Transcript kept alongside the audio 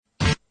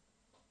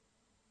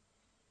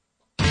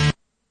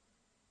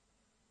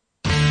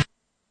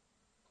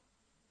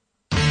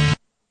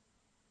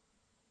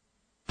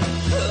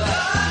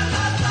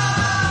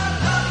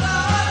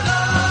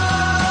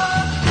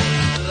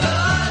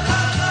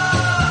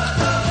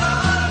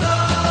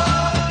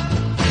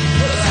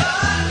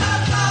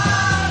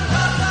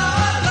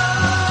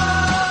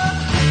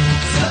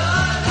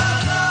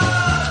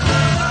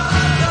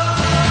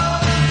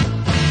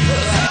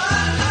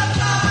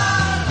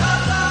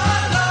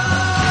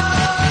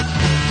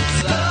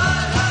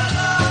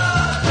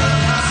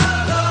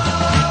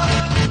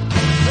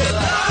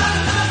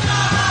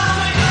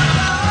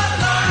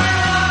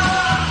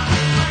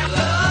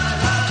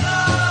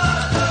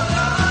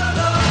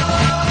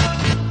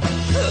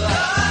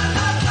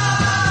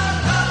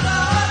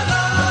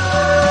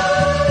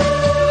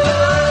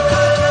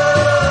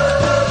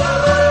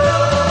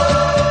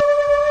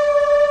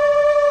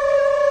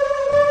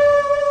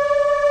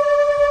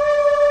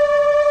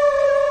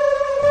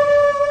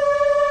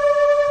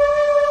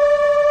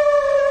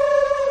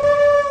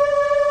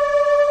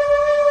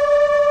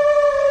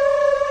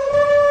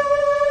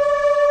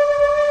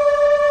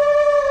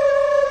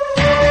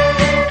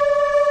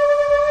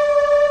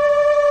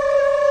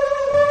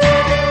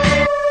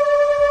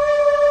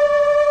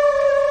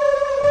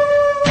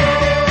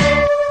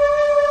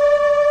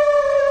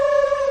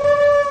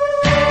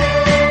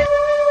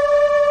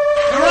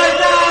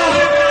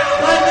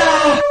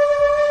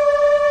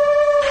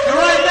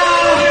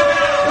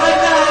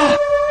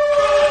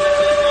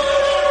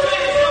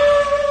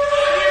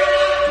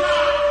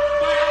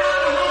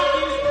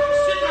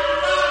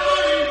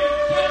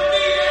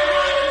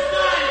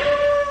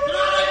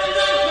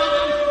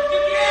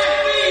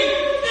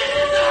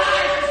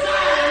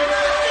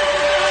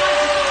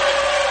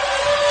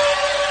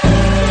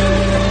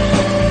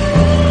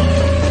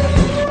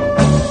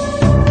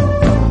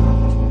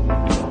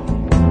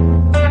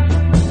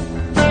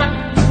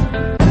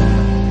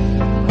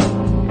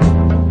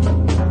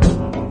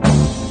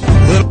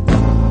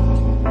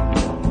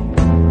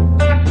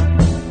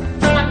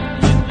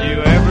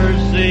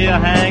a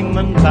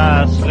hangman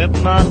tie a slip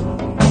knot?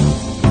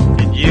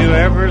 Did you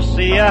ever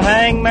see a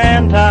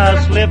hangman tie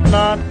a slip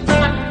knot?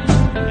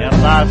 Yes,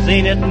 I've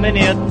seen it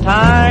many a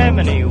time,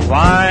 and he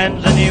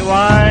whines and he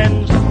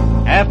whines.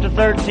 After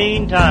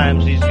 13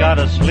 times he's got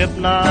a slip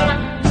knot.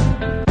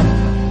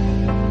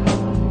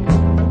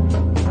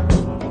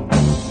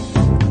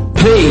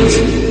 Please.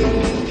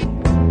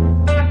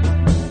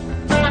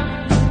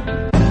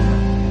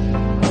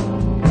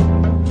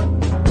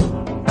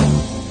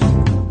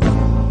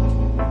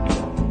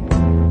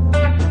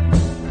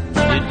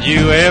 Did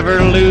you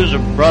ever lose a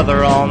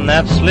brother on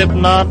that slip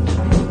knot?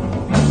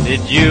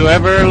 Did you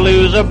ever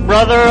lose a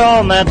brother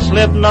on that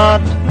slip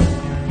knot?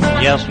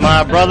 Yes,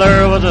 my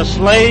brother was a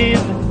slave.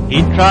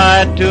 He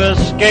tried to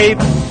escape.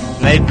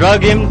 They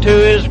drug him to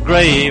his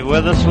grave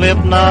with a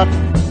slip knot.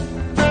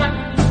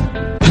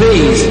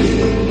 Please.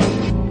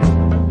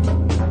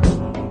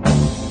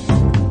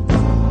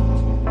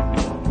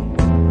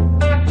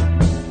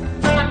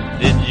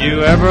 Did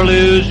you ever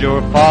lose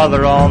your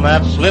father on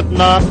that slip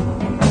knot?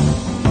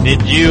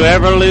 Did you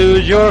ever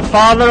lose your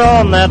father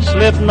on that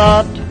slip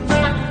knot?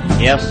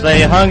 Yes,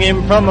 they hung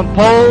him from a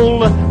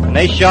pole, and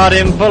they shot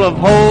him full of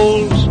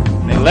holes.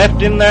 They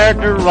left him there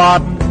to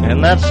rot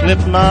in that slip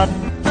knot.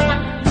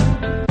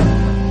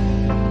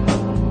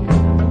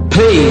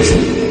 Please.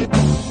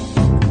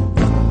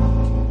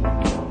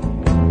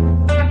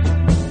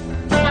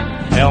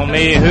 Tell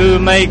me who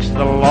makes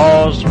the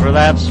laws for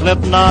that slip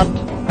knot?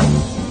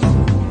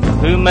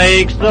 Who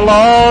makes the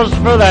laws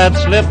for that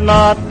slip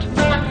knot?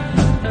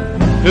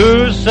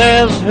 Who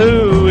says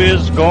who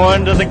is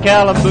going to the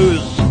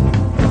calaboose?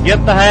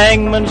 Get the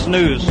hangman's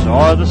noose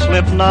or the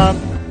slip knot?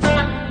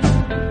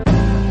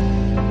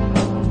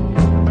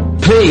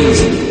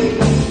 Please.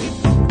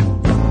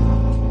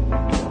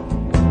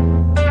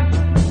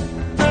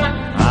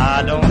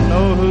 I don't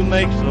know who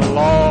makes the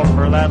law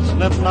for that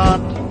slip knot.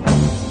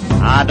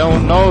 I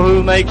don't know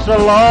who makes the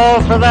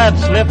law for that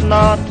slip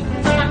knot.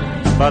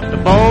 But the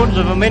bones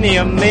of many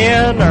a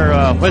men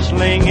are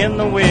whistling in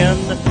the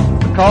wind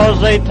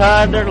because they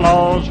tied their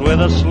laws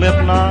with a slip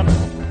knot.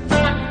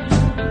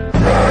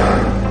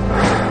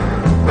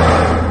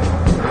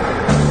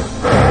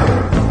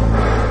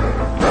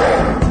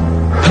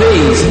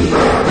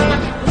 Please.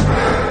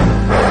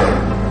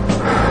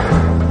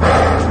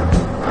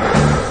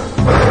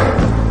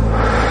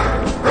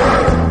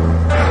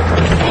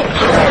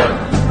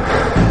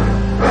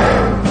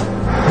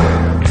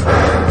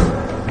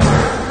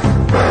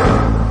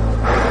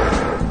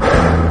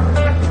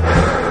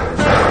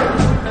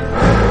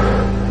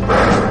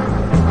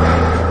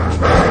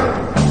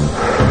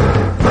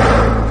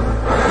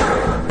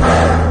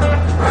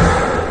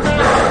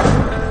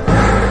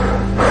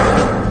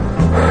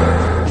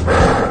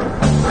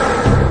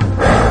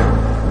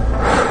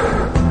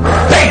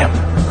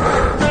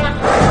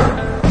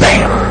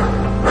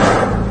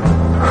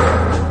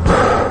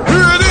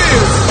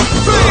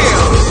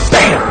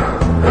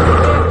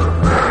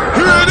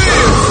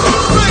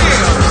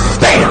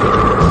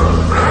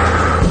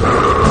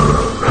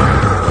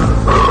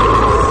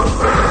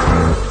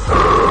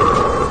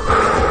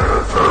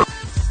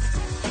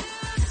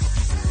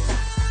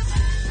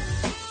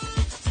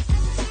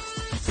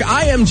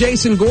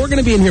 Jason Gore going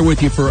to be in here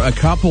with you for a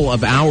couple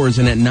of hours,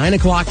 and at 9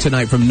 o'clock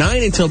tonight, from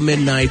 9 until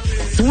midnight,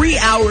 3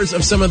 hours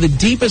of some of the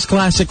deepest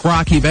classic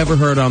rock you've ever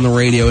heard on the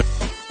radio.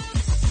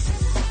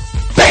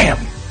 Bam!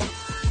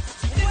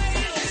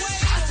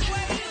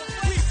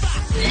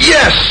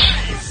 Yes!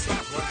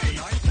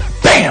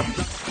 Bam!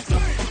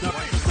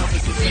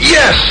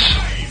 Yes!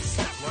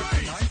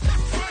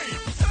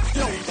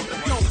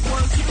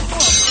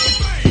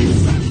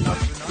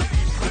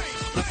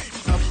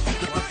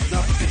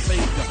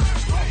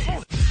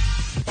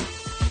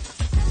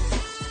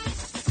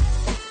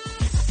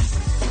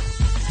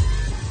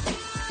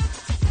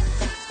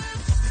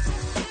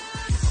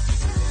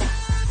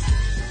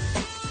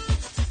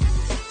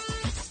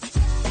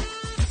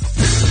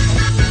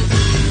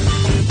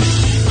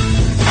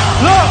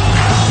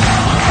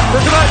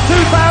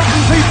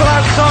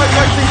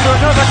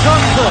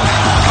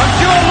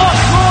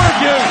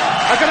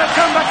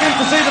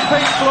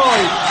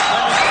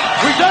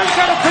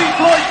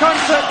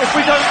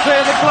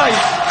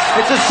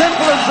 It's as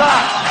simple as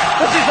that.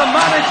 This is the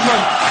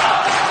management.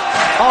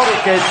 Hold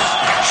it, kids.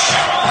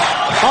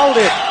 Hold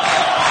it.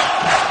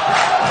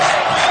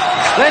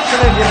 Listen,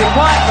 if you be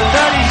quiet for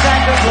 30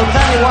 seconds, we'll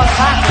tell you what's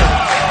happened.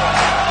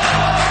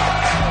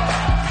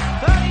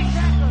 30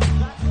 seconds.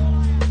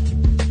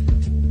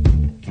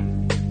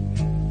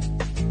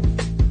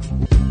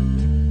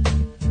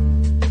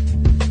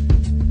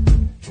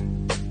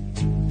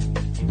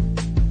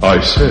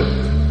 I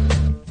said.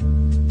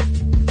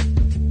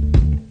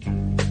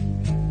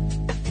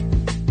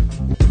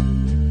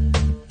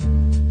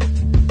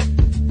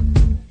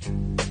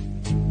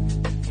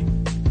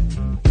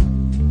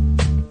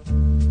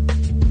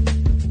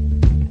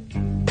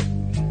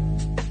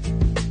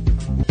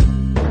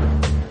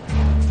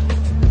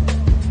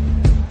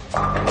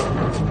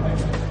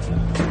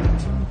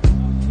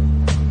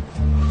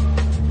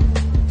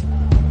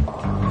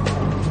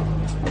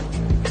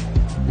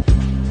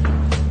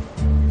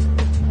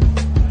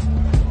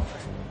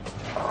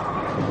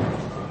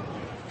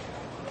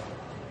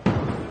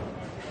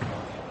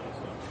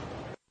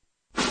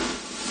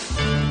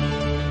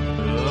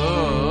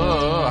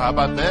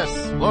 about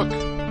this? Look.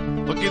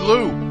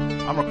 Looky-loo.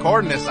 I'm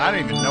recording this. I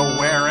don't even know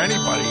where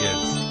anybody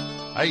is.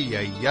 Ay,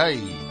 ay,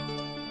 ay.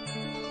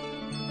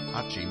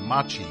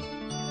 Machi.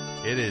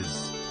 It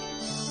is...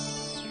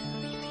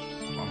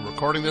 I'm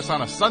recording this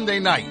on a Sunday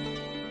night.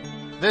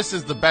 This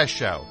is the best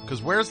show.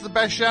 Because where's the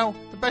best show?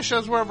 The best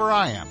show's wherever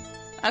I am.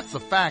 That's the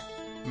fact,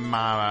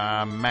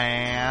 my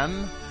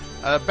man.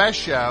 Best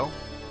show,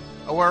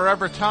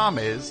 wherever Tom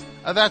is,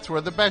 that's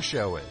where the best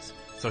show is.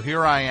 So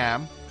here I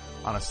am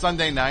on a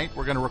Sunday night.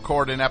 We're going to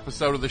record an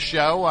episode of the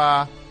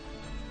show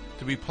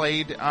to be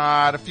played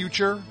at a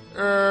future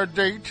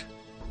date.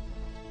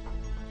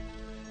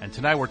 And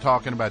tonight we're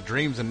talking about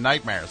dreams and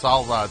nightmares.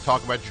 I'll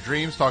talk about your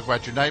dreams, talk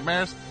about your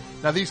nightmares.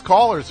 Now these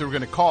callers who are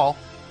going to call,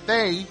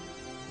 they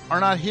are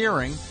not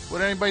hearing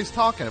what anybody's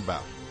talking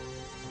about.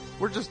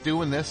 We're just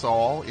doing this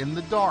all in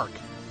the dark.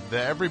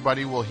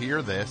 Everybody will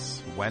hear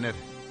this when it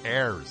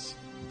airs.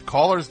 The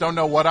callers don't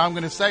know what I'm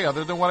going to say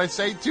other than what I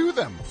say to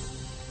them.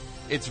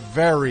 It's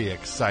very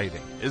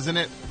exciting, isn't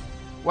it?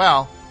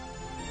 Well,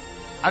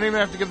 I don't even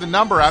have to give the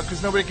number out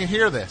because nobody can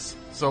hear this.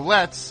 So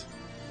let's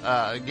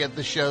get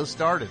the show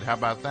started. How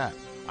about that?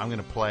 I'm going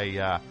to play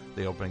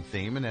the opening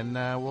theme, and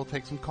then we'll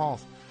take some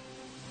calls.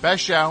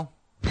 Best show.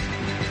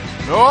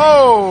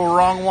 Oh,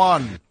 wrong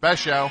one.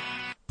 Best show.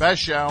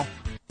 Best show.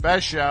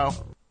 Best show.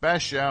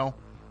 Best show.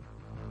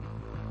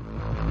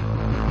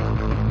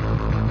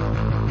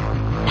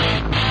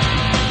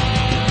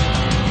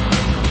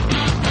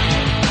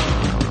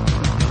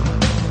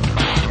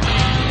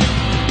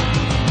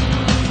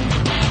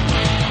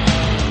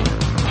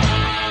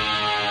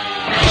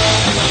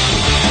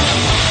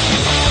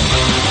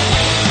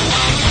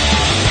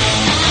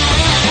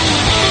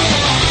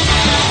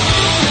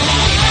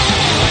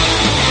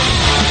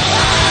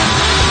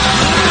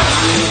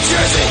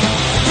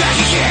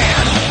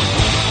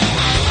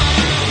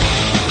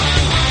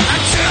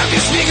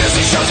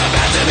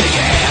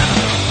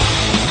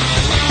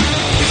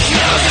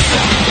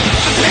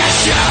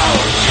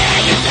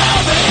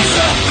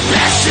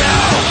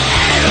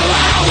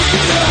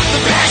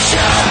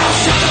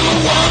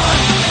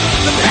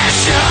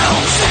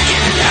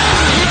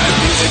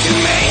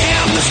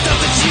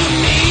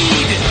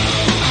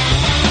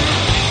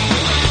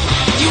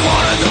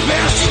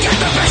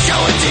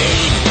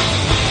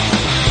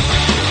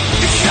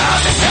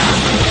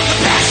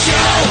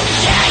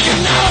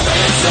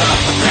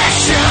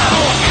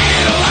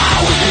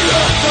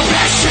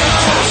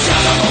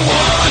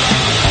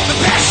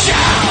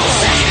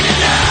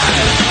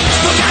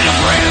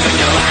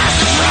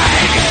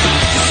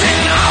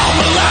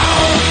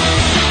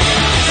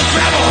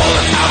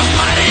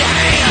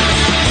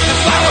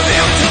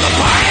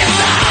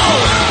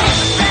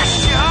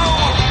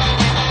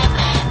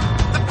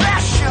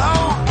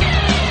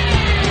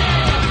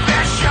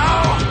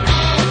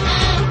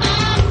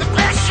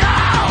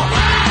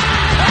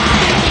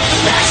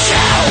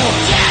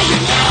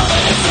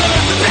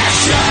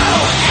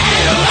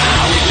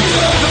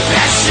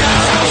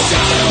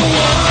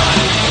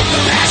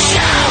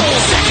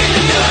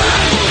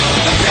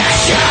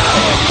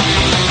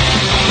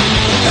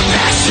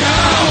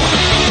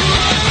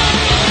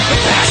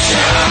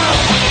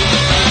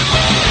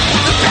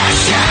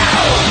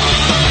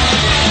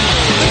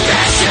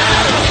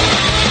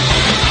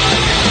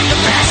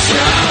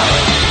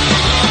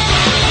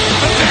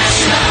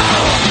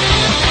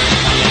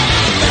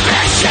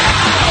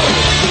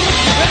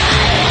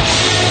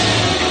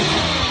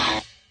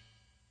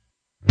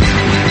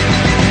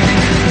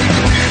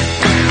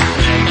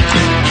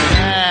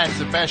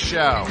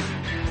 Show.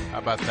 How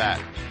about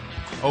that?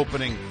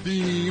 Opening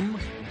theme,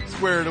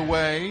 squared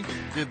away,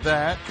 did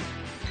that.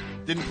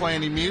 Didn't play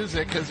any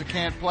music because we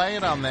can't play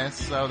it on this,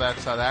 so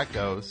that's how that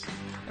goes.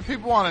 And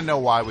people want to know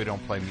why we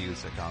don't play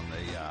music on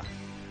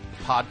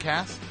the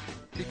podcast.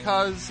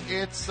 Because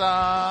it's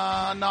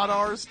not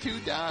ours to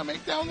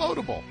make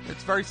downloadable.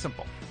 It's very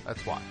simple.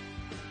 That's why.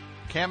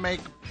 Can't make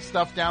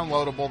stuff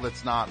downloadable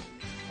that's not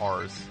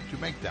ours to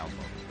make downloadable.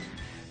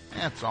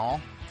 That's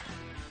all.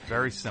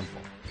 Very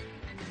simple.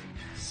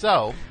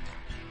 So,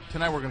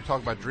 tonight we're going to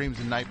talk about dreams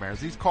and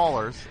nightmares. These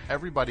callers,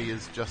 everybody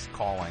is just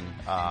calling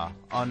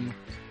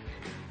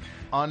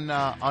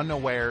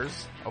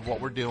unawares of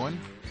what we're doing.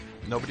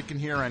 Nobody can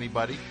hear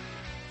anybody.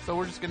 So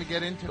we're just going to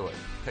get into it.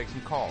 Take some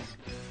calls.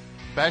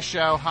 Best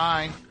show,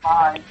 hi.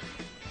 Hi.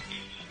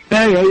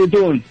 Hey, how you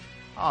doing?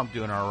 I'm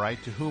doing all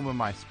right. To whom am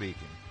I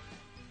speaking?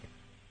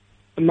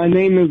 My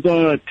name is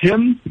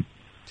Tim.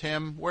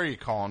 Tim, where are you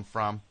calling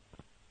from?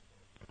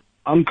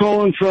 I'm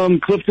calling from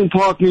Clifton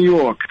Park, New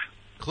York.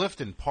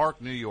 Clifton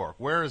Park, New York.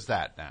 Where is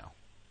that now?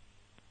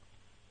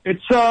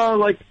 It's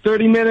like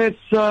 30 minutes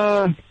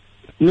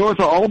north of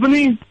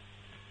Albany.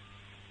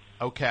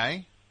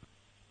 Okay.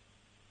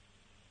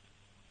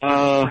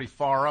 Uh, Pretty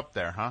far up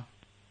there, huh?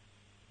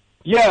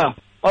 Yeah,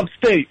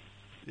 upstate.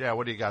 Yeah,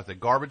 what do you got? The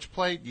garbage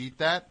plate? You eat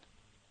that?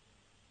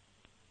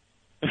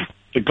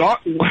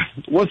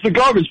 What's the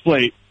garbage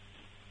plate?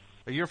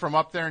 You're from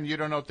up there and you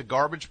don't know what the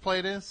garbage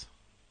plate is?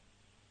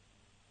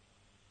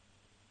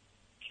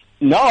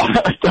 No,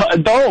 I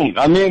don't.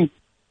 I mean,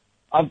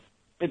 I've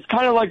it's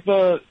kind of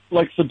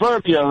like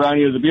suburbia around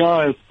here, to be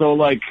honest. So,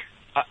 like,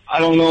 I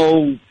don't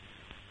know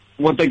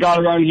what they got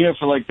around here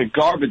for, like, the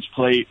garbage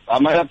plate. I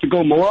might have to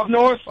go more up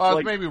north.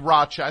 Well, maybe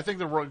Rochester. I think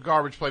the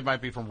garbage plate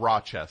might be from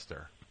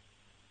Rochester.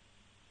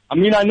 I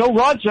mean, I know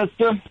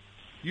Rochester.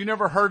 You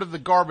never heard of the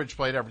garbage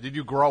plate ever? Did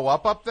you grow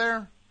up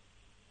there?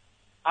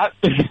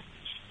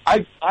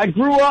 I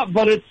grew up,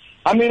 but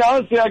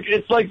honestly,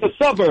 it's like the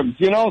suburbs,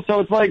 you know? So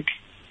it's like,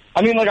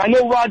 I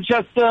know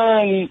Rochester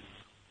and,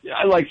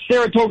 like,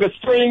 Saratoga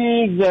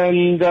Springs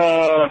and,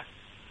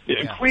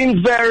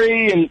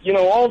 Queensbury and, you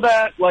know, all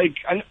that, like,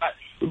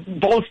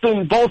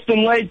 Boston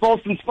Lake,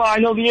 Boston Spa, I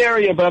know the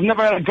area, but I've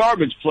never had a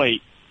garbage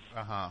plate.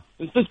 Uh-huh.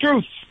 It's the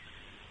truth.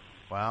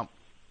 Well,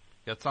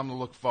 got something to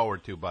look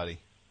forward to, buddy.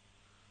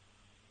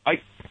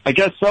 I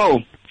guess so.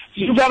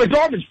 You've got a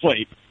garbage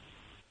plate.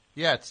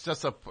 Yeah, it's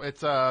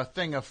a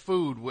thing of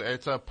food.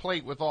 It's a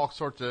plate with all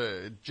sorts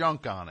of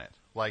junk on it,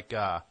 like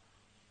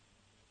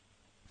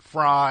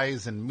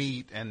fries and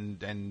meat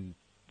and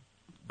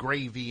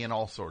gravy and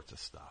all sorts of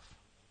stuff.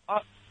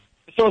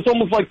 So it's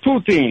almost like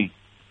poutine.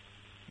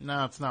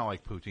 No, it's not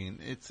like poutine.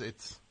 It's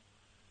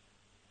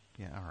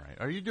yeah, all right.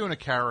 Are you doing a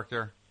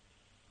character?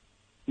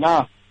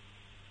 Nah.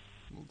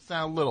 It's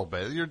not a little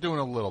bit. You're doing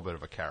a little bit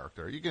of a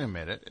character. You can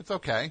admit it. It's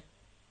okay.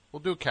 We'll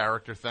do a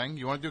character thing.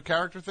 You want to do a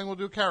character thing? We'll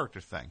do a character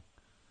thing.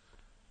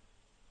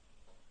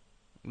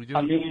 You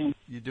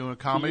doing a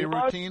comedy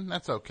routine?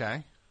 That's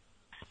okay.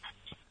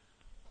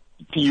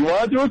 Do you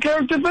want to do a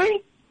character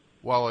thing?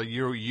 Well,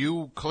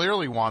 you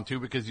clearly want to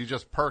because you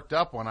just perked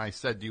up when I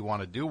said, do you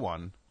want to do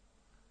one?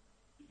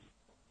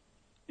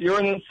 You're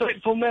an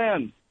insightful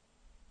man.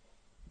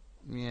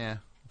 Yeah.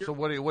 So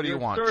what do you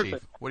want,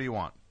 terrific. Chief? What do you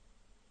want?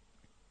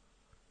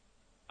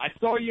 I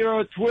saw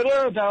your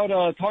Twitter about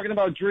talking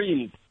about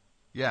dreams.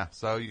 Yeah,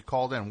 so you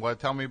called in. Well,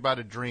 tell me about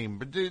a dream.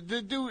 But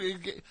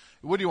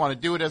what do you want to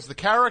do it as the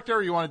character,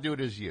 or you want to do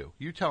it as you?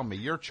 You tell me.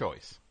 Your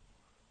choice.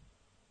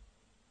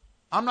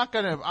 I'm not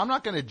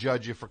gonna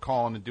judge you for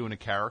calling and doing a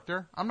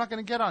character. I'm not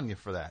gonna get on you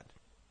for that.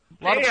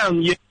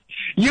 Damn, you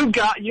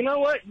know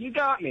what? You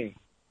got me.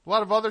 A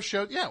lot of other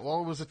shows. Yeah,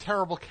 well, it was a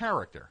terrible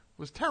character. It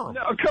was terrible.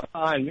 No, come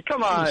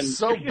on. It was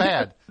so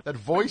bad. That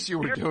voice you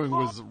were doing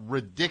was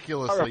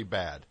ridiculously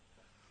bad.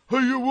 Hey,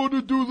 you want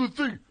to do the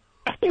thing?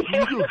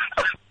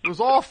 It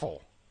was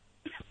awful.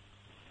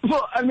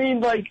 Well, I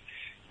mean, like,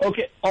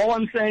 okay, all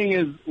I'm saying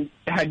is,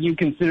 had you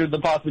considered the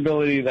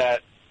possibility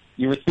that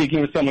you were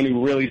speaking with someone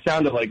who really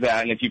sounded like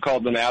that, and if you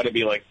called them out, it'd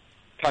be, like,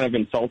 kind of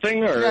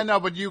insulting? Or? Yeah, no,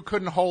 but you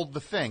couldn't hold the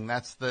thing.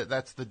 That's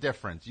the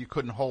difference. You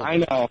couldn't hold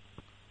it.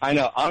 I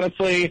know.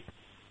 Honestly,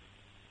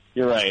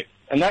 you're right.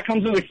 And that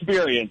comes with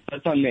experience.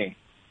 That's on me.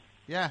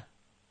 Yeah.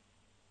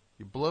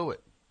 You blew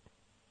it.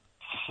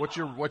 What's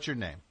your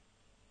name?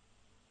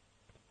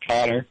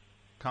 Connor.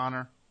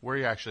 Connor, where are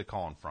you actually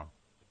calling from?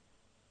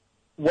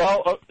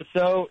 Well,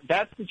 so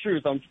that's the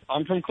truth.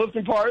 I'm from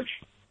Clifton Park,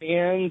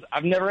 and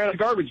I've never had a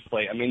garbage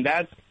plate. I mean,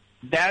 that's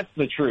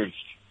the truth.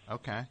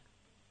 Okay.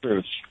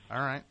 Truth. All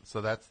right.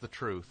 So that's the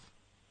truth.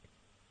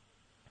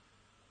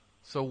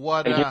 So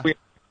what?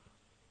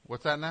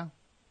 What's that now?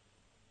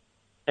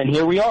 And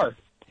here we are.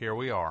 Here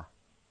we are.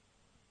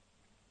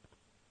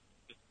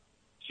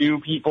 Two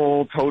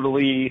people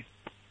totally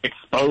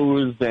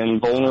exposed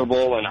and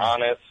vulnerable and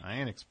honest. I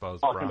ain't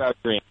exposed, talking bro. About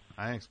dreams.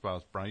 I ain't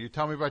exposed, bro. You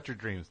tell me about your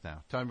dreams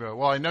now. Tell me about.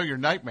 Well, I know your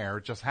nightmare.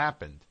 It just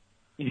happened.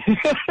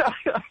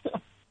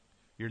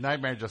 Your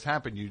nightmare just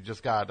happened. You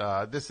just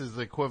got. This is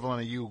the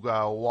equivalent of you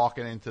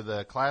walking into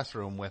the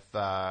classroom with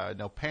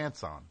no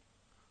pants on.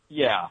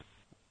 Yeah.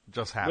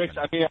 Just happened. Which,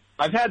 I mean,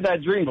 I've had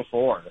that dream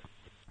before.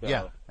 So.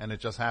 Yeah, and it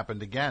just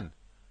happened again.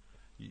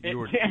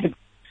 Isn't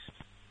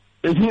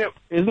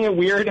it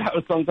weird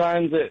how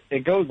sometimes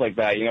it goes like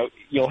that? You know,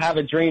 you'll have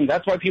a dream.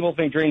 That's why people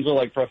think dreams are,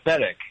 like,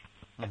 prophetic.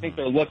 Mm-hmm. I think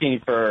they're looking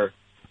for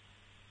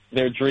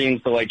their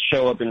dreams to, like,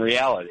 show up in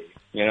reality,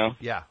 you know?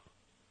 Yeah.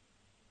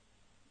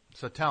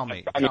 So tell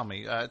me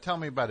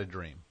about a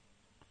dream.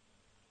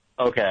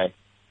 Okay.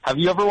 Have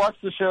you ever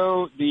watched the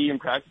show The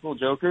Impractical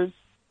Jokers?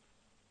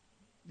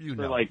 You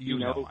know, like, you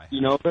know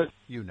it?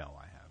 You know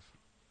I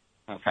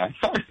have. Okay.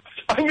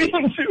 I mean,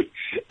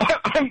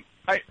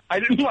 I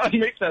didn't want to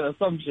make that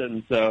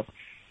assumption, so.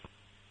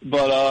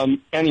 But,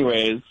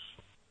 anyways,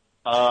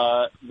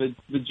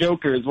 the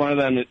Jokers, one of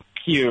them is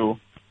Q.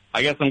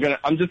 I guess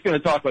I'm just gonna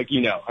talk like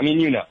you know. I mean,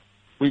 you know.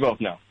 We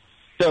both know.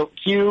 So,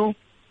 Q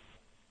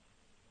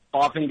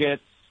often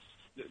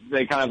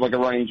they kind of like a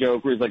running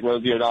joke where he's like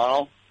Rosie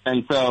O'Donnell.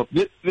 And so,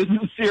 this is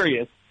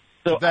serious.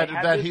 So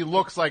that he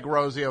looks like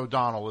Rosie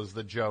O'Donnell is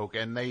the joke,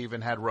 and they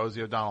even had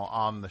Rosie O'Donnell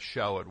on the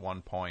show at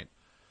one point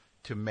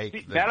to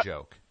make the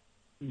joke.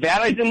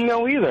 That I didn't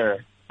know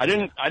either. I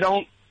didn't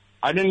know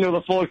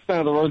the full extent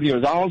of the Rosie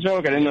O'Donnell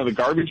joke. I didn't know the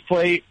garbage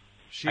plate.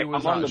 She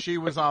was on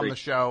the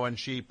show, and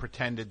she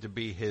pretended to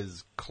be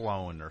his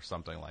clone or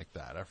something like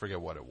that. I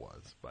forget what it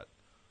was, but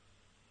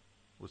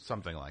it was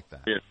something like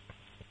that. Yeah.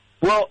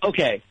 Well,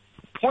 okay.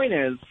 Point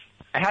is,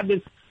 I had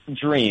this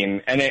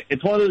dream, and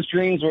it's one of those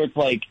dreams where it's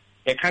like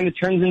it kind of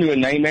turns into a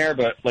nightmare,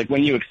 but, like,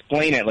 when you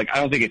explain it, like, I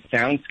don't think it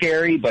sounds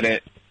scary, but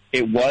it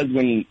was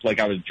when, like,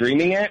 I was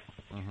dreaming it.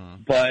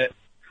 Mm-hmm. But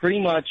pretty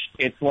much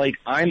it's like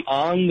I'm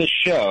on the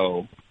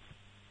show,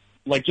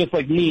 like, just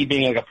like me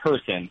being, like, a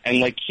person, and,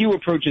 like, Q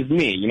approaches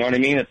me, you know what I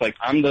mean? It's like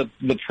I'm the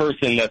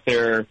person that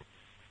they're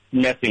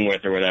messing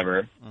with or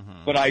whatever.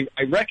 Mm-hmm. But I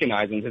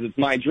recognize him because it's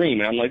my dream,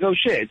 and I'm like, oh,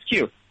 shit, it's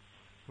Q.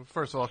 Well,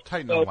 first of all,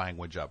 tighten the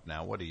language up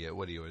now. What are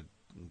you, a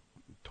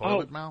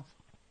toilet mouth?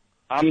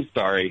 I'm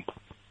sorry.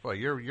 Well,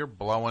 you're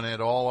blowing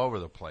it all over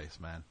the place,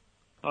 man.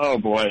 Oh,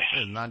 boy.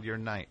 It's not your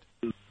night.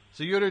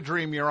 So you had a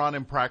dream you're on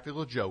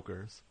Impractical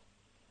Jokers.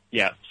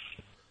 Yes.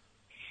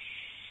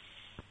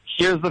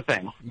 Here's the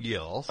thing.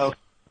 Yes.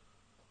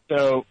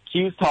 So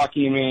Q's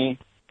talking to me,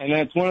 and then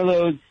it's one of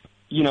those,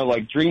 you know,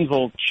 like, dreams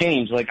will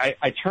change. Like,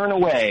 I turn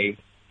away,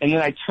 and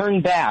then I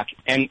turn back,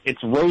 and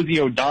it's Rosie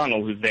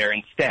O'Donnell who's there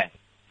instead.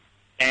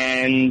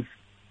 And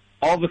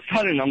all of a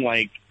sudden, I'm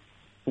like,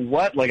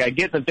 what? Like, I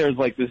get that there's,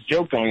 like, this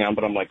joke going on,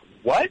 but I'm like,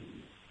 what?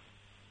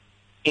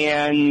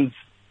 And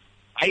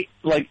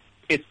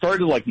it started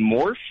to, like,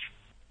 morph,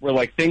 where,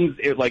 like,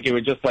 it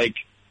would just, like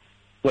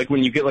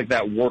when you get, like,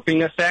 that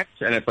warping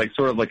effect, and it's, like,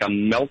 sort of like a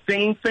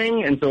melting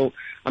thing, and so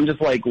I'm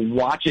just, like,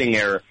 watching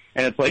her,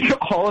 and it's, like,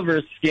 all of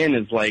her skin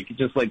is, like,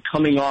 just, like,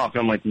 coming off,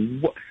 and I'm like,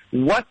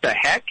 what the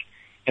heck?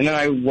 And then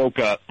I woke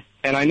up,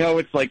 and I know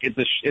it's, like,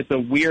 it's a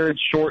weird,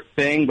 short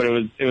thing, but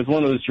it was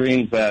one of those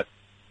dreams that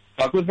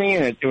stuck with me,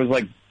 and it was,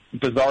 like,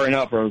 bizarre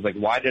enough where I was like,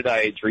 why did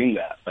I dream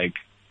that? Like,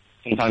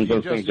 sometimes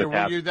those things just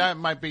happen. That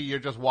might be you're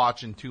just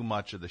watching too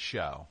much of the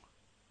show.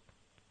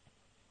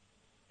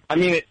 I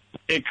mean,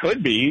 it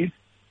could be,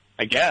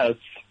 I guess.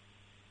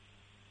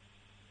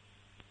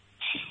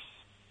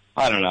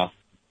 I don't know.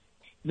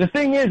 The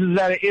thing is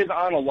that it is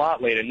on a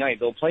lot late at night.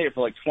 They'll play it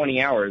for like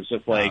 20 hours,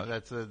 just like...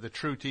 that's the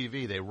True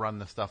TV. They run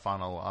the stuff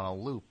on a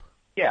loop.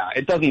 Yeah,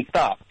 it doesn't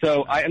stop.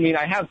 So, I mean,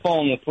 I have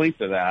fallen asleep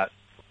to that.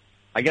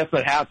 I guess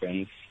that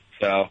happens,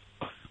 so...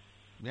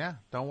 Yeah,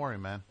 don't worry,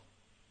 man.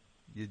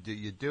 You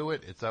do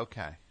it, it's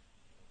okay.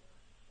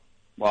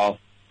 Well...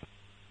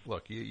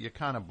 Look, you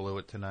kind of blew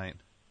it tonight.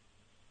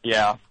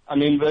 Yeah, I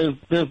mean,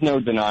 there's no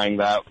denying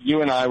that.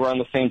 You and I were on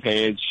the same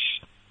page.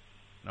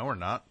 No, we're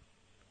not.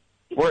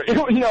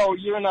 No,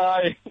 you and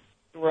I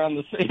were on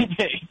the same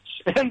page.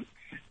 And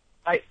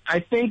I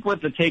think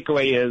what the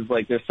takeaway is,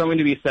 like, there's something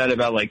to be said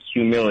about, like,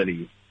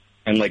 humility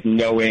and, like,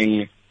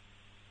 knowing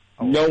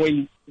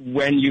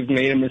when you've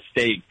made a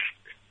mistake.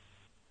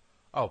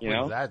 Oh,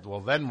 please, well,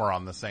 then we're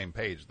on the same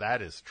page.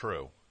 That is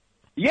true.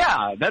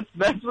 Yeah, that's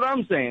what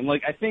I'm saying.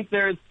 Like, I think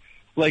there's,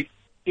 like,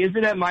 is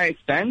it at my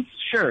expense?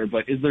 Sure,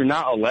 but is there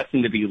not a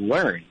lesson to be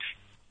learned?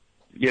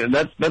 Yeah,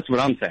 that's what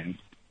I'm saying.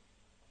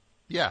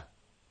 Yeah.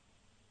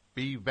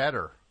 Be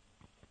better.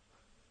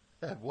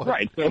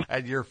 Right. So,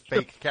 at your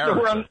fake character.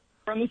 So we're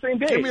on the same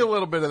page. Give me a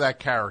little bit of that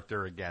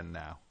character again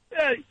now.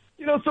 Yeah,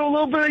 so a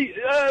little bit,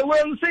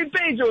 we're on the same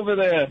page over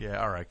there.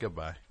 Yeah, all right,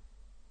 goodbye.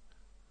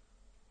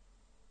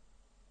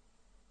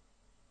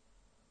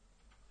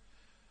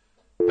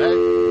 How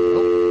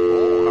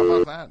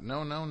about that?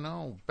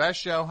 No.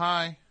 Best Show,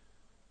 hi.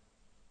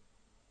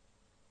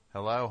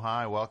 Hello,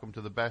 hi, welcome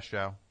to the Best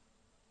Show.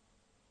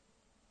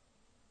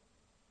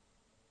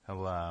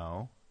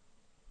 Hello,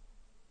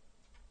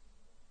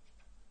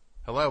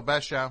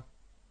 Best Show.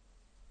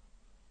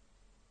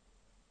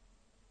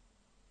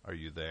 Are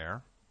you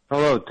there?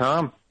 Hello,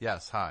 Tom.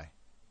 Yes, hi.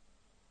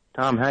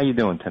 Tom, how you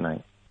doing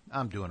tonight?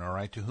 I'm doing all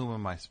right. To whom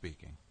am I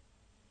speaking?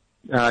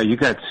 You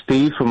got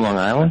Steve from Long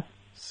Island?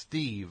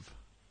 Steve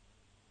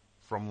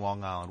from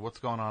Long Island. What's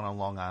going on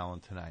Long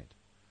Island tonight?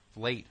 It's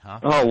late, huh?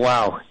 Oh,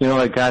 wow.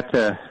 I got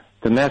the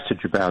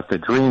message about the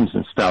dreams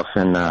and stuff,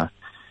 and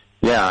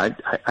yeah,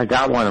 I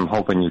got one I'm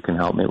hoping you can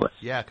help me with.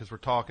 Yeah, because we're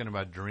talking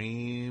about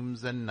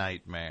dreams and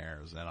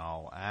nightmares, and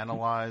I'll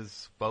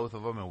analyze both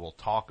of them, and we'll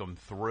talk them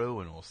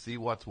through, and we'll see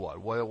what's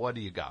what. What do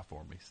you got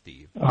for me,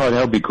 Steve? Oh,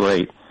 that'll be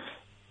great.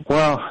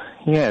 Well,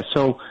 yeah,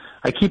 so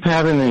I keep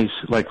having these,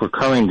 like,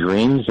 recurring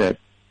dreams that,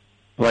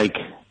 like,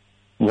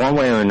 one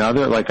way or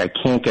another, like, I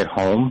can't get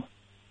home.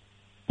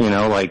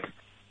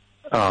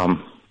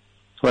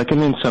 Like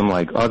I'm in some,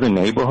 like, other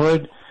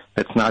neighborhood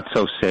that's not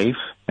so safe,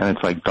 and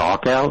it's, like,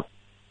 dark out.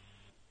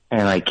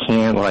 And I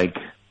can't, like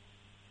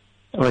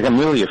I'm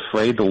really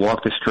afraid to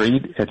walk the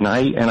street at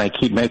night, and I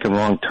keep making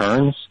wrong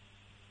turns.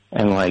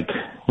 And, like,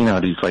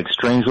 these, like,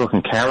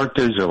 strange-looking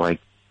characters are, like,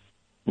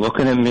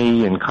 looking at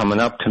me and coming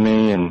up to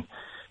me, and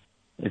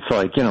it's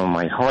like,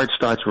 my heart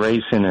starts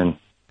racing, and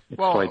it's,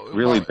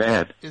 really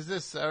bad.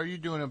 Are you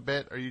doing a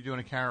bit? Are you doing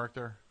a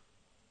character?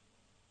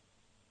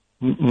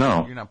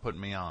 No. You're not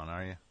putting me on,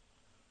 are you?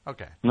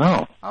 Okay.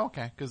 No.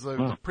 Okay, because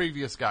the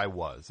previous guy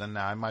was, and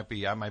I might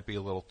be a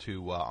little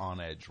too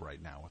on edge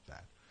right now with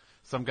that.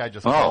 Some guy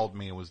just called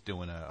me and was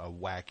doing a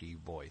wacky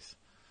voice,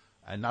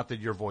 and not that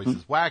your voice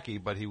is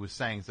wacky, but he was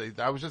saying.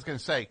 I was just going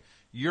to say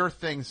your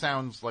thing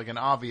sounds like an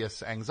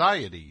obvious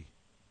anxiety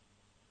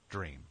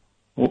dream.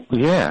 Well,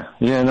 yeah.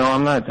 No,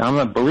 I'm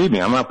not. Believe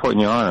me, I'm not putting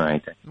you on or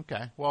anything.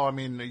 Okay. Well, I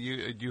mean, do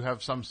you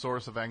have some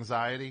source of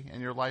anxiety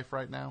in your life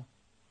right now?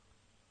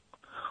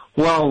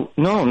 Well,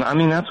 no, I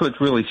mean, that's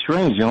what's really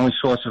strange. The only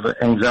source of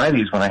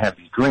anxiety is when I have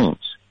these dreams,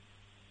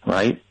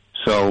 right?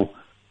 So,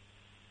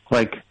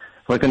 like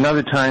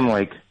another time,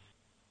 like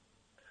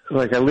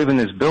I live in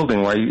this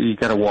building where you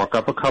got to walk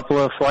up a couple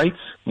of flights,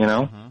 you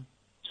know? Mm-hmm.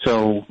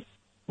 So,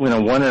 you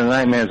know, one of the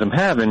nightmares I'm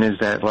having is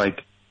that,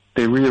 like,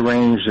 they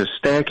rearrange the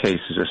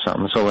staircases or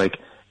something. So, like,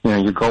 you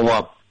know, you go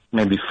up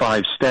maybe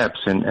 5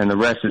 steps and the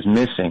rest is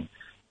missing.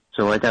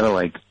 So I got to,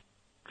 like,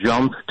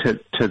 jump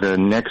to the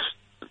next,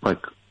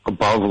 like,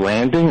 above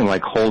landing and,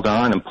 like, hold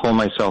on and pull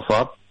myself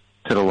up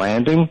to the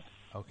landing.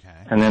 Okay.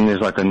 And then there's,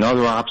 like,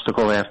 another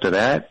obstacle after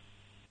that.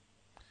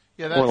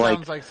 Yeah,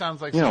 that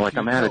sounds like you know, some like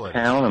I'm out of futility.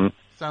 town and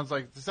Sounds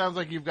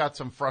like you've got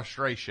some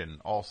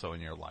frustration also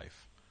in your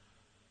life.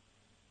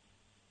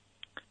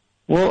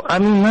 well, I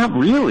mean, not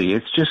really.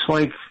 It's just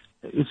when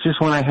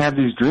I have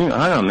these dreams.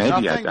 I don't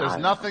know. Maybe There's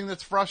nothing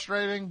that's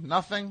frustrating.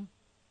 Nothing.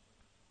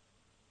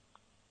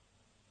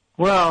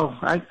 Well,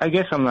 I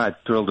guess I'm not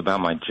thrilled about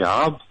my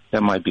job.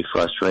 That might be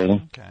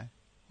frustrating. Okay.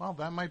 Well,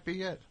 that might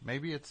be it.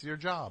 Maybe it's your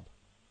job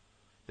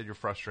that you're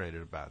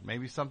frustrated about.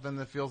 Maybe something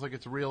that feels like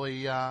it's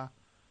really kind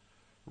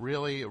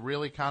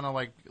of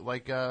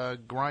like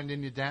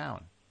grinding you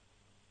down.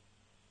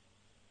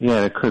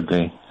 Yeah, it could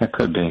be. It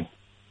could be.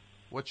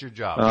 What's your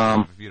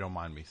job, if you don't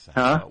mind me saying?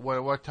 Huh?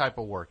 What type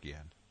of work you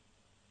in?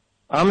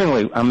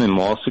 I'm in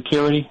mall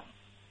security.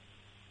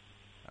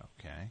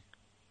 Okay.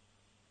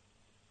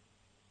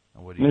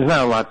 And what do you There's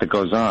not a lot that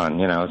goes on.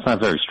 You know, it's not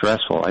very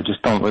stressful. I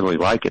just don't really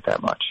like it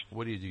that much.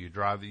 What do? You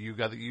drive? You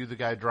the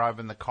guy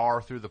driving the car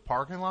through the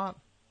parking lot?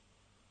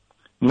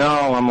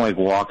 No, I'm like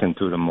walking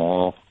through the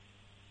mall.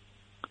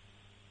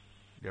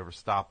 You ever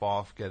stop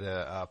off, get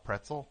a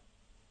pretzel?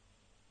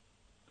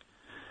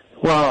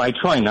 Well, I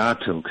try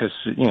not to because,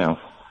 you know,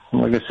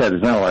 like I said,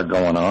 there's not a lot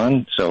going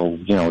on. So,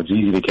 you know, it's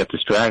easy to get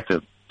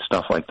distracted,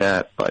 stuff like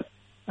that. But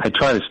I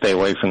try to stay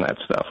away from that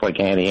stuff, like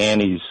Auntie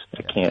Annie's.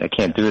 Yeah. I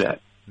can't do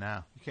that.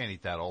 No, you can't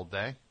eat that all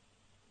day.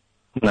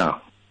 No.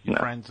 You're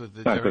no. friends with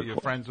Not good you're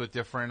for friends with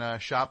different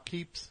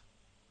shopkeeps?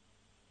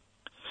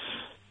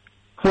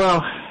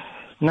 Well,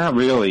 not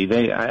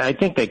really. I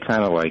think they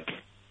kind of like.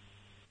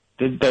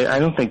 I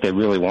don't think they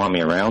really want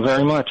me around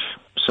very much,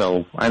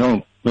 so I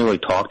don't really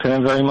talk to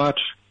them very much.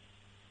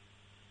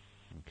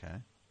 Okay.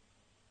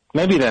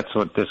 Maybe that's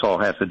what this all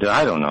has to do.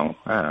 I don't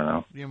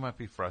know. You might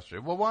be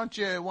frustrated. Well, why don't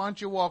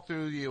you walk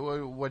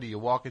through? What are you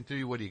walking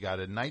through? What do you got?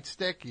 A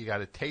nightstick? You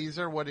got a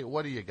taser? What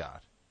do you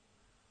got?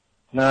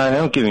 No, they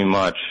don't give me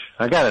much.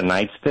 I got a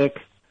nightstick,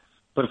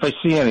 but if I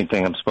see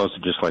anything, I'm supposed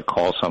to just like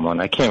call someone.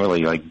 I can't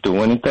really like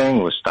do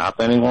anything or stop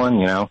anyone,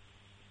 you know.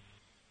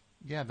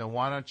 Yeah, then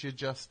why don't you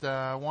just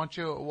why don't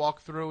you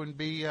walk through and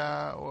be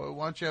why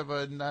don't you have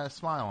a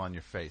smile on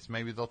your face?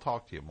 Maybe they'll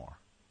talk to you more.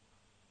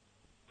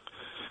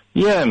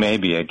 Yeah,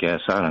 maybe, I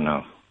guess. I don't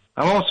know.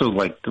 I'm also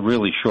like the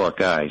really short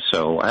guy,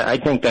 so I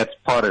think that's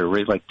part of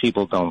it. Like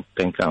people don't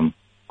think I'm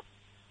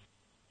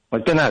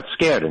like they're not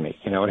scared of me.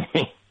 You know what I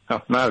mean?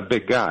 I'm not a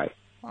big guy.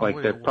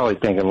 They're probably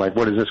thinking like,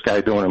 what is this guy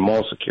doing in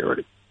mall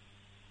security?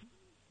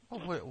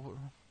 Well,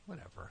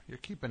 whatever. You're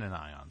keeping an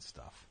eye on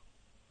stuff.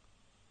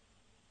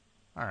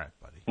 All right,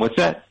 buddy. What's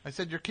that? I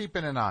said you're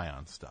keeping an eye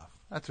on stuff.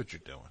 That's what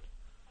you're doing.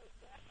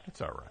 It's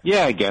all right.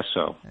 Yeah, I guess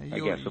so.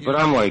 But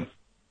I'm like,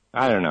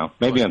 I don't know.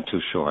 Maybe I'm too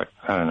short.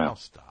 I don't know. I'll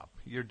stop.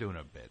 You're doing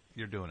a bit.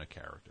 You're doing a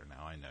character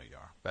now. I know you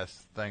are.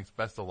 Best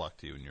of luck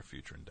to you in your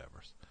future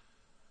endeavors.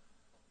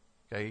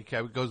 Okay,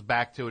 he goes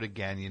back to it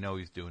again. You know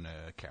he's doing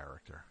a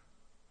character.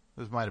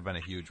 This might have been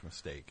a huge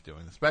mistake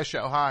doing this. Best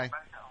show, hi.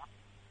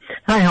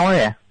 Hi, how are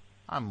you?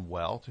 I'm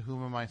well. To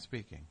whom am I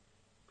speaking?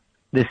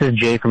 This is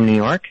Jay from New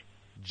York.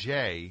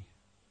 Jay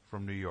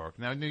from New York.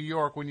 Now, New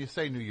York, when you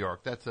say New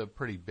York, that's a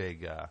pretty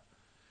big... I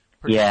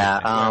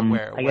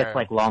guess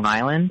like Long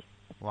Island.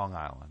 Long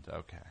Island,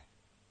 okay.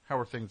 How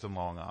are things on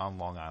Long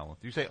Island?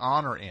 Do you say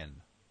on or in?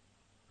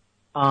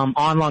 On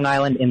Long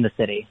Island in the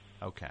city.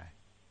 Okay.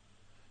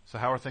 So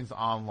how are things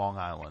on Long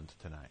Island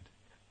tonight?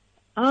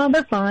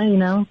 They're fine, you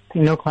know.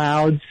 No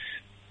clouds.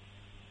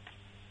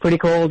 Pretty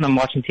cold. I'm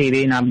watching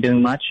TV, not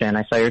doing much, and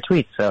I saw your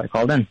tweet, so I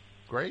called in.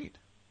 Great.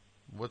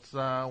 What's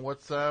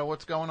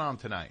going on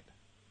tonight?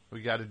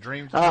 We got a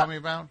dream to tell me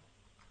about?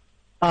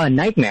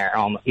 Nightmare,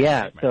 almost.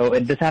 Yeah. Nightmare. So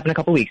this happened a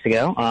couple weeks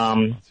ago.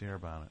 Let's hear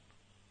about it.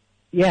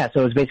 Yeah.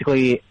 So it was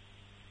basically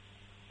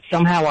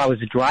somehow I was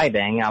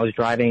driving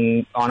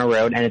on a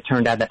road, and it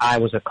turned out that I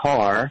was a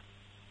car,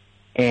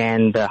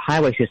 and the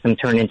highway system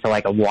turned into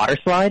like a water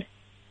slide.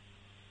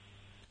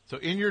 So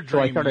in your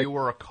dream, you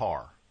were a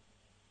car.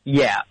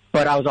 Yeah,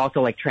 but I was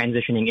also like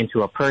transitioning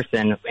into a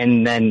person,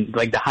 and then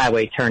like the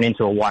highway turned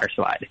into a water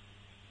slide.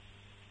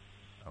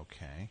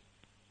 Okay.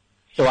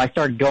 So I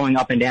started going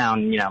up and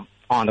down, you know,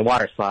 on the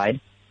water slide,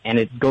 and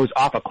it goes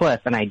off a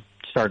cliff, and I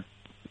start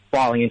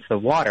falling into the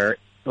water,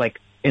 like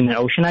in the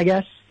ocean, I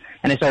guess.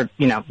 And I start,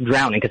 you know,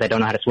 drowning because I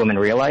don't know how to swim in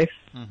real life.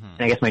 Mm-hmm.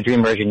 And I guess my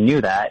dream version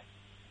knew that.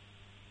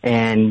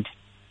 And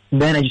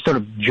then I just sort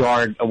of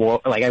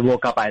I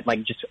woke up,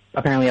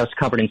 apparently I was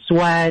covered in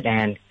sweat,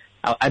 and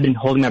I've been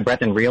holding my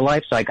breath in real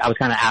life, so I was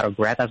kind of out of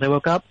breath as I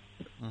woke up.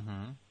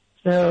 Mm-hmm.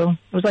 So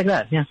it was like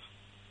that, yeah.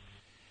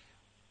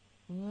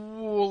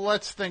 Well,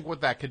 let's think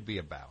what that could be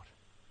about.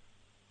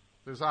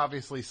 There's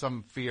obviously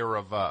some fear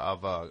of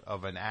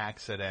an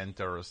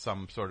accident or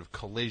some sort of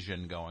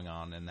collision going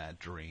on in that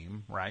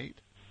dream, right?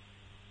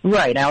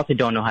 Right. I also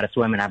don't know how to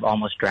swim, and I've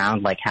almost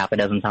drowned like half a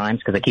dozen times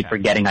because I keep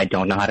forgetting I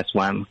don't know how to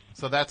swim.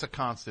 So that's a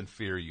constant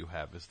fear you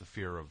have, is the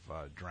fear of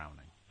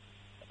drowning.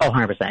 Oh,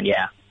 100%,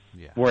 yeah.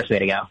 Worst way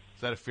to go.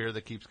 Is that a fear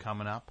that keeps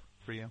coming up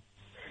for you?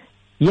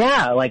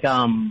 Yeah, like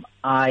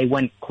I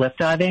went cliff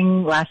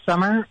diving last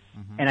summer,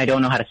 and I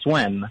don't know how to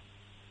swim,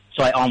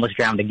 so I almost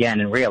drowned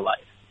again in real life.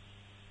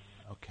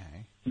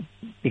 Okay.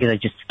 Because I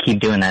just keep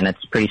doing that, and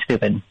it's pretty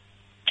stupid.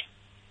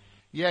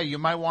 Yeah, you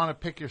might want to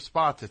pick your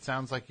spots. It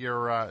sounds like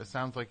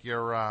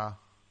you're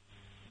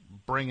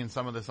bringing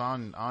some of this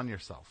on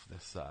yourself.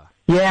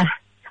 Yeah,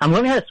 I'm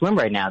learning how to swim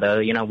right now, though.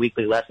 You know,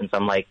 weekly lessons.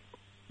 I'm like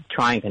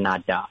trying to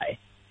not die.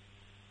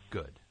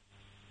 Good.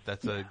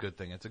 That's a good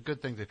thing. It's a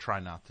good thing to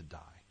try not to die.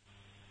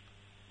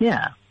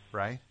 Yeah.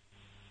 Right?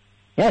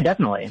 Yeah,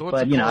 definitely. So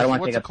but, you know, I don't want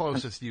to what's take the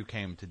closest you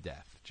came to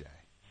death, Jay?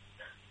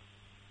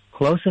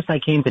 Closest I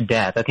came to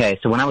death. Okay,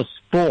 so when I was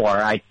 4,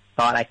 I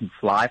thought I could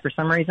fly for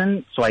some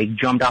reason, so I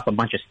jumped off a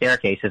bunch of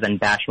staircases and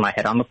bashed my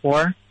head on the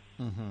floor.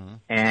 Mm-hmm.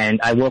 And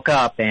I woke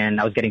up,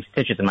 and I was getting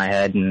stitches in my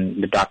head,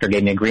 and the doctor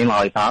gave me a green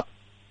lollipop,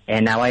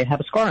 and now I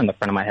have a scar on the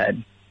front of my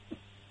head.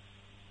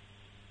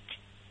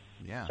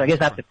 Yeah. So I guess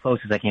that's the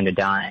closest I came to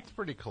dying. It's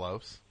pretty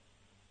close.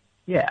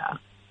 Yeah.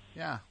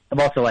 Yeah. I've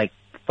also, like,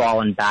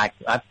 fallen back.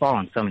 I've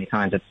fallen so many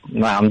times.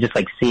 Wow, I'm just,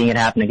 like, seeing it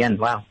happen again.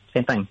 Wow,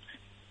 same thing.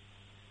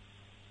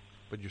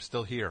 But you're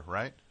still here,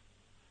 right?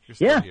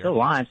 You're still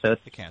alive, so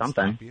it's they can't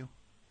something. Stop you.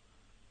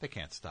 They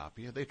can't stop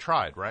you. They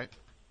tried, right?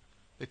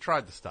 They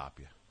tried to stop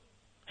you.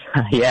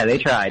 Yeah, they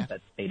tried,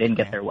 but they didn't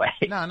get their way.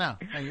 No,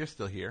 you're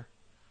still here.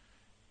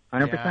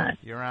 100%. Yeah,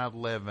 you're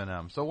outliving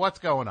them. So what's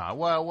going on?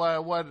 What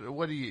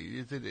are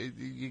you? Is it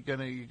you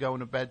going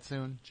to bed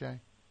soon, Jay?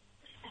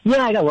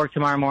 Yeah, I got work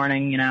tomorrow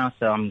morning, you know,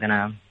 so I'm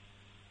gonna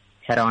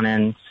head on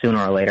in sooner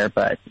or later.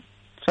 But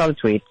saw the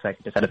tweet, so I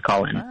decided to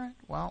call in. All right.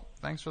 Well,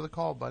 thanks for the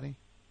call, buddy.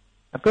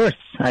 Of course,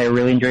 I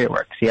really enjoy your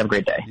work. So you have a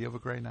great day. You have a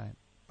great night.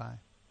 Bye.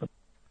 That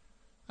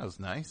was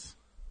nice.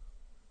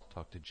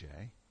 Talk to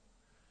Jay.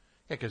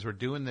 Yeah, because we're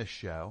doing this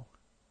show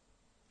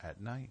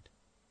at night.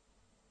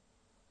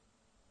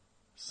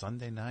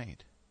 Sunday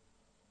night.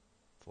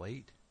 It's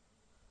late.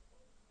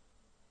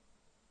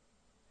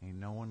 Ain't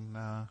no one,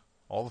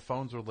 all the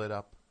phones are lit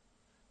up.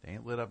 They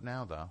ain't lit up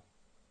now, though.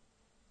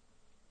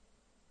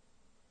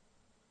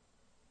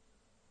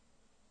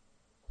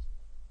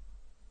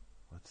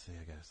 Let's see,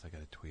 I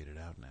gotta tweet it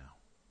out now.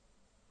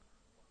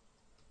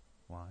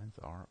 Lines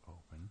are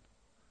open.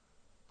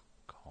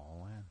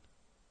 Call in.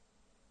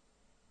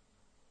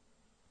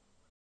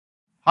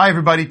 Hi,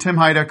 everybody. Tim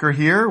Heidecker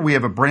here. We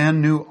have a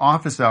brand new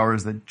office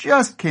hours that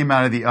just came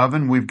out of the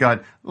oven. We've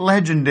got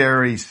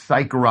legendary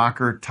psych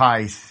rocker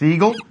Ty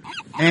Segall.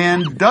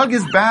 And Doug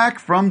is back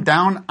from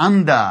down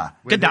under.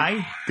 Good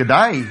day. Good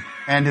day.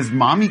 And his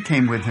mommy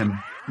came with him.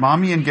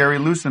 Mommy and Gary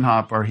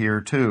Lusenhop are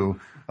here, too.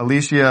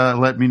 Alicia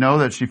let me know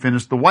that she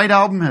finished the White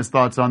Album, has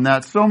thoughts on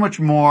that. So much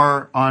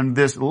more on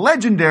this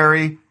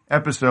legendary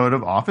episode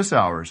of Office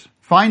Hours.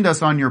 Find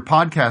us on your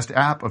podcast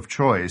app of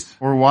choice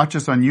or watch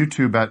us on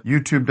YouTube at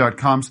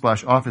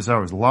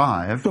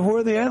youtube.com/officeHoursLive. So who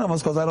are the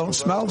animals? Because I don't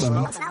smell them.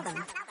 There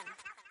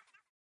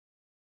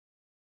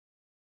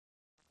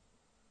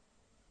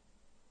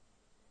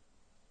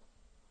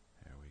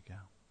we go.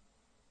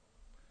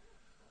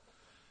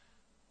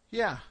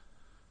 Yeah.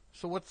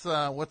 So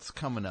what's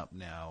coming up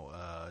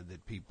now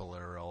that people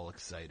are all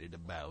excited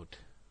about?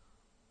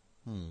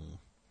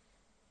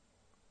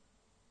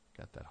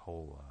 Got that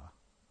whole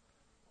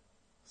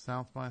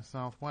South by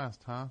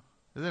Southwest, huh?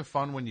 Isn't it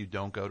fun when you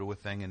don't go to a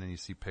thing and then you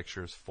see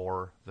pictures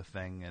for the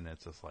thing and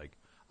it's just like,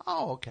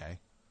 oh, okay.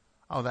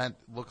 Oh, that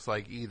looks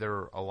like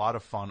either a lot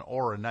of fun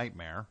or a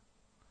nightmare.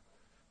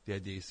 The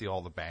idea you see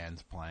all the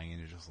bands playing and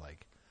you're just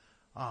like,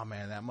 oh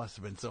man, that must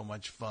have been so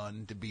much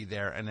fun to be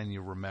there. And then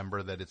you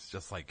remember that it's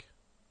just like,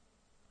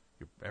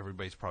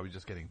 everybody's probably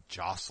just getting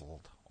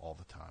jostled all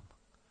the time.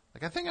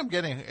 Like, I think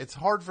it's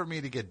hard for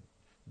me to get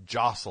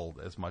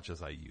jostled as much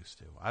as I used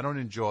to. I don't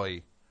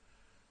enjoy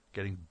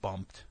getting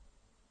bumped.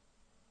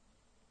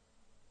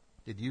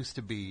 It used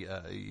to be,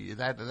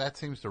 that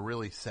seems to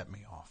really set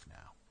me off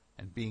now.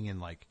 And being in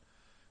like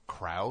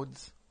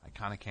crowds, I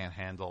kind of can't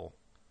handle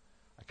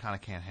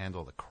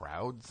the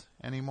crowds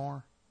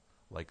anymore.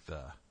 Like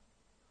the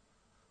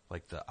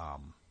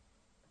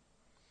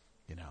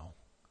you know,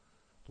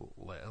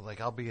 like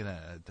I'll be in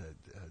a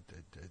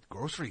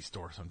grocery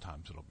store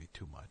sometimes. It'll be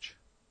too much.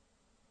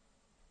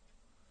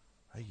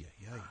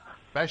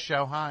 Best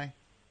show. Hi.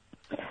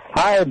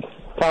 Hi,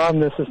 Tom.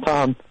 This is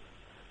Tom.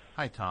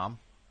 Hi, Tom.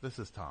 This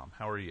is Tom.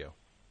 How are you?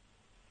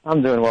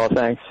 I'm doing well,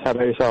 thanks. How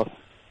about yourself?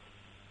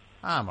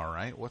 I'm all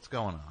right. What's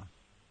going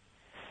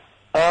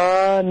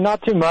on?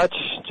 Not too much.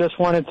 Just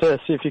wanted to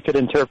see if you could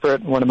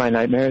interpret one of my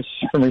nightmares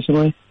from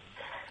recently.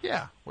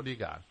 Yeah. What do you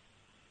got?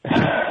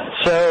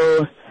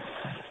 So,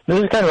 This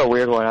is kind of a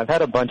weird one. I've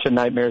had a bunch of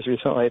nightmares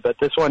recently, but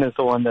this one is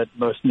the one that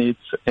most needs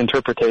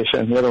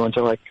interpretation. The other ones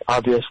are, like,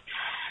 obvious.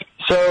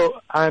 So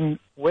I'm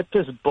with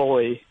this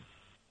bully,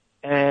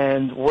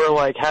 and we're,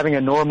 like, having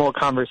a normal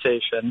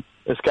conversation,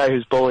 this guy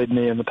who's bullied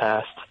me in the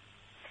past.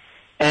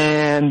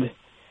 And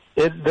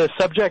the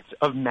subject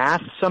of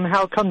math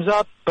somehow comes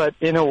up, but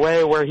in a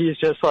way where he's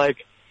just, like,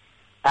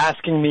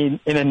 asking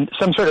me in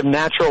some sort of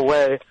natural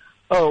way,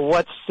 oh,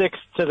 what's 6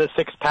 to the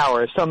 6th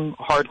power? Some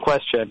hard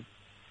question.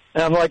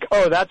 And I'm like,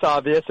 oh, that's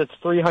obvious. It's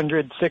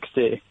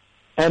 360.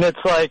 And it's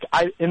like,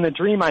 in the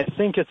dream, I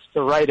think it's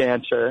the right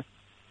answer.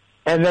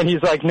 And then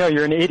he's like, no,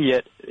 you're an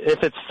idiot.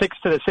 If it's 6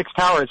 to the 6th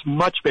power, it's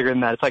much bigger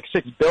than that. It's like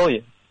 6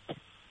 billion.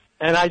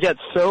 And I get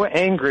so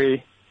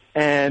angry,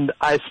 and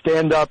I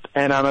stand up,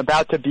 and I'm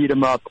about to beat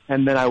him up,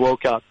 and then I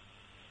woke up.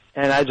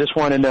 And I just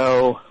want to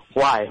know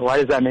why. Why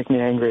does that make me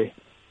angry?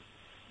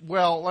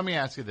 Well, let me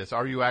ask you this.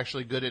 Are you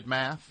actually good at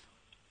math?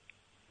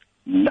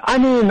 I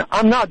mean,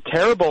 I'm not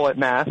terrible at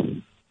math.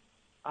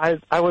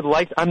 I'm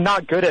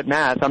not good at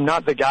math. I'm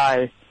not the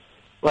guy,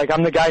 like,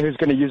 I'm the guy who's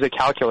going to use a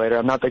calculator.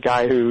 I'm not the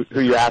guy who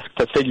you ask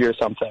to figure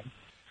something.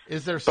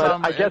 Is there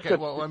some, I guess okay,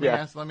 well, let me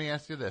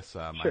ask you this,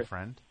 my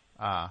friend.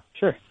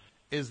 Sure.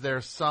 Is there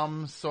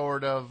some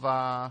sort of,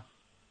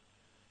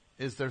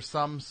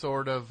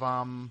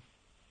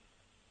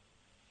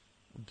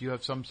 do you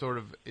have some sort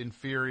of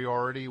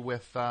inferiority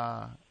with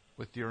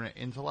your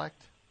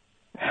intellect?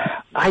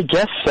 I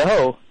guess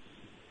so.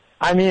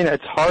 I mean,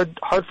 it's hard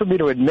for me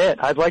to admit.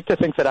 I'd like to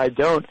think that I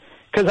don't,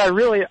 because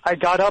I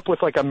got up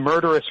with, like, a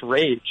murderous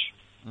rage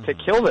to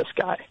kill this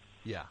guy.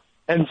 Yeah.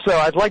 And so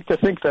I'd like to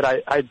think that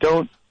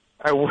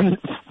I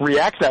wouldn't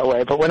react that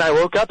way. But when I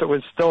woke up, it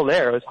was still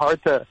there. It was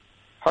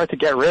hard to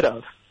get rid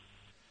of.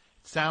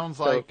 Sounds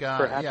So like,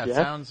 perhaps,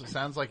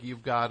 sounds like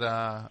you've got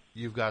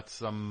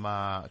some,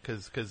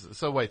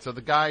 so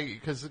the guy,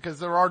 because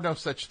there are no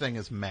such thing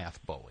as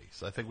math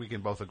bullies. I think we can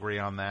both agree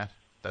on that.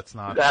 That's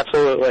not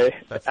absolutely.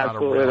 That's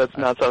absolutely. not that's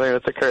not something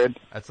that's occurred.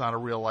 That's not a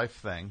real life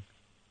thing.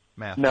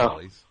 Math No.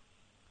 bullies.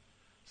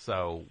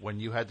 So when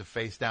you had to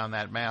face down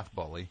that math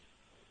bully,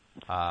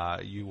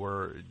 you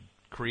were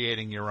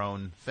creating your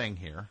own thing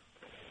here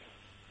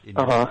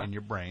in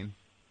your brain.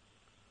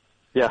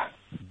 Yeah.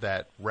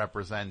 That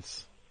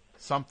represents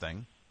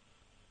something,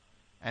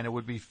 and it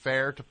would be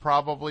fair to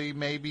probably,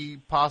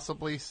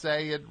 possibly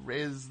say it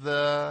is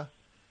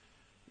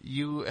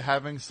you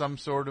having some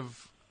sort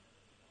of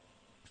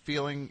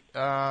feeling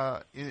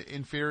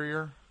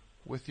inferior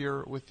with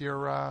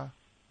your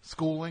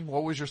schooling.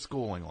 What was your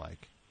schooling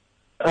like?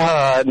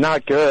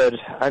 Not good.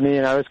 I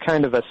mean, I was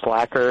kind of a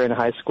slacker in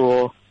high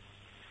school.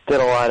 Did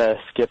a lot of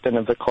skipping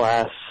of the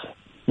class.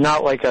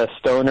 Not like a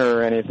stoner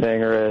or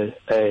anything, or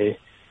a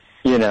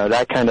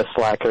that kind of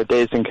slacker,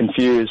 dazed and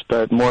confused,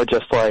 but more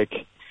just like,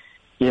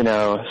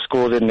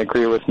 school didn't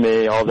agree with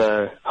me, all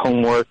the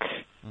homework.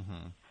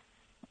 Mm-hmm.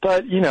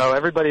 But,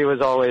 everybody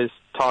was always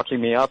talking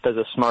me up as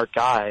a smart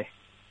guy.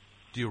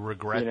 Do you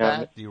regret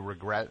that? Do you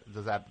regret,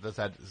 does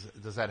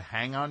that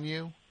hang on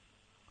you?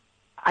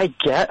 I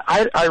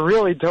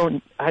really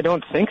don't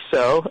think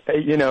so.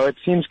 It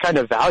seems kind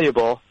of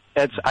valuable.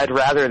 I'd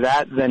rather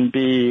that than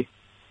be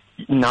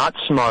not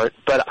smart,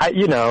 but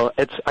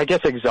it's, I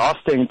guess,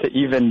 exhausting to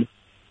even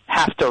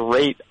have to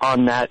rate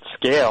on that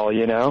scale,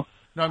 No,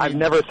 I've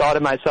never thought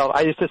of myself.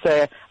 I used to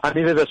say I'm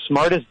either the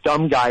smartest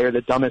dumb guy or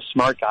the dumbest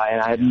smart guy,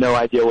 and I had no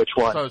idea which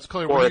one. So it's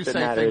clear when you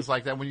say things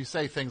like that. When you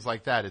say things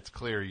like that, it's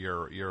clear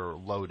you're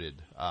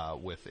loaded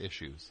with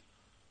issues.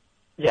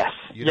 Yes.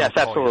 You don't yes,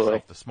 call absolutely.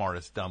 yourself the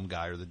smartest dumb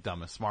guy or the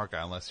dumbest smart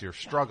guy unless you're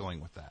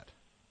struggling with that.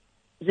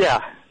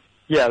 Yeah,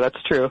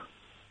 that's true.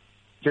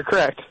 You're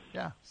correct.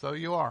 Yeah, so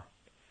you are.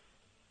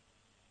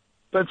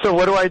 But so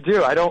what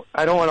do? I don't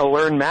want to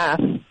learn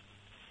math.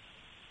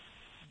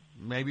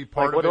 Maybe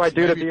part what of do I it's,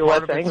 do to maybe be part less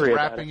of it's angry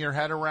about wrapping your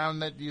head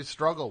around that you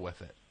struggle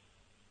with it.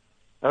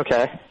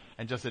 Okay.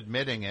 And just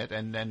admitting it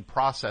and then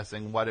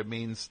processing what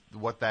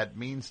that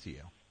means to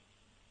you.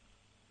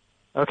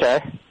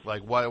 Okay.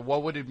 Like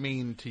what would it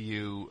mean to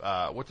you?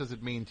 What does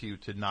it mean to you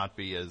to not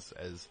be as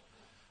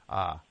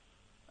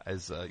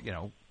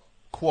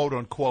quote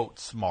unquote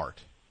smart?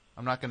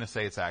 I'm not going to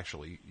say it's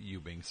actually you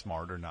being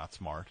smart or not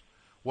smart.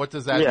 What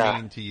does that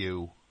mean to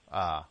you?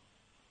 What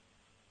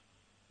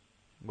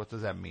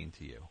does that mean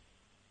to you?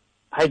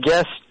 I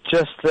guess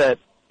just that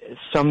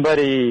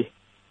somebody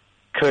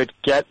could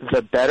get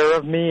the better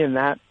of me in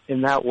that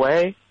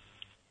way,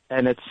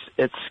 and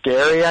it's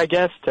scary, I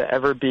guess, to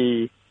ever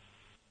be,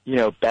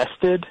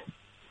 bested.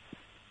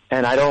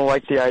 And I don't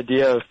like the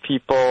idea of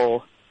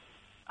people,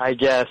 I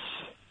guess,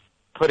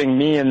 putting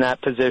me in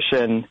that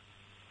position.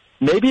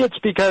 Maybe it's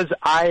because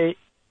I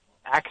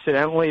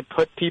accidentally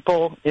put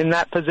people in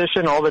that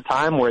position all the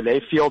time where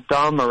they feel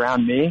dumb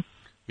around me.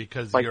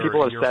 Because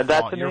people have said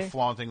that to me. You're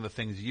flaunting the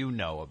things you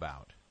know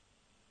about.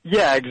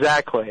 Yeah,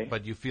 exactly.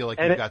 But you feel like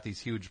you've got these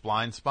huge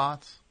blind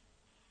spots?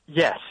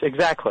 Yes,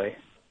 exactly.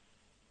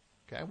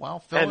 Okay,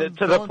 well,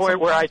 to the point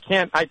where I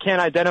can't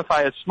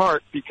identify as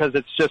smart because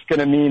it's just going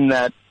to mean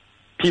that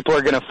people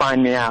are going to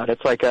find me out.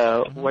 It's like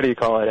what do you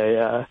call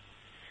it?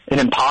 an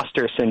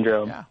imposter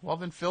syndrome. Yeah, well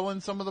then fill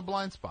in some of the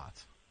blind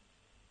spots.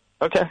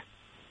 Okay.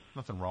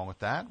 Nothing wrong with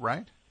that,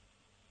 right?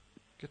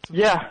 Get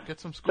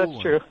some schooling.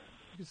 That's true.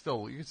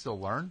 You can still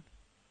learn.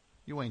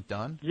 You ain't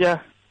done. Yeah,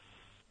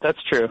 that's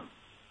true.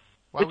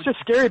 It's just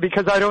scary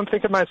because I don't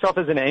think of myself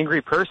as an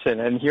angry person,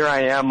 and here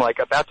I am, like,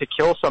 about to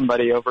kill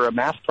somebody over a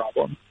math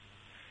problem.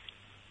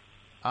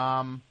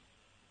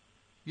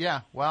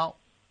 Yeah, well,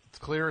 it's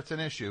clear it's an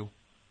issue.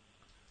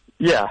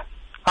 Yeah.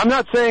 I'm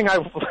not saying I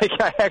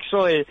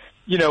actually,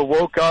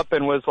 woke up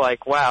and was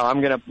like, wow,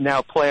 I'm going to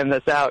now plan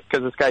this out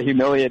because this guy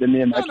humiliated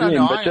me in my dream.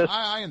 No, but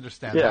I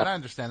understand that. I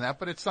understand that,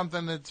 but it's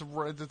something that's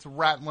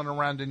rattling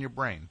around in your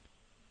brain.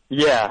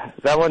 Yeah,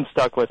 that one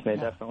stuck with me,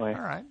 definitely.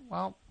 All right,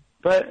 well.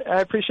 But I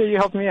appreciate you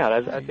helping me out.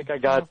 I think I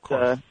got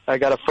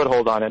a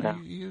foothold on it now.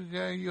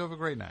 You have a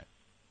great night.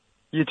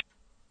 You too.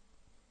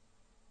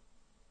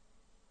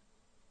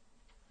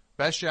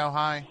 Best Show,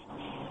 hi.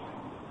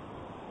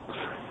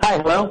 Hi,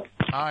 hello.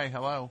 Hi,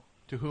 hello.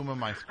 To whom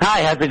am I speaking?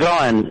 Hi, how's it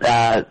going?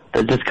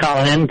 Just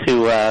calling in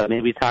to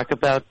maybe talk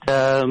about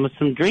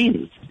some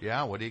dreams.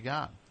 Yeah, what do you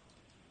got?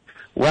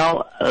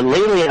 Well,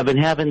 lately I've been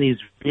having these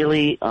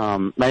really,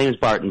 my name is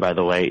Barton, by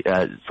the way,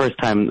 first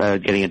time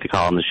getting into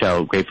call on the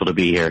show, grateful to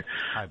be here.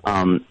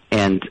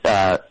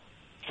 Hi,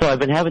 so I've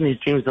been having these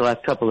dreams the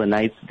last couple of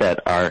nights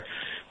that are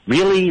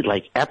really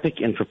like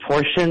epic in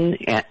proportion,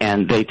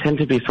 and they tend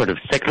to be sort of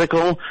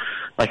cyclical.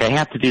 Like I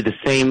have to do the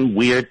same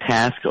weird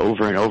task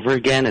over and over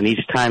again, and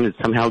each time it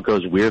somehow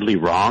goes weirdly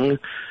wrong.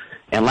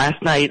 And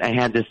last night I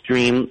had this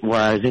dream where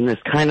I was in this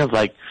kind of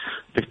like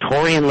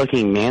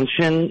Victorian-looking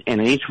mansion, and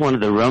in each one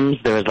of the rooms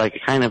there was like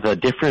kind of a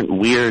different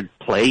weird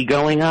play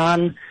going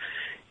on.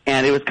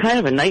 And it was kind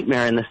of a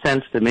nightmare in the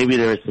sense that maybe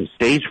there was some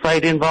stage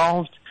fright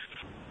involved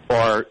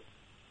or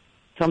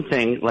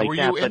something like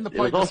that. Were you in the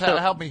play? Just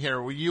help me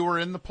here. You were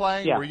in the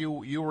play? Yeah.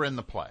 You were in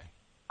the play?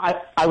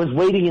 I was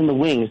waiting in the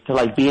wings to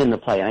like be in the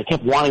play, and I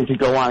kept wanting to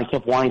go on,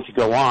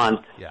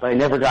 but I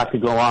never got to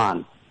go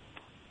on.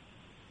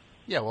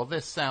 Yeah, well,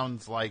 this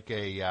sounds like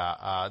you're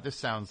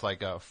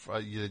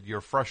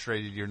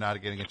frustrated you're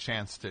not getting a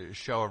chance to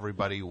show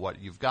everybody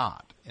what you've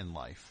got in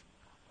life.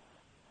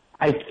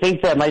 I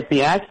think that might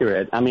be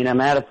accurate. I mean,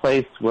 I'm at a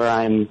place where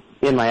I'm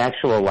in my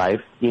actual life,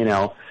 I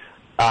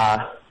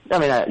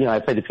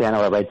play the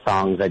piano, I write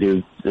songs, I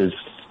do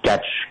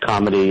sketch,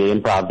 comedy,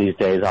 improv these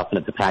days, often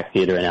at the Pack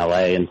Theater in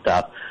L.A. and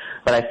stuff.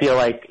 But I feel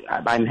like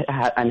I'm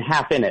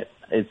half in it.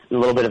 It's a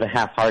little bit of a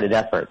half-hearted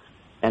effort,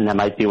 and that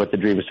might be what the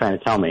dream is trying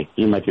to tell me.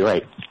 You might be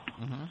right.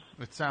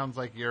 Mm-hmm. It sounds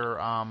like you're,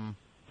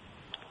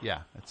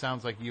 it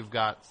sounds like you've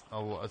got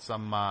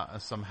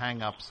some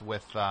hang-ups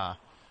with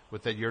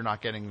that you're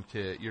not getting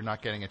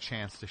a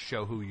chance to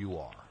show who you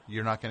are.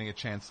 You're not getting a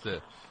chance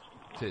to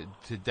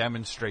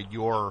demonstrate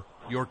your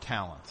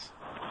talents.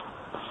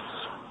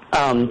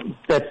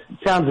 That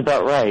sounds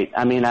about right.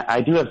 I mean,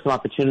 I do have some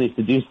opportunities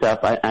to do stuff.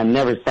 I'm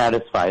never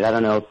satisfied. I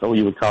don't know if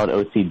you would call it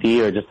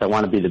OCD or just I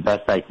want to be the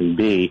best I can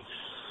be.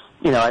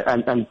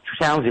 I'm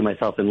challenging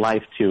myself in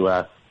life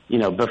to,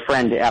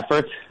 befriend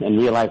effort and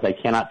realize I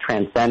cannot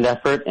transcend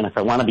effort. And if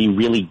I want to be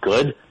really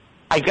good,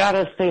 I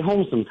gotta stay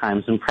home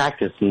sometimes and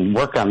practice and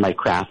work on my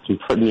craft and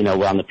put,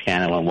 on the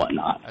piano and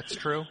whatnot. That's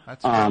true.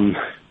 That's true.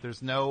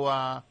 There's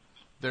no,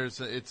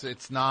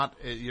 it's not,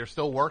 you're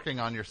still working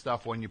on your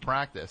stuff when you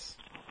practice.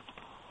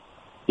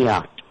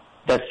 Yeah,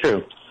 that's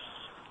true.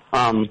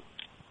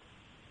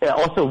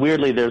 Also,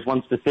 weirdly, there's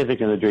one specific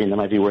in the dream that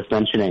might be worth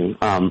mentioning.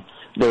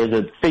 There was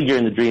a figure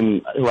in the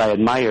dream who I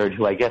admired,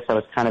 who I guess I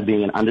was kind of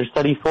being an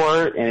understudy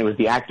for, and it was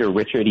the actor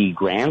Richard E.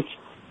 Grant,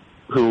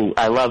 who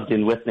I loved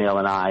in Withnail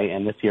and I,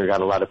 and this year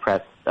got a lot of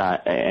press,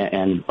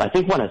 and I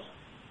think won a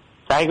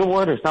SAG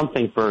award or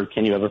something for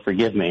Can You Ever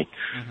Forgive Me?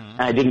 Mm-hmm.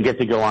 And I didn't get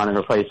to go on and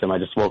replace him. I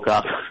just woke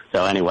up.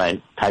 So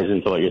anyway, ties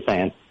into what you're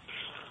saying.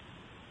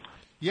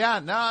 Yeah,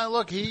 no,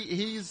 look,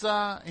 he's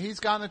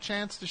gotten a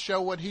chance to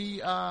show what he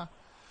got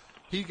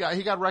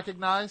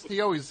recognized.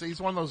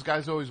 He's one of those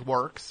guys who always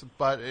works,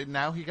 but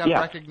now he got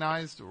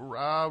recognized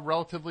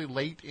relatively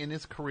late in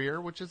his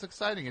career, which is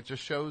exciting. It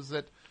just shows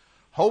that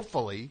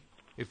hopefully,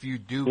 if you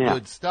do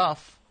good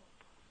stuff,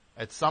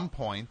 at some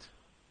point,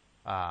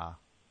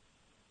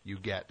 you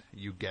get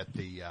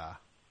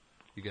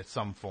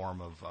some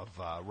form of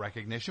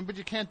recognition, but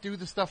you can't do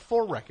the stuff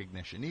for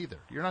recognition either.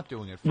 You're not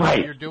doing it for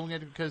it. You're doing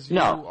it because you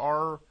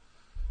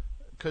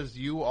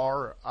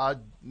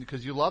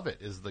love it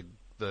is the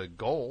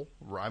goal.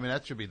 I mean,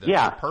 that should be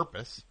the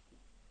purpose.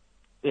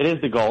 It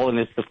is the goal, and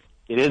it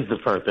is the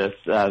purpose.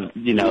 The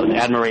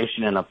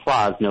admiration and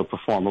applause no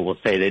performer will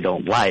say they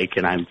don't like,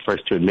 and I'm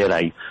first to admit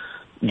I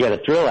get a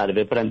thrill out of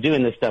it, but I'm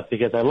doing this stuff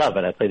because I love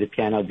it. I play the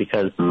piano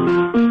because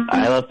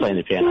I love playing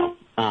the piano.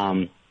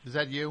 Is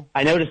that you?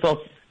 I noticed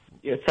also...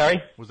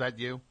 Sorry? Was that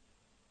you?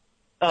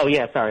 Oh,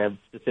 yeah, sorry. I'm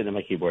just sitting at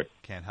my keyboard.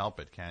 Can't help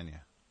it, can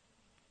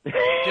you?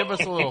 Give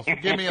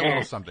me a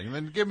little something.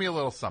 Then give me a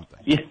little something.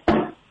 Yeah.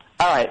 All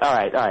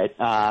right.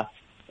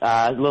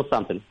 A little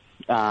something.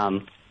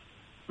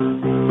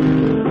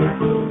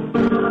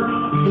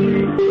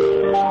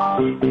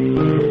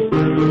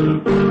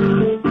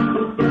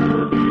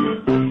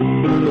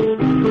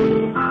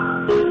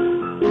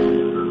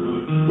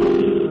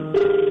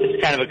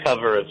 kind of a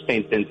cover of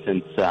St.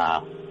 Vincent's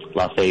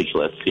Los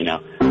Angeles, you know.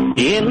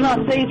 In Los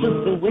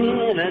Angeles, the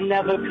winter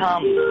never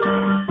comes.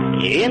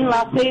 In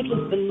Los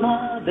Angeles, the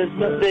mothers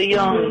must be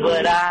young,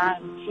 but I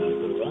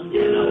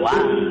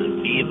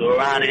keep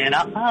running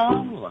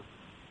on.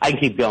 I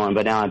keep going,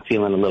 but now I'm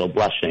feeling a little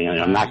blushing, and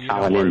I'm not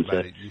calling in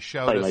to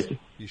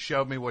You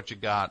showed me what you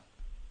got,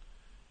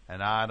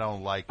 and I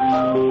don't like it.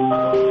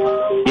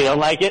 You don't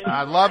like it?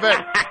 I love it.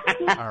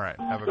 All right.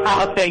 Have a good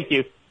Oh, thank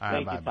you. All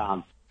right, Thank you,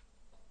 Tom.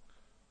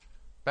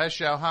 Best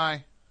show,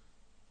 hi.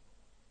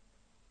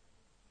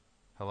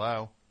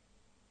 Hello.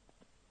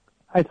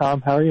 Hi,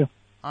 Tom. How are you?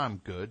 I'm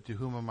good. To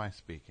whom am I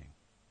speaking?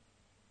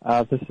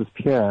 This is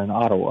Pierre in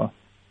Ottawa.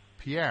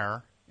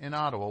 Pierre in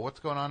Ottawa. What's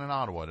going on in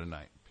Ottawa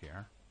tonight,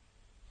 Pierre?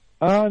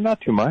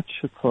 Not too much.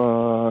 It's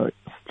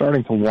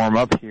starting to warm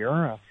up here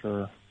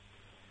after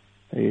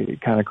a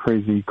kind of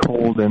crazy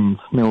cold and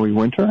snowy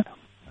winter.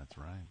 That's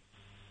right.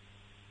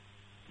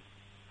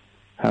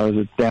 How is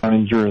it down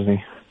in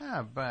Jersey?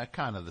 Yeah, but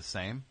kind of the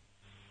same.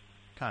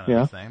 Kind of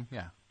Yeah? the same,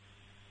 yeah.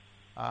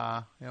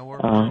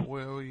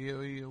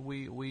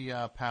 We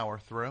power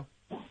through.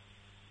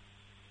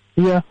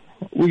 Yeah,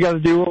 we got to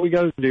do what we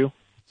got to do.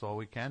 That's all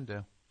we can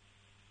do.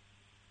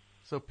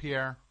 So,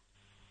 Pierre,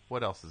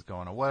 what else is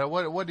going on?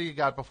 What do you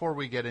got before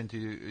we get into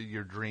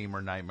your dream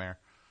or nightmare?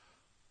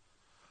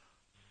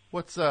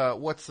 What's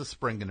the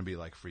spring going to be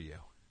like for you?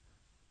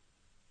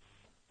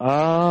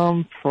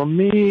 For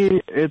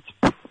me, it's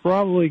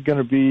probably going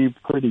to be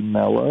pretty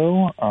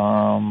mellow.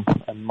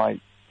 I might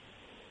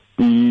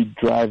be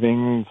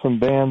driving some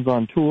bands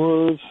on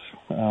tours,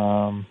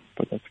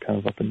 but that's kind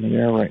of up in the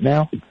air right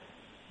now.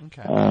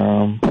 Okay.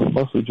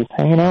 Mostly just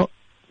hanging out,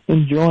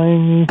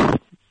 enjoying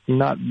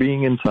not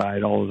being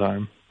inside all the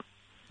time.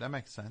 That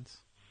makes sense.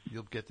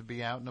 You'll get to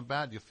be out and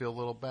about. You'll feel a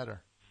little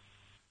better.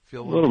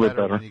 Feel a little bit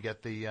better when you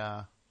get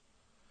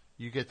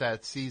you get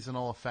that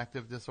seasonal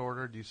affective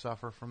disorder. Do you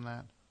suffer from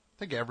that? I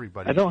think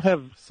everybody. Everybody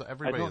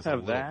has have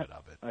a little that. bit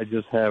of it. I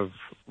just have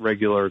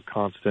regular,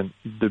 constant,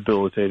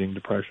 debilitating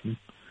depression.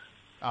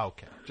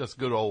 Okay, just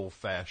good old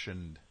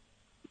fashioned.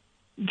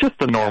 Just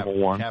the normal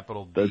one.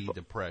 Capital D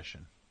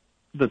depression.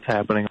 That's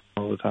happening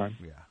all the time.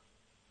 Yeah.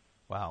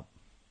 Wow.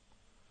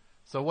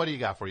 So what do you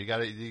got for you?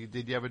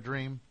 Did you have a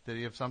dream? Did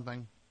you have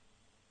something?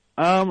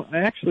 I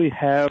actually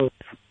have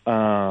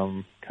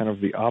kind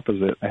of the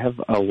opposite. I have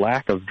a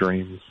lack of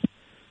dreams.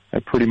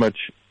 I pretty much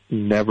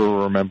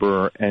never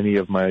remember any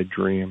of my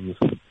dreams.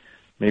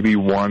 Maybe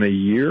one a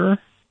year.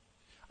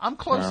 I'm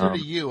closer to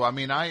you. I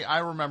mean, I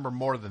remember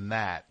more than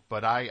that,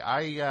 but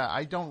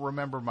I don't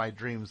remember my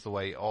dreams the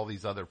way all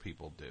these other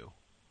people do.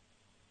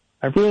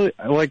 I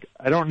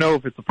don't know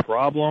if it's a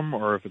problem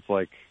or if it's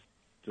like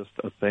just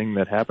a thing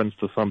that happens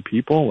to some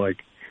people.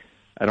 Like,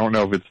 I don't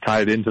know if it's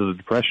tied into the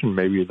depression.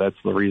 Maybe that's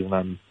the reason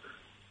I'm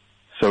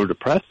so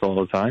depressed all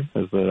the time,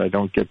 is that I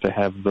don't get to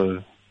have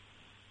the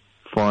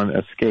fun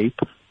escape.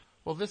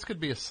 Well, this could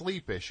be a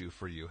sleep issue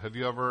for you. Have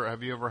you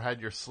ever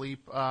had your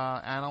sleep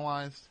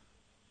analyzed?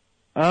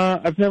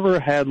 I've never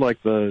had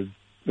like the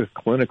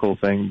clinical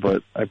thing,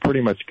 but I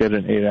pretty much get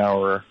an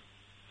 8-hour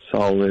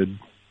solid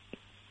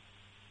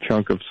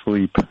chunk of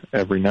sleep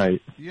every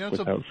night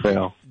without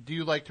fail. Do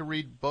you like to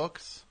read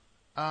books,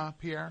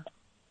 Pierre?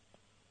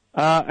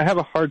 I have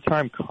a hard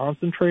time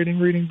concentrating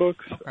reading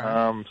books.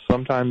 Okay.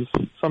 Sometimes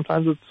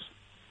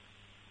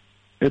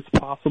it's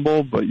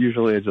possible, but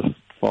usually I just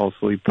fall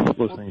asleep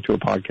listening to a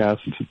podcast.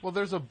 Well,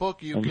 there's a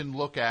book you can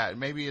look at.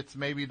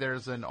 Maybe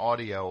there's an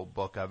audio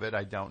book of it.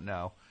 I don't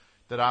know.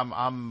 That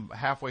I'm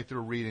halfway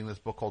through reading this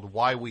book called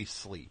Why We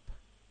Sleep.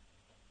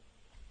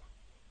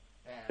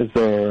 Is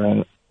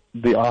there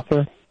the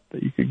author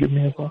that you could give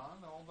me as well?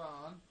 Hold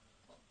on.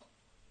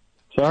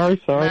 Sorry.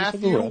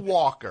 Matthew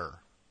Walker.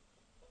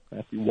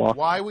 Matthew Walker.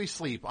 Why We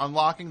Sleep: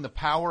 Unlocking the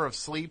Power of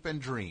Sleep and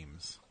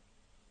Dreams.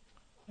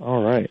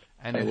 All right.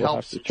 And it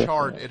helps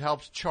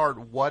chart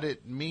what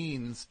it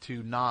means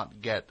to not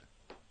get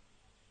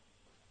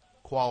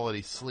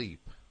quality sleep.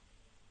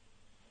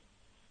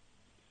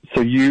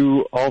 So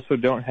you also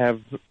don't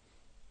have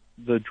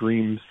the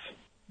dreams?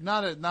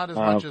 Not as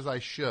much as I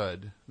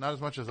should. Not as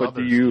much as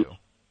others do.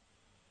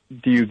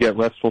 Do you get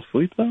restful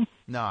sleep though?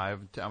 No,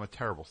 I'm a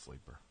terrible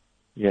sleeper.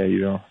 Yeah, you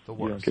don't. The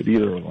worst. You don't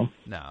get either of them.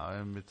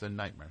 No, it's a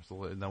nightmare. So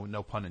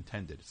no pun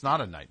intended. It's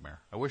not a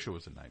nightmare. I wish it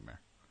was a nightmare.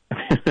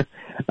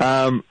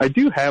 I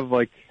do have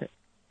like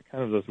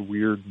kind of this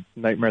weird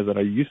nightmare that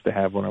I used to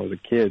have when I was a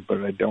kid,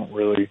 but I don't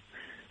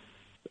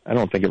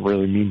think it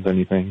really means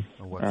anything.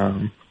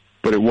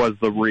 But it was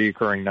the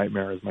reoccurring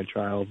nightmare as my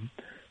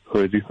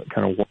childhood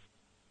kind of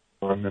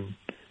warm, and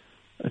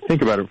I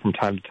think about it from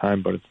time to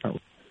time, but it's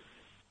not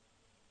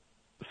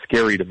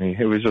scary to me.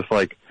 It was just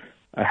like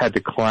I had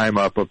to climb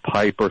up a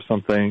pipe or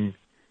something,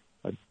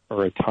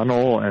 or a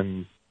tunnel,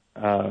 and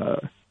there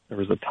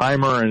was a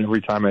timer, and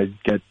every time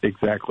I'd get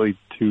exactly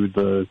to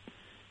the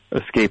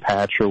escape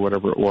hatch or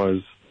whatever it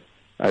was,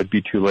 I'd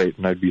be too late,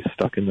 and I'd be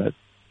stuck in that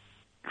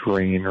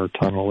drain or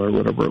tunnel or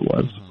whatever it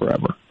was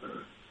forever.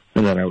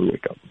 And then I would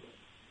wake up.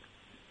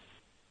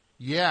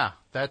 Yeah,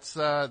 That's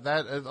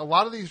that. A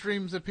lot of these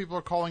dreams that people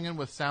are calling in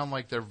with sound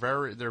like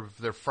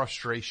they're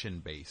frustration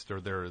based,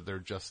 or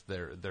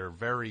they're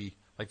very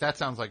like that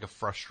sounds like a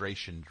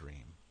frustration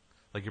dream,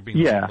 like you're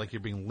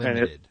being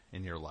limited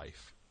in your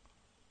life.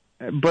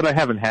 But I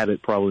haven't had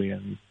it probably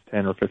in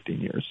 10 or 15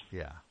 years.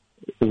 Yeah.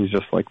 It was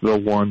just like the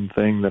one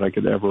thing that I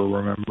could ever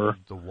remember.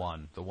 The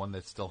one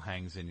that still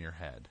hangs in your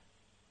head.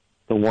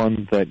 The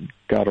one that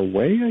got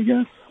away, I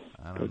guess.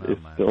 I don't know,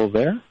 it's man. still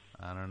there.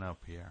 I don't know,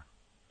 Pierre.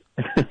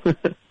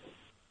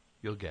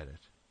 You'll get it.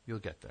 You'll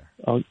get there.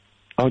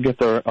 I'll get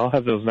there. I'll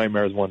have those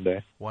nightmares one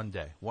day. One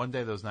day,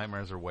 those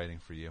nightmares are waiting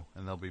for you,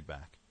 and they'll be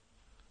back.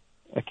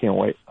 I can't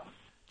wait.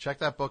 Check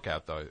that book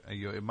out, though.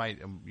 You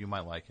might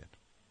like it.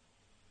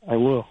 I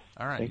will.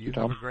 All right. Thank you, have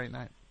Tom. a great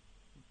night.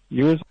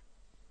 You as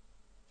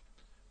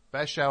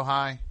Best show.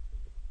 Hi.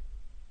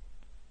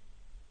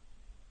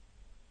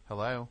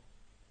 Hello.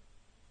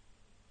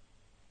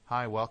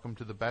 Hi. Welcome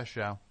to the Best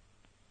Show.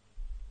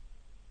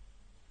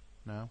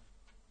 No.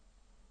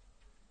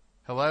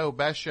 Hello,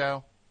 Best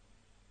Show.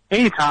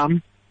 Hey,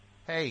 Tom.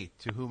 Hey,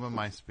 to whom am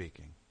I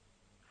speaking?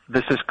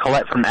 This is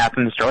Colette from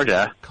Athens,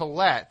 Georgia.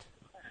 Colette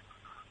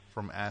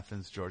from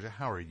Athens, Georgia.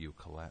 How are you,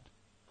 Colette?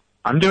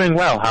 I'm doing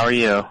well. How are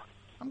you?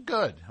 I'm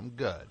good.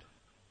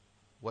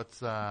 What's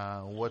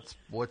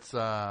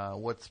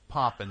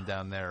popping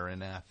down there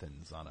in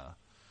Athens on a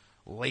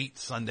late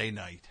Sunday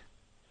night?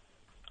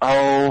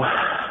 Oh,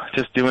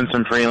 just doing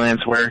some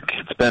freelance work.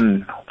 It's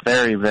been a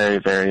very, very,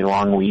 very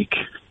long week.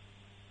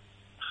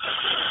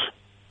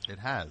 It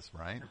has,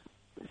 right?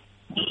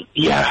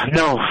 Yeah,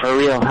 no, for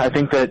real. I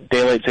think that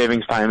daylight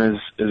savings time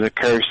is a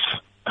curse.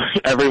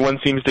 Everyone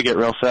seems to get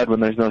real sad when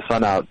there's no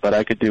sun out, but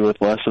I could do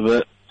with less of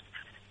it.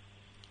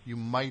 You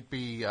might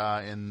be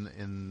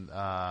in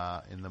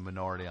the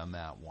minority on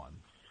that one.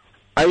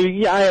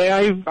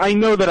 I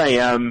know that I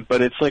am,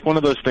 but it's like one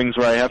of those things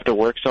where I have to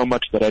work so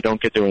much that I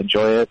don't get to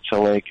enjoy it.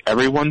 So like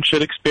everyone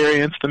should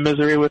experience the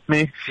misery with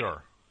me.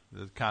 Sure,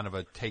 it's kind of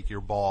a take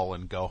your ball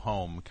and go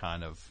home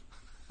kind of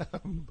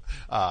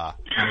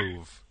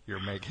move you're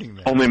making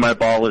there. Only my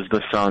ball is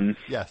the sun.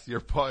 Yes,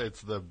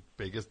 it's the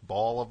biggest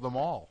ball of them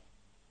all.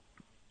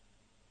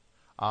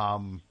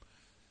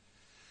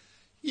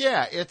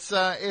 Yeah, it's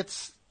a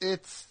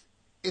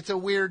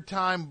weird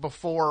time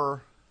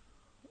before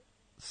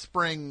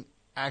spring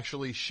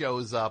actually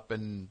shows up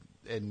and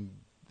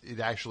it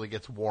actually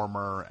gets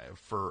warmer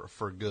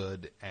for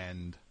good,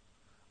 and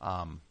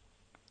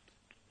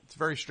it's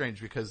very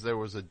strange because there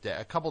was a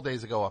couple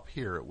days ago up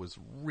here it was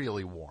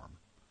really warm,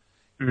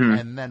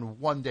 and then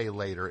one day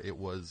later it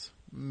was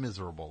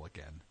miserable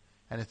again,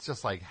 and it's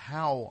just like,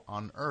 how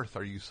on earth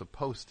are you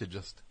supposed to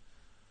just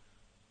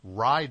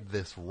ride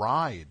this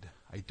ride?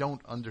 I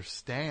don't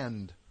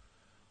understand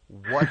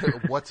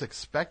what's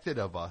expected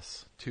of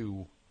us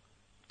to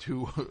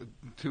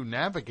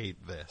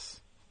navigate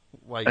this.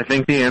 Like, I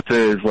think the answer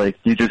is like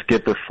you just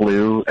get the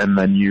flu and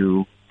then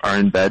you are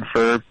in bed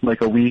for like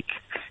a week,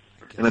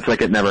 and it's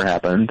like it never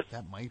happened.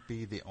 That might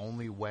be the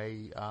only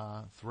way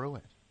through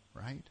it,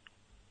 right?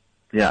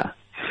 Yeah.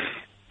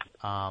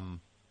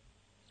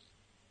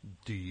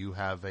 Do you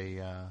have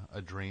a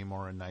dream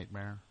or a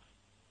nightmare?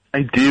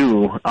 I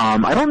do.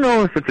 I don't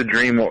know if it's a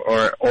dream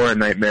or a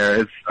nightmare.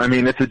 It's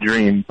a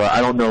dream, but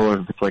I don't know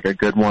if it's like a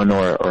good one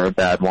or a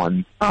bad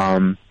one.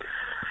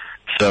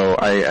 So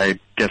I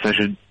guess I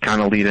should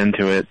kind of lead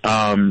into it.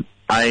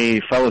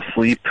 I fell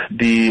asleep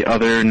the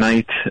other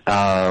night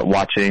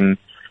watching,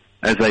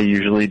 as I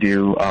usually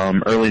do,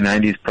 early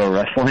 90s pro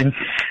wrestling.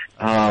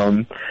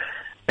 And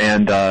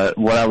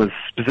what I was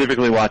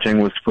specifically watching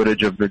was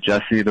footage of the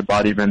Jesse the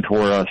Body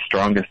Ventura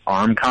Strongest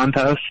Arm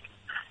contest,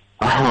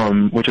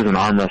 which is an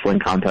arm wrestling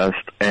contest.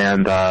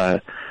 And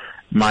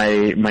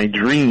my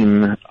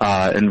dream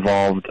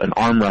involved an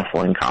arm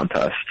wrestling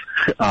contest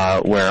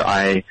where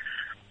I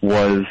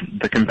was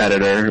the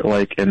competitor,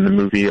 like in the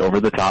movie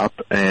Over the Top,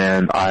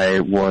 and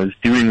I was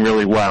doing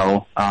really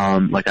well.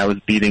 Like I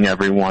was beating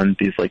everyone,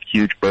 these like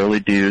huge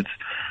burly dudes,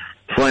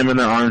 slamming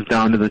their arms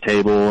down to the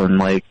table and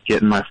like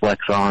getting my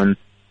flex on,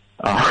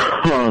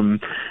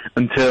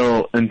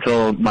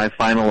 until my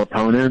final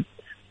opponent,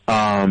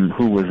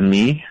 who was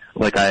me.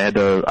 Like I had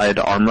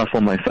to arm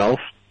wrestle myself.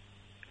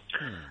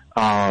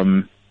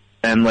 And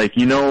like,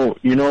 you know,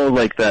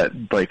 like that,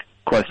 like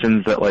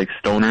questions that like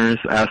stoners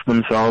ask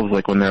themselves,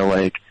 like when they're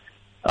like,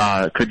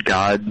 could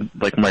God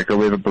like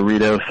microwave a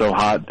burrito so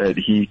hot that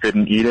he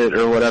couldn't eat it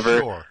or whatever?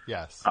 Sure,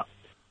 yes.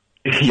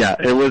 Yeah,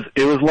 it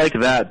was like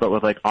that, but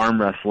with like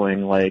arm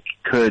wrestling. Like,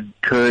 can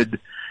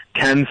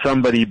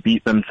somebody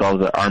beat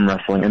themselves at arm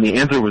wrestling? And the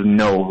answer was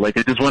no. Like,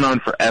 it just went on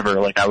forever.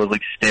 Like, I was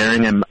like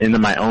staring into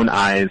my own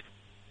eyes,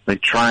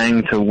 like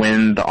trying to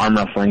win the arm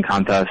wrestling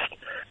contest.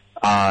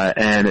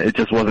 And it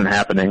just wasn't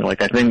happening.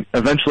 Like, I think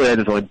eventually I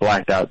just like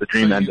blacked out. The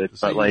dream ended,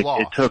 but like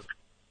lost.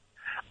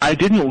 I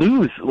didn't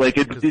lose. Like,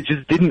 it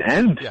just didn't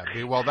end.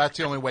 Yeah, well, that's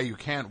the only way you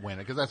can't win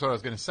it, because that's what I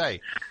was going to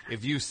say.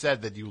 If you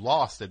said that you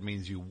lost, it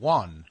means you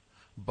won,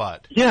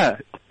 but... Yeah,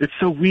 it's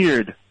so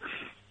weird.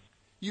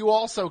 You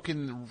also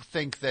can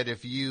think that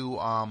if you,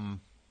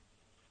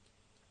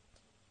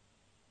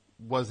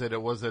 Was it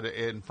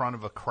in front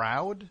of a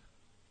crowd?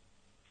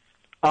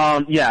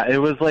 Yeah, it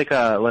was like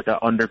a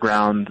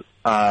underground,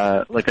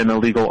 like an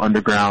illegal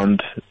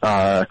underground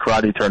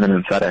karate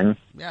tournament setting.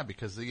 Yeah,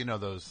 because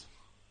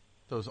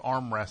those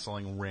arm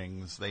wrestling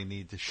rings they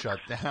need to shut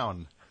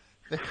down.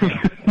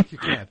 You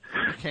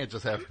can't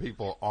just have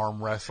people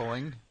arm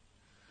wrestling.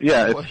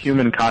 Yeah, it's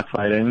human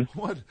cockfighting.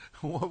 What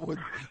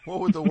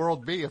would the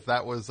world be if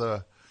that was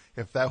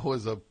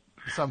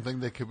something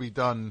that could be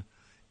done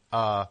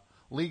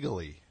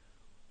legally?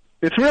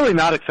 It's really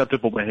not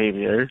acceptable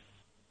behavior.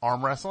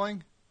 Arm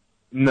wrestling?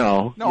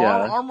 No.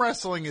 Yeah. Arm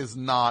wrestling is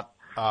not.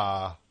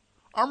 Arm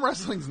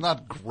wrestling's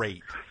not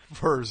great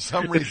for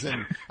some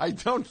reason. I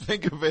don't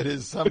think of it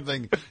as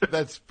something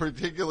that's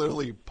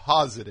particularly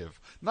positive.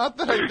 Not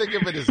that I think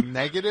of it as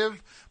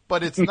negative,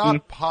 but it's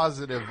not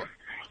positive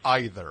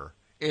either.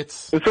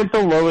 It's like the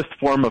lowest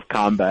form of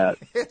combat.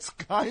 It's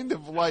kind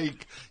of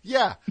like,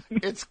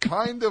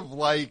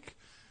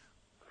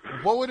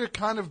 what would it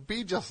kind of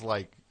be just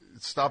like?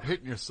 Stop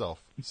hitting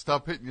yourself.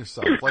 Stop hitting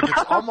yourself. Like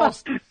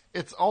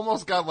it's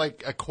almost got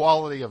like a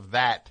quality of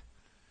that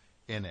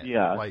in it.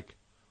 Yeah. Like,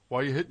 why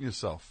are you hitting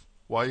yourself?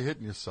 Why are you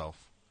hitting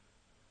yourself?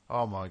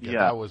 Oh my God, Yeah.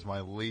 That was my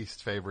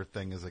least favorite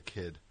thing as a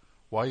kid.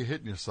 Why are you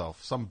hitting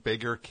yourself? Some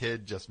bigger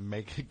kid just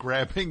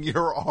grabbing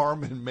your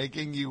arm and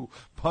making you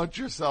punch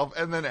yourself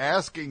and then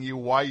asking you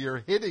why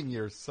you're hitting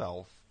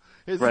yourself.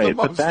 It's Right, the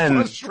but most then-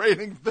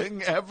 frustrating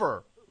thing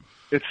ever.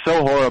 It's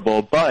so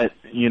horrible, but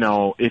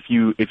if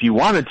you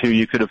wanted to,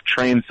 you could have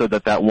trained so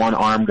that one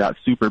arm got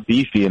super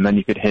beefy, and then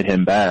you could hit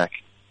him back.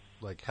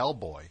 Like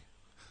Hellboy.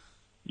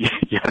 Yes.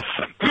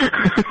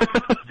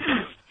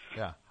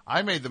 Yeah.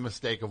 I made the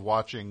mistake of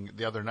watching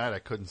the other night. I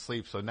couldn't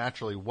sleep, so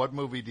naturally, what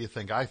movie do you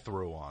think I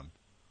threw on?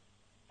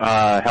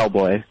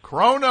 Hellboy.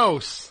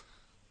 Kronos!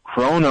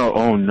 Chrono.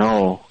 Oh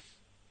no.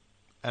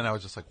 And I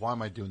was just like, why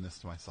am I doing this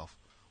to myself?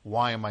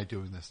 Why am I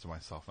doing this to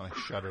myself? And I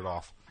shut it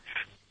off.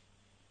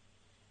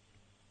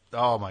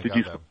 Oh my Did God.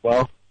 you sleep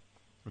well?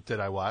 Did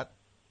I what?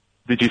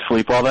 Did you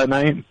sleep well that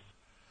night?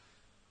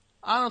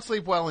 I don't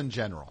sleep well in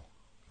general,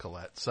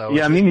 Colette. So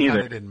Yeah, it me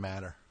neither. kinda didn't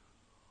matter.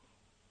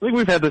 I think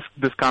we've had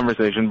this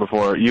conversation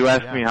before. You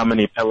asked me how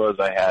many pillows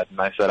I had, and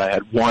I said I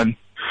had one.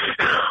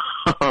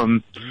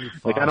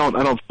 Like I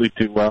don't sleep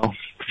too well.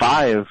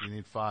 5. You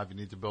need 5. You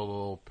need to build a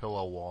little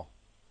pillow wall.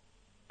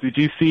 Did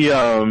you see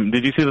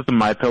that the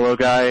My Pillow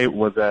guy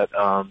was at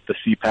the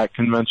CPAC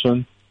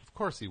convention? Of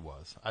course he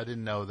was. I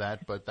didn't know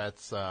that, but that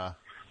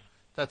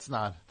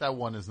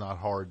one is not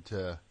hard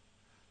that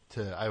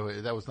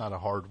was not a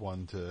hard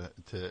one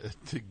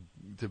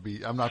to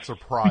be. I'm not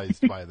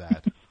surprised by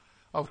that.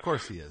 Of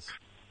course he is.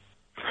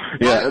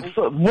 Yeah,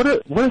 what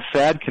a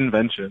sad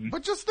convention.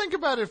 But just think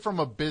about it from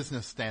a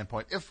business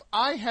standpoint. If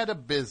I had a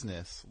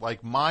business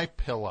like My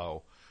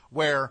Pillow,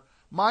 where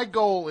my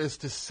goal is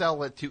to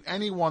sell it to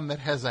anyone that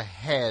has a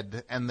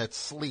head and that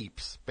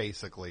sleeps,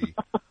 basically,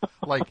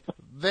 like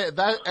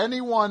that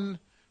anyone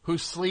who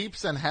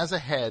sleeps and has a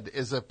head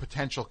is a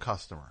potential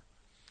customer.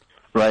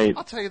 Right.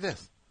 I'll tell you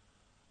this.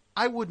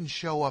 I wouldn't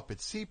show up at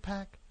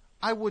CPAC.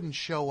 I wouldn't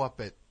show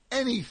up at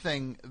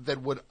anything that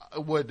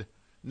would,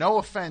 no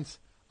offense,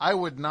 I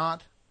would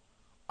not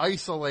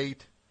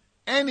isolate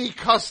any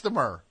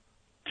customer.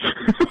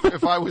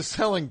 If I was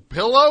selling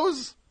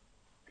pillows,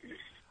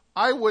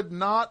 I would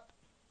not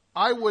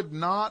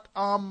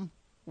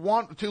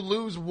want to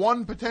lose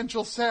one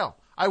potential sale.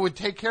 I would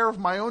take care of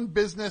my own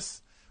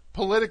business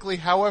politically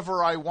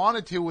however I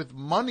wanted to with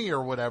money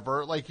or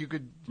whatever. Like you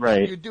could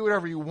do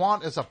whatever you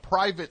want as a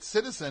private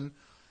citizen.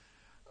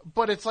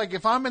 But it's like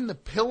if I'm in the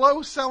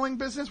pillow selling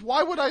business,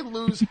 why would I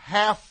lose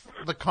half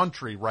the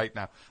country right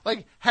now?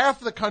 Like half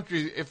the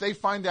country, if they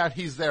find out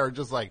he's there,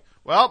 just like,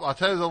 well, I'll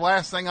tell you the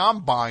last thing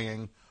I'm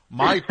buying,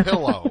 My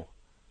Pillow.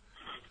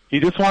 He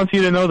just wants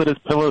you to know that his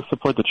pillows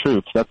support the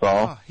troops. That's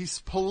all. He's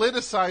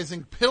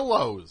politicizing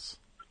pillows.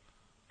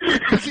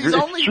 Because he's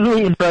It's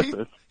really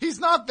impressive. He's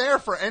not there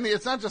for any.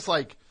 It's not just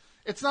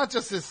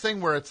this thing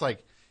where it's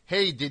like,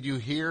 hey, did you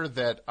hear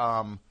that?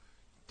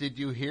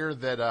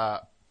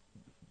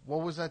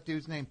 What was that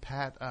dude's name?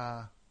 Pat.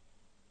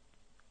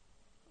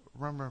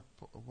 Remember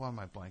what am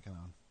I blanking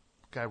on?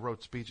 Guy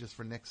wrote speeches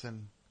for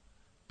Nixon.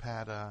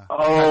 Pat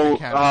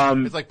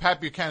Buchanan. It's like Pat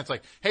Buchanan. It's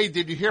like, hey,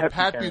 did you hear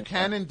Pat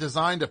Buchanan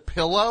designed a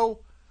pillow?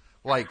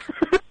 Like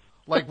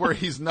where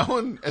he's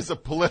known as a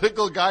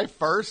political guy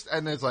first,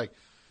 and it's like,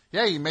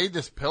 yeah, he made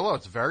this pillow.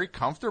 It's very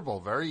comfortable,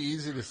 very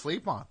easy to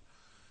sleep on.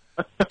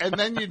 And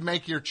then you'd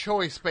make your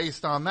choice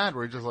based on that,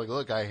 where you're just like,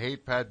 look, I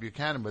hate Pat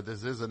Buchanan, but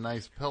this is a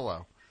nice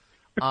pillow.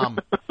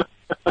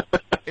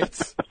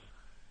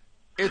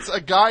 It's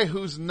a guy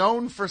who's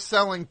known for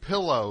selling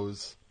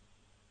pillows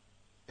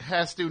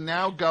has to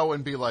now go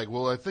and be like,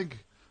 well, I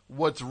think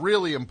what's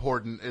really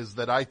important is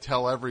that I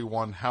tell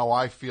everyone how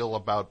I feel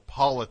about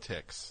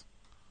politics.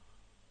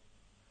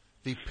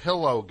 The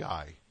pillow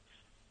guy.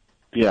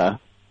 Yeah.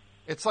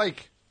 It's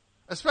like,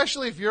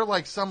 especially if you're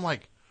like some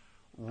like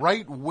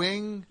right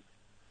wing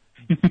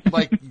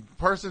like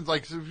person's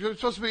like, you're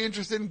supposed to be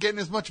interested in getting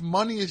as much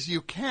money as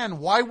you can.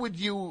 Why would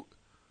you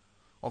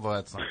Although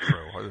that's not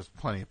true. There's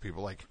plenty of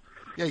people like,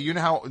 yeah, you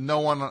know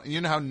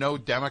how no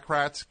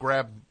Democrats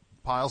grab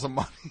piles of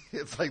money?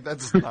 It's like,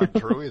 that's not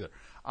true either.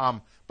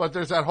 But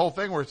there's that whole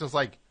thing where it's just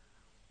like,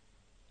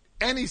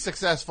 any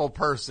successful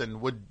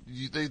person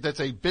that's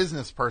a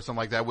business person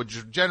like that would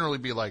generally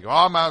be like,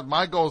 oh,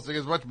 my goal is to get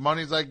as much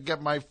money as I can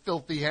get my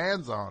filthy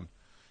hands on.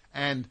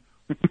 And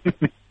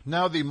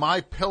now the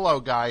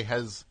MyPillow guy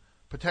has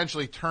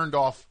potentially turned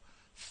off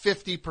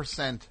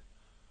 50%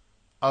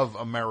 of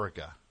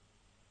America.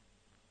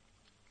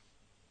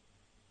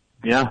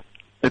 Yeah.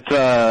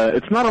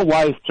 It's not a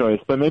wise choice,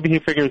 but maybe he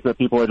figures that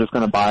people are just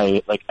going to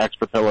buy like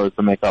extra pillows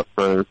to make up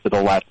for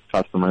the lack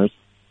of customers.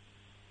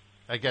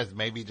 I guess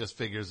maybe he just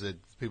figures that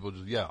people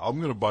just, I'm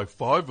going to buy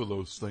 5 of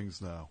those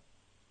things now.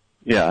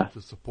 Yeah.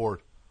 To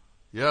support.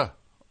 Yeah.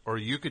 Or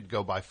you could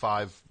go buy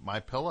 5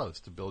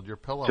 MyPillows to build your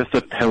pillow. Just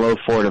a pillow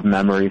fort of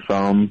memory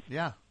foam.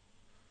 Yeah.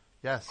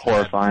 Yes.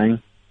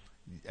 Horrifying.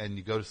 And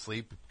you go to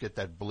sleep, get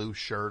that blue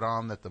shirt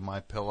on that the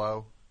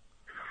MyPillow.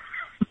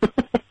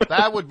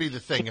 That would be the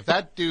thing. If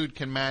that dude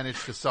can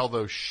manage to sell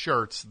those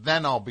shirts,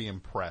 then I'll be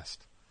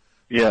impressed.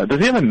 Yeah.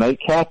 Does he have a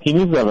nightcap? He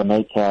needs to have a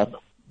nightcap.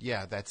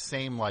 Yeah, that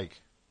same,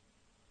 like,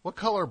 what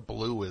color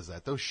blue is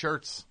that? Those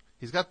shirts,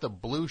 he's got the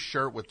blue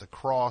shirt with the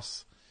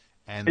cross,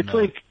 and it's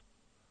like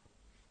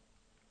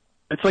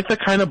the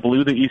kind of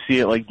blue that you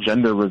see at like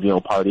gender reveal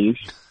parties.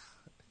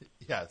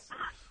 Yes,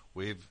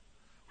 we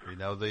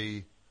know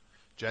the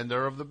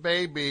gender of the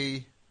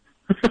baby.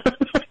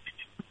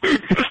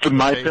 It's the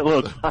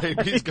MyPillow. The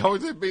baby's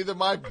going to be the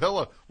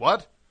MyPillow.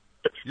 What?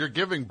 You're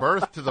giving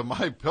birth to the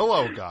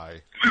MyPillow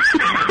guy?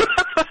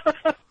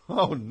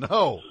 Oh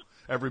no!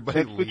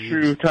 Everybody That's leaves. the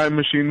true time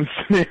machine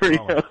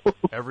scenario. Oh,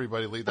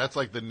 everybody leaves. That's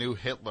like the new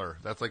Hitler.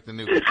 That's like the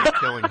new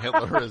killing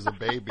Hitler as a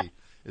baby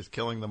is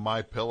killing the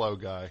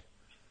MyPillow guy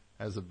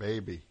as a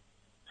baby.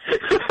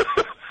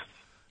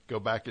 Go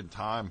back in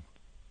time.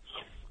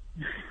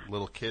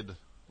 Little kid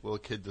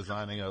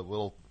designing a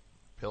little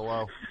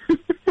pillow.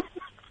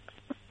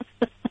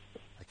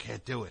 I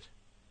can't do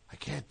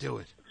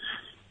it.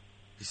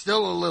 He's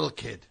still a little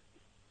kid.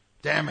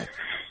 Damn it.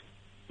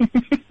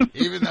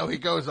 Even though he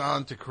goes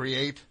on to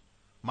create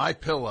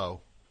MyPillow,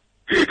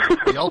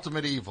 the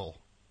ultimate evil,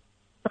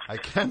 I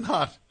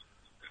cannot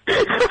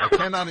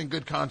in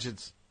good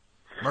conscience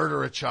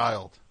murder a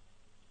child.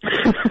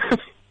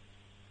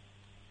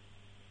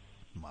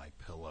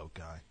 MyPillow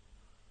guy.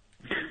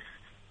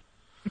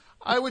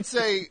 I would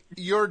say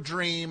your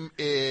dream,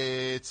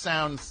 it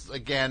sounds,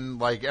 again,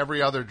 like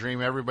every other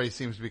dream everybody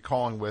seems to be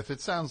calling with. It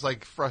sounds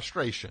like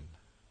frustration.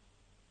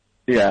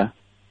 Yeah.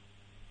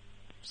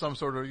 Some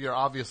sort of, you're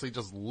obviously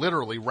just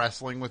literally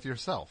wrestling with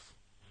yourself.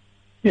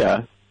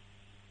 Yeah.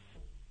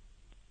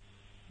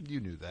 You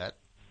knew that.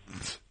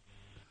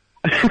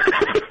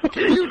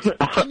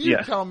 Can you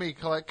tell me,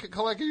 Colette,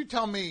 can you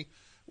tell me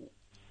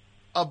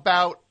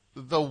about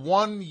the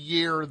 1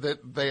 year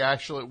that they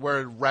actually,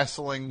 where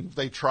wrestling,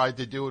 they tried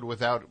to do it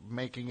without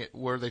making it,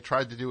 where they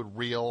tried to do it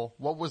real?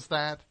 What was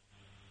that?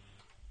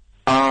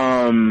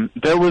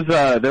 There was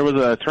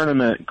a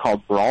tournament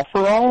called Brawl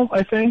for All,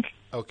 I think.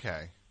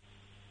 Okay.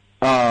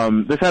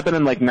 This happened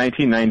in like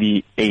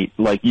 1998.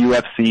 Like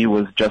UFC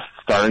was just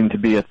starting to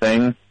be a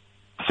thing.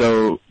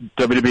 So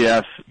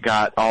WWF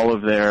got all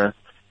of their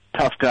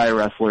tough guy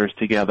wrestlers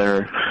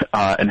together,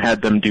 and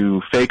had them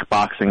do fake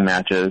boxing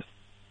matches.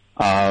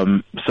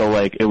 So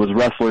like it was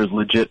wrestlers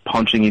legit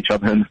punching each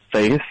other in the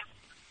face.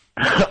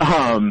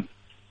 And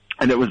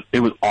it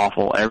was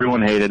awful.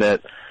 Everyone hated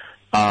it.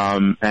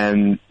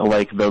 And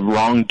like the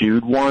wrong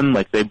dude won.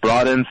 Like they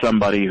brought in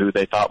somebody who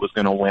they thought was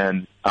going to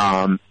win.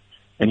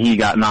 And he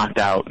got knocked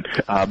out,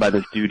 by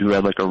this dude who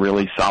had like a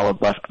really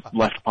solid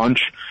left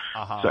punch.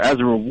 So as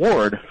a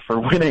reward for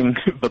winning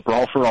the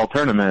Brawl for All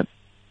tournament,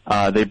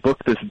 they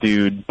booked this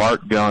dude,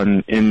 Bart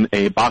Gunn, in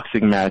a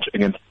boxing match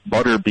against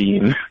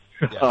Butterbean.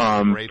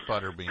 Yeah, great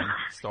Butterbean,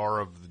 star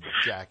of the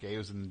Jackass,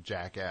 was in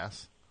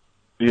Jackass.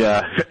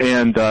 Yeah,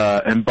 and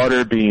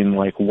Butterbean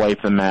like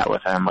wiped the mat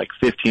with him like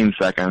 15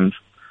 seconds,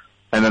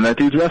 and then that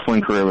dude's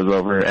wrestling career was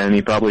over, and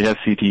he probably has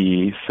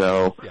CTE.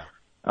 So,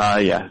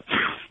 yeah.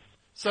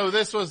 So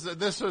this was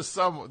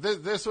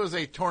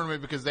a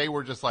tournament because they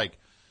were just like,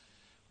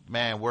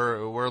 man,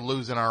 we're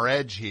losing our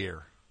edge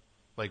here.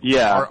 Like,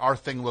 our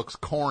thing looks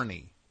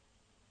corny.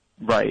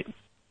 Right.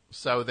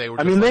 So they were.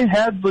 I mean, they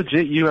had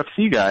legit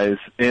UFC guys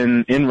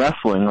in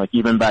wrestling, like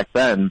even back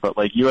then. But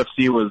like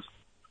UFC was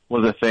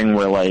a thing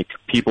where like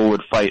people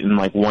would fight in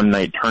like one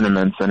night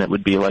tournaments, and it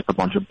would be like a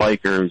bunch of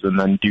bikers and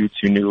then dudes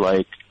who knew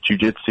like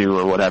jiu-jitsu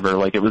or whatever.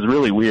 Like it was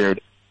really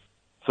weird.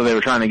 So they were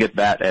trying to get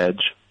that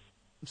edge.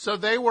 So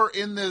they were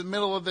in the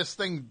middle of this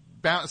thing,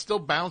 still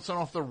bouncing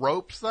off the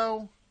ropes,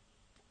 though?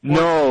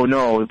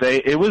 No.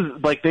 It was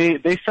like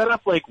they set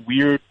up like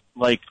weird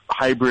like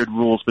hybrid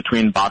rules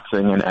between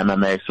boxing and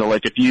MMA. So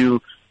like if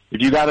you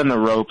got in the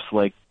ropes,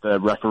 like the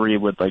referee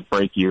would like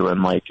break you,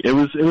 and like it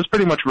was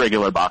pretty much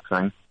regular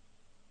boxing.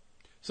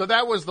 So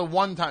that was the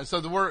one time.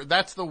 So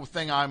that's the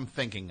thing I'm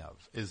thinking of,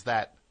 is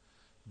that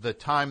the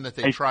time that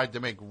they tried to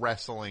make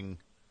wrestling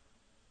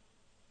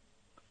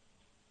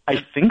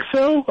I think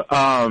so.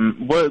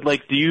 What,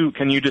 like,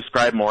 can you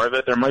describe more of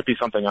it? There might be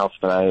something else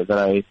that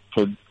I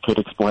could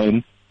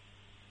explain.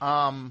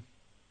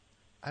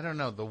 I don't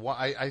know.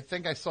 I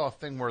think I saw a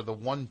thing where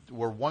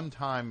one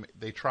time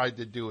they tried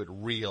to do it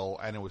real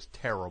and it was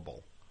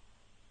terrible.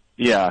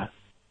 Yeah.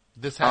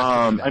 This has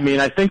to be that. I mean,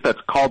 I think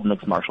that's called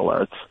mixed martial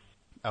arts.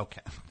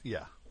 Okay.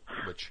 Yeah.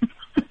 Which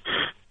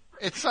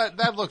it's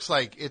that looks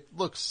like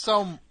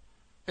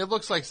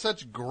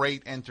such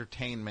great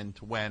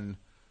entertainment when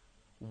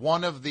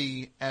one of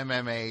the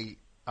MMA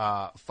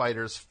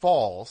fighters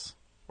falls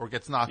or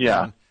gets knocked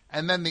down,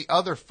 and then the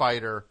other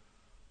fighter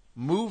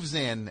moves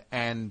in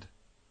and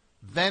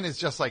then is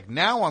just like,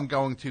 now I'm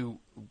going to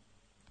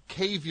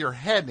cave your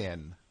head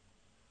in,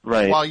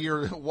 right? While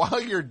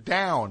you're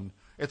down.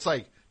 It's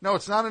like, no,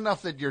 it's not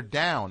enough that you're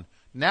down.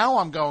 Now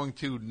I'm going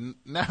to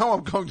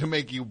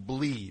make you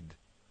bleed.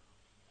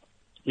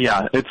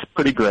 Yeah, it's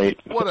pretty great.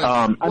 What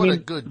a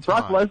good time.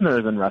 Brock Lesnar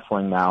is in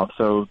wrestling now,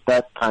 so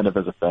that kind of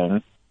is a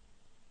thing.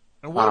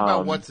 And what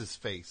about what's his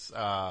face?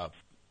 CM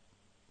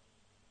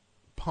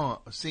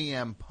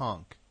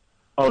Punk.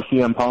 Oh,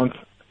 CM Punk.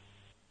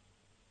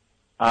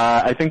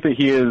 I think that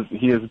he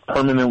is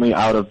permanently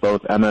out of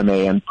both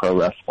MMA and pro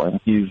wrestling.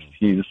 He's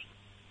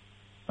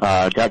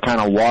got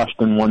kind of washed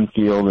in one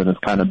field and is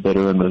kind of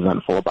bitter and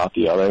resentful about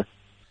the other.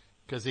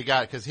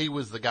 Because he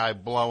was the guy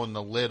blowing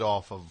the lid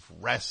off of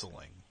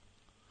wrestling.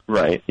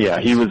 Right. Yeah.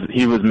 He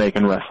was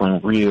making wrestling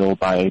real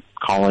by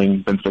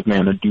calling Vince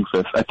McMahon a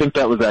doofus. I think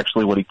that was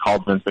actually what he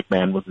called Vince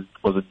McMahon was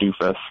a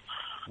doofus.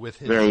 With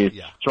his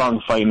very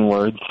strong fighting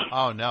words.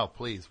 Oh no,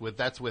 please!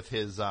 That's like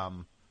his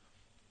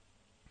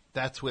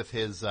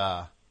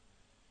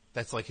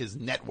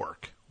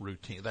network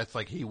routine. That's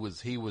like he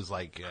was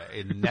like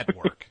in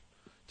network,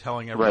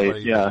 telling everybody.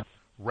 Right. Yeah.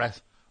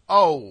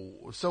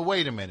 Oh, so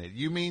wait a minute.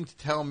 You mean to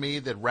tell me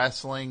that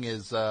wrestling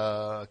is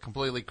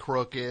completely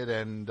crooked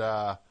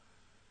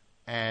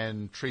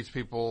and treats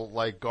people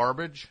like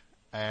garbage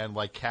and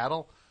like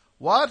cattle?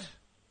 What?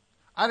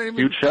 I'm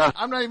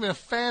not even a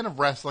fan of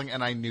wrestling,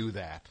 and I knew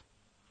that.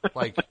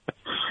 Like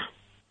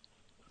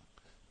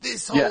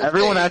this whole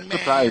everyone thing, acts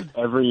surprised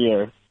every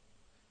year.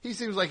 He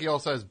seems like he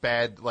also has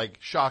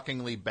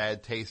shockingly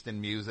bad taste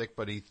in music,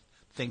 but he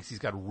thinks he's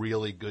got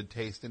really good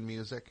taste in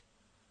music.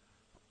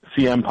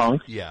 CM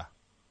Punk? Yeah.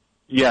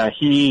 Yeah,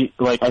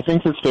 I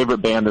think his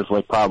favorite band is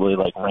probably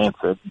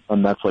Rancid,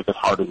 and that's as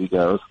hard as he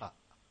goes.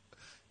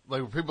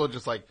 People are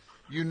just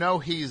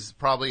he's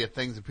probably at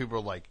things that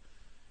people are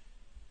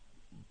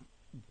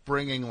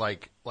bringing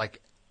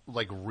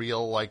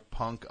real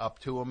punk up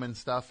to him and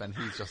stuff, and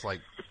he's just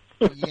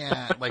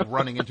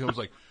running into him. It's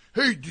like,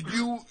 hey, did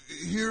you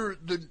hear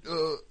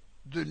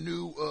the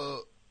new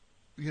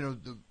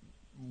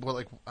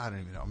I don't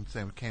even know. I'm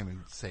saying, I can't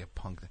even say a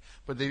punk thing,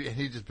 but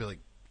he'd just be like,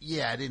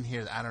 yeah, I didn't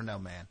hear that. I don't know,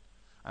 man.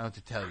 I don't know what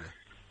to tell you.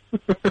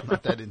 I'm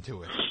not that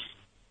into it.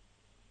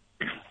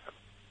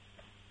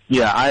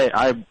 Yeah,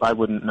 I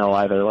wouldn't know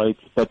either.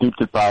 That dude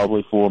could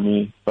probably fool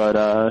me,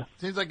 but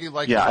seems like he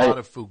likes a lot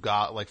of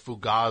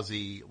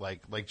Fugazi,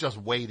 just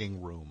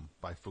Waiting Room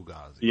by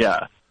Fugazi.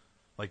 Yeah.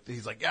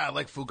 He's like, yeah, I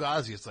like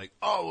Fugazi. It's like,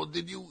 oh, well,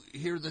 did you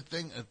hear the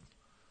thing?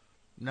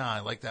 No, I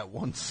like that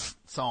one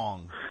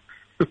song.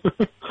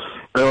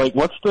 They're like,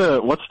 what's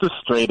the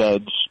straight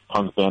edge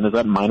punk band? Is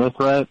that Minor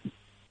Threat?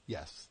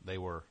 Yes, they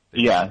were.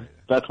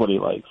 That's what he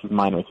likes,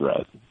 Minor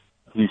Threat.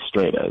 He's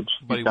straight edge.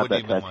 But he's got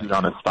that tattooed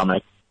on his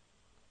stomach.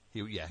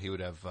 He would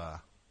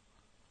have.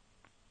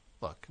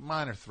 Look,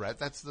 Minor Threat.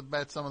 That's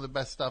some of the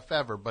best stuff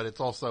ever, but it's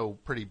also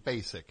pretty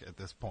basic at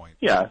this point.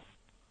 Yeah,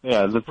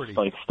 that's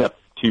step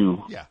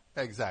 2. Yeah,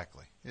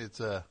 exactly. It's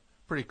a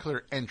pretty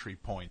clear entry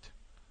point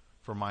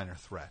for Minor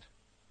Threat.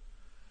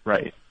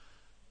 Right.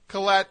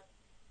 Colette,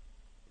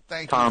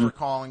 thank you for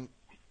calling.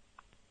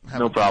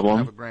 No problem.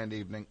 Have a grand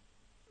evening.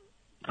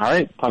 All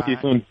right. Talk to you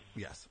soon.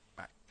 Yes.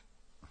 Bye.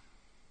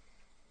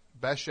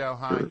 Best show.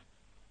 Hi.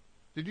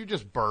 Did you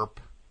just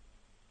burp?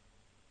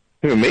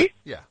 Who, me?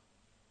 Yeah.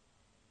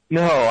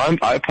 No,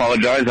 I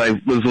apologize. I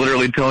was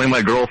literally telling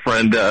my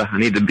girlfriend I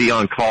need to be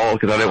on call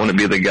because I didn't want to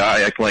be the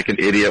guy acting like an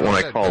idiot when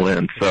I call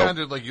in. So it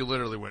sounded like you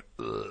literally went,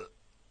 ugh.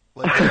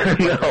 No,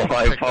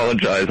 I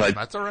apologize.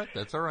 That's all right.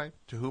 That's all right.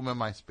 To whom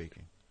am I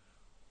speaking?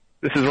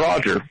 This is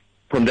Roger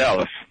from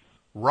Dallas.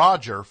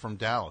 Roger from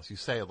Dallas. You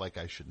say it like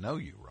I should know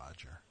you,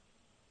 Roger.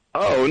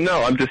 Oh,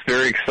 no, I'm just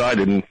very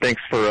excited, and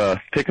thanks for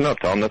picking up,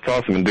 Tom. That's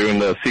awesome, and doing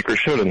the secret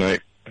show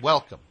tonight.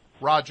 Welcome.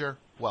 Roger,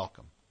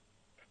 welcome.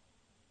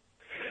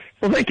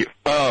 Well, thank you.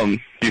 Do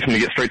you want me to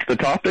get straight to the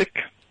topic?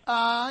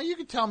 You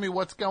can tell me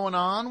what's going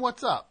on.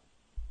 What's up?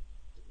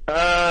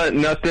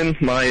 Nothing.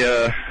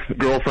 My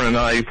girlfriend and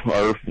I,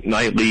 our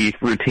nightly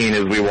routine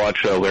is we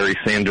watch Larry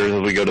Sanders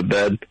as we go to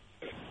bed,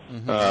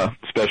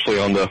 especially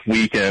on the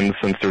weekends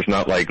since there's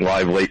not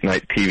live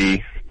late-night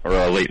TV or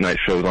late-night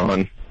shows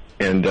on.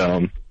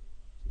 And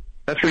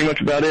that's pretty much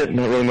about it.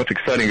 Not really much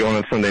exciting going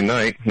on Sunday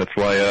night. That's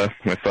why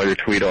when I saw your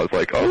tweet, I was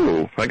like,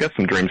 oh, I got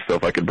some dream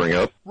stuff I could bring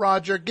up.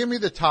 Roger, give me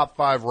the top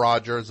 5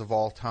 Rogers of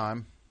all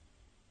time.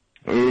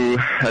 Ooh,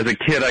 as a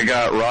kid, I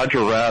got Roger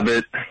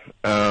Rabbit.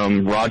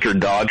 Roger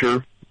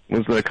Dodger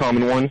was the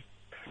common one,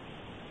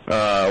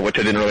 which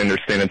I didn't really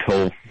understand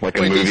until like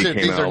a movie came out.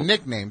 These are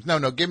nicknames. No,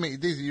 give me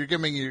these. You're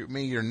giving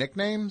me your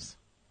nicknames.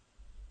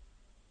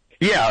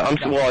 Yeah,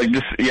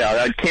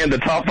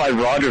 the top 5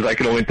 Rogers I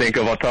could only think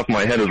of off the top of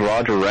my head is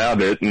Roger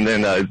Rabbit, and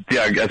then as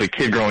a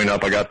kid growing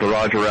up, I got the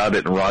Roger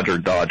Rabbit and Roger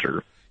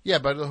Dodger. Yeah,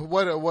 but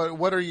what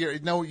are your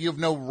you have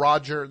no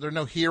Roger? There are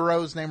no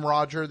heroes named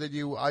Roger that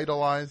you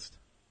idolized?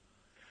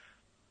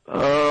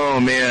 Oh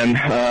man,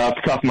 off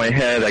the top of my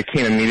head, I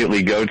can't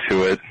immediately go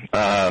to it.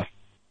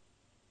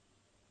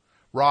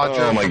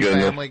 Roger oh, my from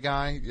goodness. Family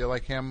Guy, you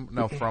like him?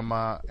 No, from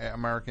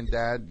American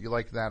Dad, you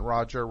like that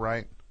Roger,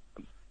 right?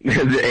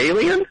 The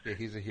alien? Yeah,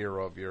 he's a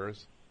hero of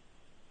yours.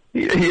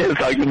 He is. He's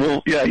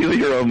a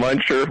hero of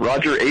mine, sure.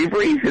 Roger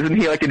Avery? Isn't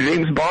he like a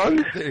James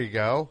Bond? There you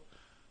go.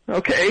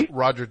 Okay.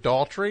 Roger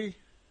Daltrey?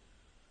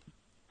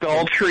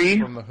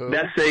 Daltrey? From The Who?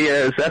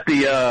 Is that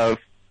the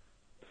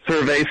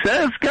Survey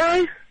Says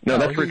guy? No,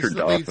 that's he's Richard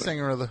the Dawson. lead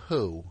singer of The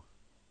Who.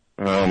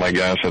 Oh my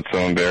gosh, that's so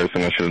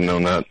embarrassing. I should have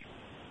known that.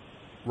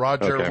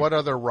 Roger, Okay. what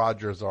other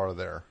Rogers are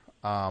there?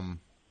 Come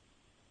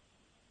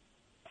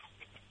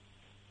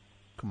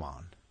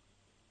on.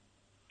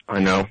 I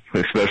know,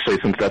 especially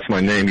since that's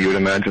my name. You would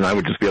imagine I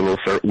would just be able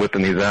to start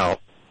whipping these out.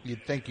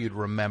 You'd think you'd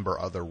remember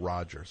other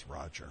Rogers,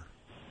 Roger.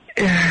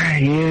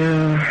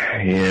 Yeah.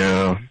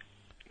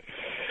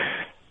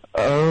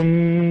 All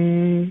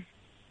I'm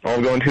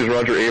going to is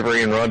Roger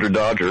Avery and Roger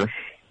Dodger.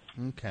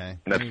 Okay.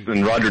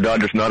 And Roger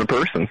Dodger's not a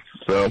person,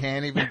 so. You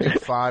can't even do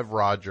 5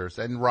 Rogers.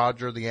 And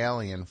Roger the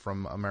alien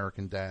from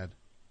American Dad.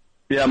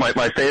 Yeah, my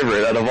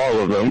favorite out of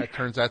all of them. That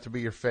turns out to be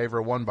your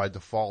favorite one by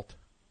default.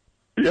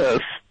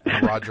 Yes.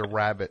 And Roger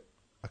Rabbit,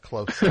 a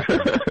close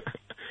second.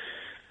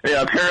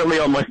 Yeah, apparently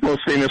all my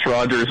most famous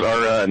Rogers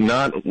are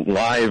not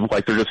live,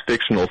 like they're just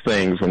fictional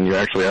things when you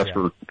actually ask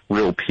for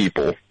real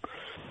people.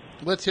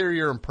 Let's hear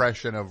your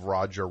impression of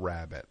Roger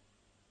Rabbit.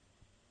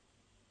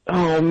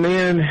 Oh,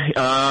 man.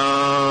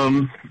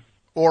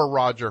 Or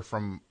Roger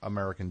from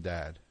American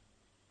Dad.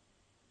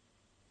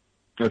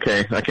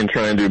 Okay, I can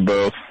try and do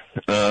both.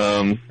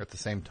 At the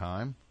same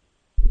time?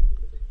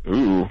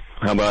 Ooh,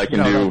 how about I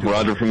can do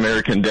Roger from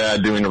American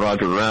Dad doing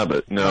Roger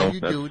Rabbit? No, you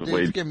that's do. the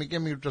way. Give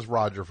me just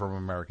Roger from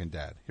American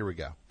Dad. Here we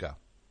go. Go.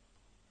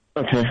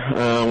 Okay,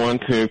 1,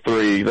 2,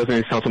 3. Doesn't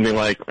it sound something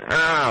like,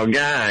 oh,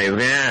 guys,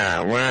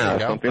 yeah, wow,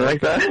 something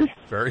like that?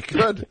 Very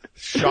good.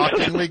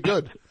 Shockingly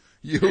good.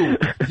 You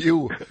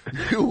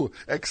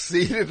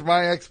exceeded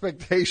my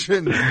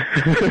expectations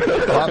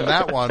on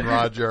that one,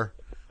 Roger.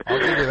 I'll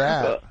give you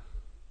that.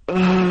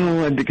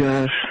 Oh, my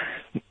gosh.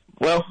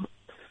 Well,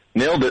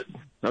 nailed it.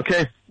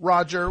 Okay.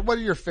 Roger, what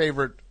are your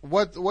favorite,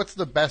 what's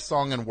the best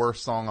song and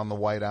worst song on the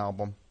White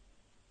Album?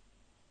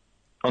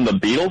 On the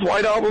Beatles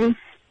White Album?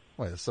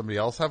 Wait, does somebody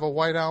else have a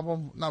White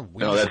Album? Not Weezer.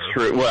 No, that's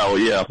true. Well,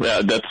 yeah,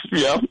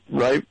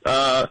 right.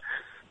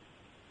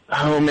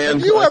 Oh man,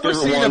 have you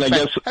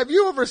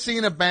ever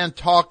seen a band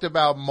talked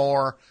about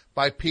more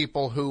by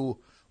people who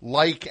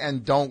like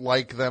and don't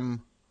like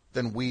them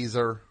than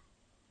Weezer?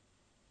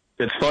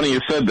 It's funny you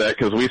said that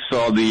because we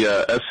saw the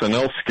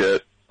SNL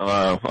skit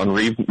on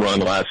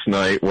rerun last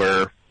night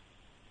where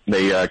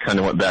they kind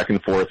of went back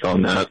and forth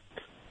on that.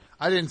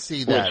 I didn't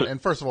see that. And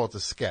first of all, it's a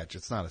sketch.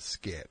 It's not a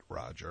skit,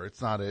 Roger.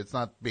 It's not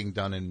being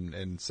done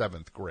in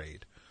 7th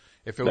grade.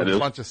 If it was a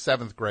bunch of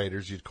 7th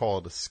graders, you'd call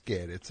it a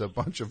skit. It's a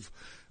bunch of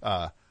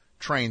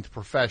trained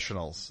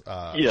professionals.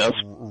 Yes,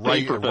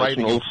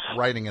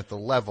 writing at the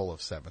level of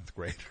 7th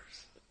graders.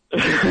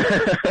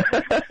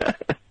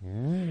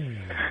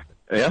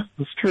 Yeah,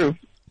 that's true.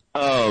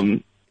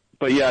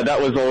 But yeah, that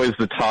was always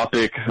the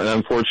topic. And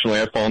unfortunately,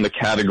 I fall in the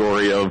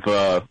category of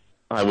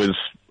I was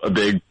a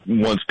big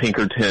once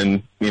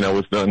Pinkerton,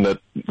 was done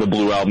that the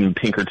Blue Album and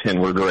Pinkerton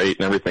were great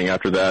and everything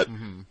after that.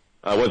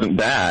 Wasn't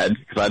bad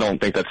because I don't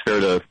think that's fair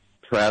to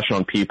trash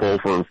on people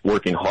for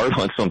working hard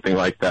on something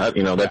like that.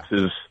 That's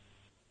his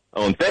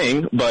own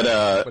thing. But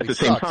at the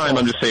same time,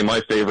 I'm just saying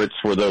my favorites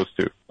were those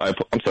two. I'm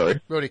sorry.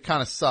 But he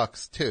kind of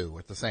sucks too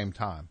at the same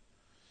time.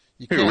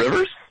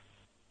 Rivers?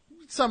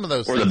 Some of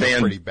those things are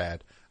pretty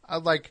bad.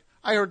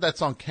 I heard that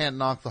song "Can't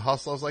Knock the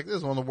Hustle." I was like, this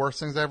is one of the worst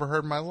things I ever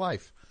heard in my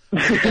life.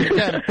 And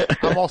again,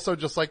 I'm also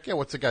just like,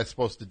 what's a guy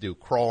supposed to do?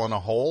 Crawl in a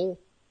hole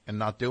and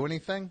not do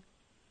anything?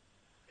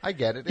 I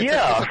get it. It's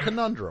a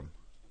conundrum.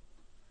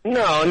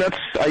 No, and that's,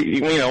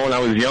 when I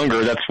was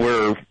younger, that's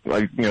where,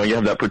 you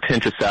have that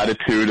pretentious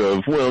attitude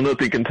of, well,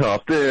 nothing can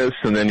top this,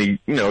 and then he,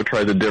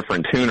 tries a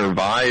different tune or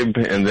vibe,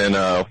 and then,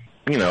 as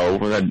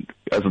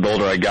the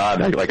older I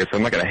got, like I said,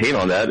 I'm not going to hate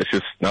on that. It's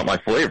just not my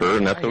flavor,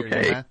 and that's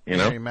okay,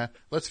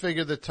 Let's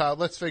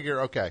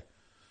figure okay.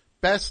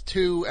 Best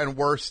 2 and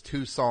worst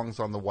 2 songs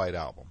on the White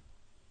Album.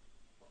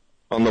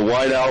 On the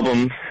White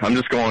Album, I'm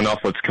just going off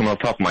what's coming off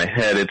the top of my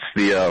head. It's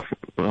the,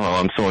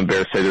 I'm so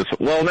embarrassed to say this.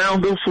 Well, now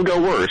this will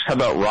go worse. How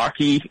about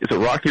Rocky? Is it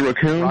Rocky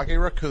Raccoon? Rocky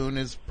Raccoon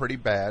is pretty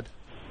bad.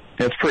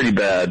 It's pretty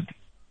bad.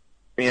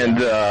 And,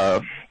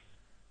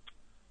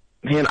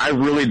 man, I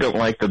really don't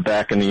like the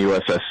Back in the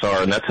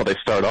USSR, and that's how they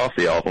start off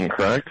the album,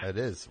 correct? It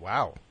is.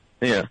 Wow.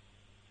 Yeah.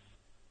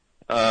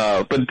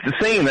 But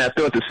saying that,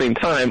 though, at the same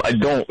time,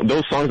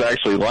 those songs I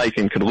actually like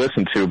and could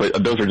listen to,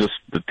 but those are just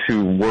the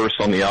two worst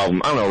on the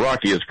album. I don't know,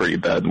 Rocky is pretty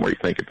bad the more you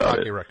think about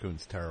Rocky it.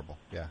 Raccoon's terrible,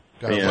 yeah.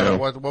 Go ahead.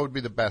 What would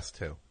be the best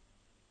two?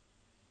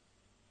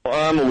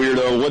 Well, I'm a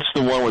weirdo. What's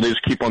the one where they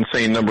just keep on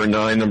saying number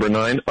 9, number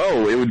 9?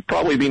 Oh, it would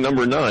probably be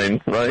number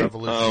 9, right?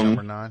 Revolution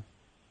number 9.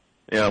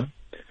 Yeah.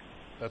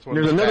 That's one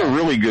There's another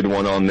really good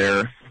one on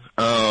there.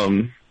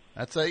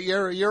 That's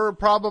you're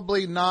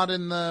probably not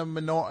in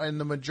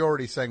the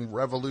majority saying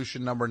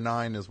Revolution number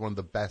 9 is one of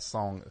the best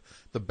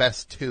the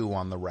best two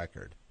on the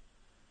record.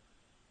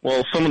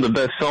 Well, some of the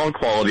best sound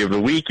quality of the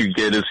week you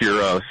get is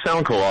your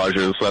sound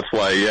collages. That's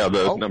why,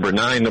 number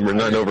 9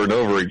 over and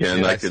over again.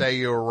 Did I say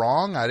you were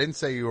wrong? I didn't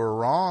say you were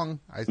wrong.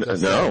 I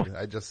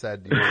just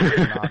said you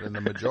were not in the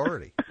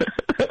majority.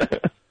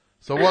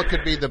 So what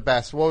could be the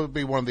best? What would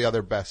be one of the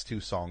other best two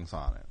songs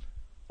on it?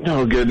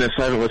 Oh, goodness.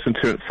 I haven't listened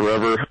to it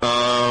forever.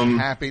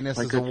 Happiness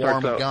is a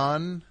Warm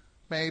Gun,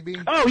 maybe?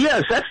 Oh,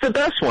 yes. That's the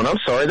best one. I'm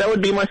sorry. That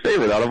would be my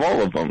favorite out of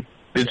all of them.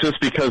 It's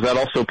just because that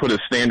also put a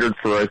standard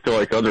for, I feel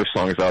like, other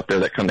songs out there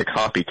that kind of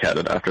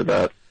copycatted after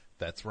that.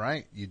 That's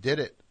right. You did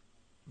it.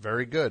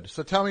 Very good.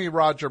 So tell me,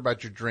 Roger,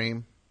 about your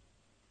dream.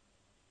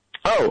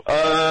 Okay,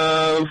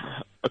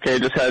 I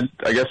just had,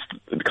 I guess,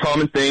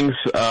 common things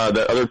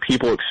that other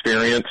people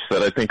experience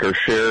that I think are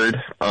shared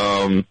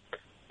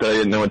that I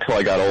didn't know until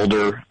I got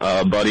older.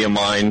 A buddy of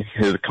mine,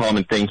 his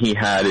common thing he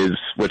had is,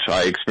 which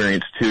I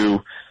experienced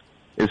too,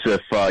 is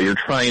if you're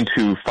trying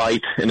to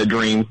fight in a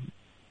dream,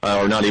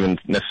 or not even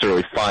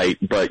necessarily fight,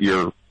 but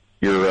your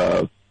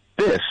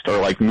fist are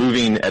like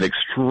moving at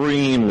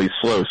extremely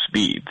slow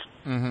speeds.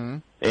 Mm-hmm.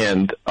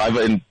 And I've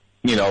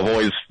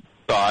always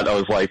thought, I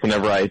was like,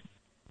 whenever I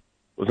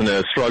was in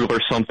a struggle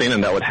or something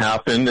and that would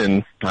happen,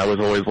 and I was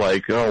always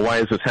like, oh, why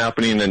is this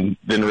happening? And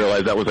didn't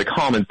realize that was a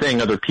common thing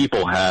other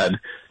people had.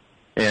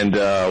 And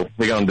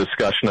we got on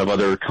discussion of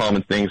other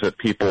common things that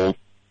people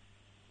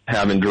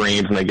have in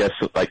dreams, and I guess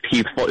like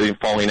teeth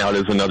falling out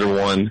is another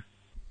one.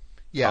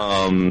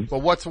 Yeah. But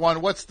what's the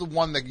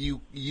one that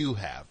you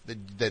have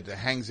that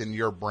hangs in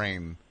your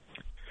brain?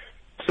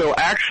 So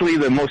actually,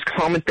 the most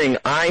common thing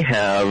I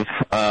have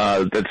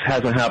that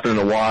hasn't happened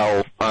in a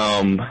while,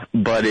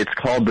 but it's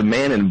called the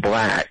Man in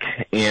Black,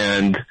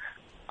 and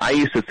I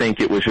used to think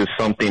it was just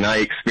something I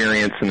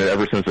experienced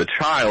ever since a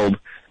child.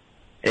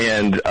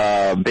 And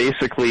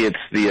basically, it's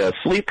the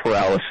sleep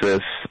paralysis.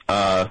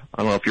 I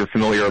don't know if you're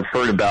familiar or have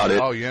heard about it.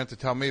 Oh, you have to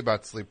tell me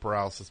about sleep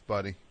paralysis,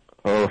 buddy.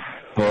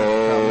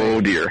 Oh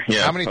dear.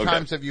 Yeah. How many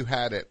times have you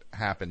had it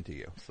happen to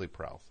you, sleep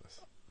paralysis?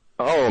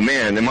 Oh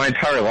man, in my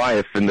entire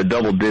life, in the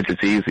double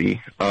digits,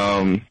 easy.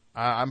 I'm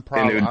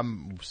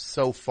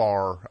so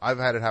far. I've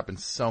had it happen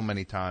so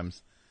many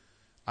times.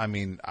 I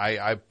mean,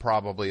 I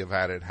probably have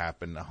had it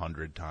happen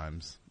 100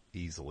 times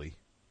easily.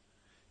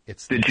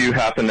 Did you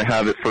happen to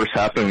have it first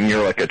happen when you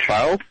were like a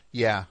child?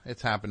 Yeah,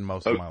 it's happened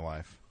most of my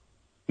life.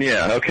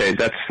 Yeah, okay.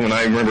 That's when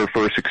I remember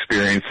first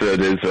experience it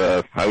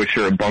is, I would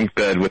share a bunk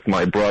bed with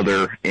my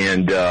brother,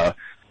 and, the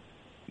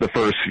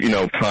first,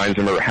 times I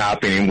remember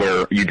happening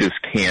where you just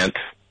can't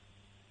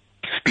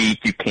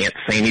speak, you can't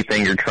say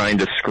anything, you're trying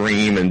to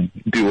scream and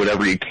do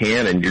whatever you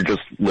can, and you're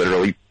just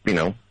literally,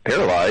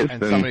 paralyzed.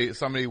 And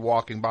somebody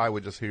walking by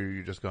would just hear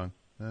you just going,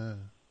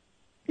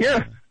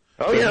 Yeah.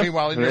 Oh, yeah.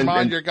 Meanwhile, in your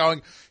mind, you're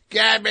going,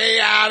 get me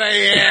out of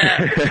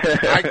here!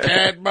 I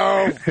can't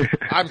move!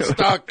 I'm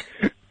stuck!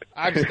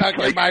 I'm stuck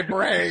in my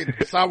brain!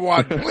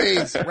 Someone,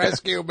 please,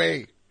 rescue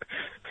me!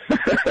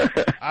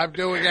 I'm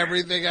doing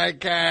everything I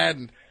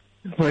can!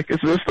 Like, is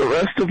this the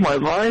rest of my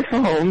life?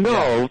 Oh,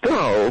 no,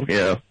 no.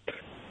 Yeah.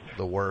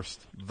 The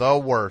worst. The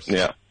worst.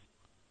 Yeah.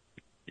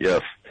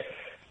 Yes.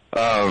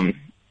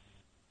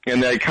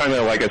 And that kind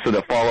of, like I said,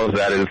 that follows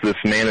that is this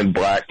Man in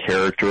Black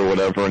character or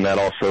whatever, and that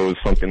also is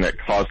something that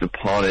caused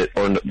upon it,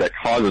 or that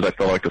causes, I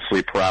feel like, the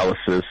sleep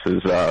paralysis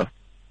is,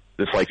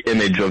 this, like,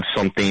 image of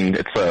something.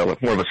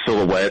 It's more of a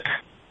silhouette,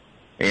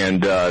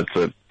 and, it's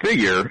a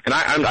figure. And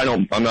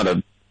I'm not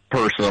a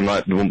person, I'm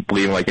not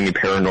believing, like, any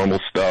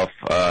paranormal stuff.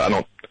 I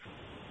don't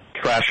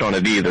trash on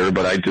it either,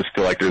 but I just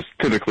feel like there's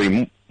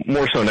typically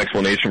more so an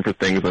explanation for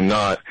things than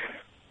not.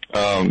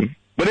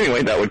 But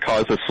anyway, that would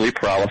cause the sleep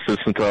paralysis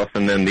and stuff,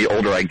 and then the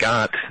older I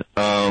got,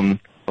 a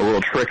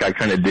little trick I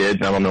kind of did,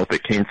 and I don't know if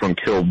it came from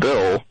Kill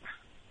Bill,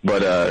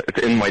 but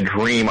in my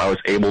dream I was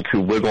able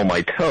to wiggle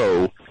my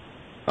toe.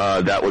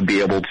 That would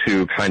be able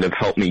to kind of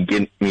help me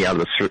get me out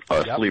of the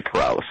sleep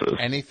paralysis.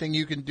 Anything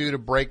you can do to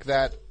break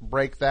that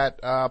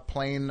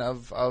plane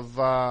of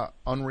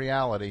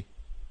unreality.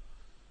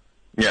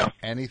 Yeah.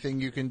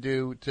 Anything you can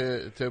do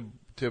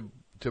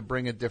to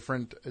bring a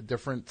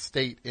different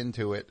state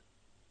into it.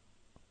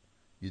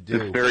 You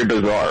do. It's very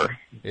bizarre.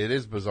 It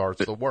is bizarre.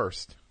 It's the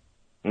worst.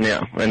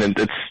 Yeah, and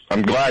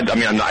I'm glad. I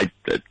mean, I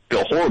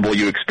feel horrible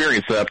you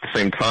experienced that. At the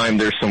same time,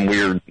 there's some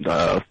weird,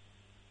 I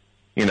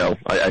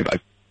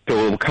feel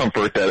feel a little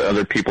comfort that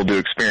other people do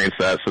experience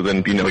that. So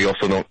then, you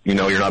also don't,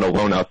 you're not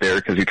alone out there,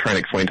 because you try and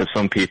explain to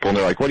some people, and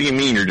they're like, what do you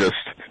mean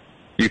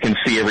you can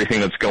see everything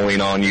that's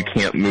going on, you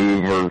can't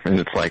move, and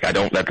it's like, that's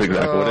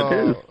exactly what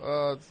it is.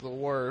 Oh, it's the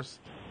worst.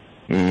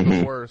 Mm-hmm.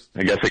 The worst.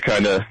 I guess it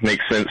kind of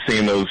makes sense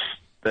seeing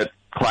that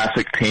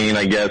classic pain,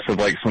 I guess, of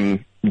like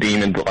some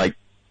demon like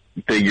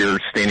figure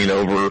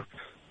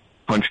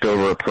hunched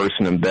over a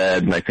person in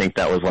bed, and I think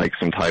that was like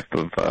some type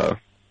of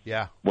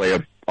way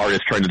of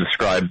artist trying to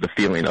describe the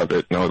feeling of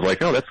it, and I was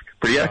like, oh, that's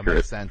pretty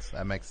accurate.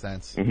 That makes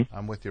sense. Mm-hmm.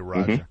 I'm with you,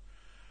 Roger.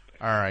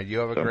 Mm-hmm. All right, you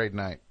have a great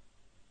night.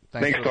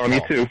 Thanks Tom.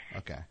 You too.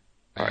 Okay.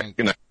 All right.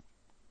 Good night.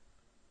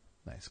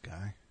 Nice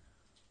guy,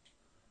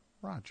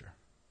 Roger.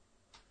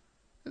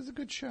 This is a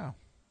good show.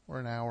 We're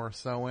an hour or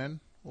so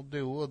in.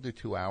 We'll do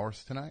 2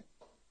 hours tonight.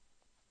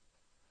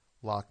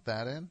 Lock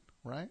that in,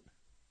 right?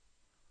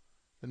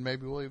 Then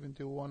maybe we'll even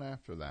do one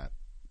after that,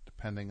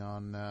 depending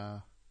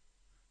on.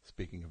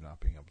 Speaking of not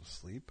being able to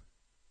sleep.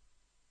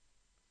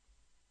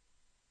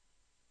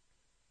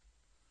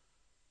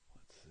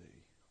 Let's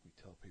see. We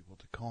tell people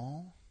to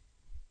call.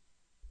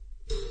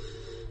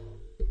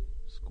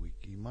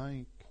 Squeaky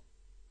mic.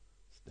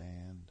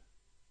 Stand.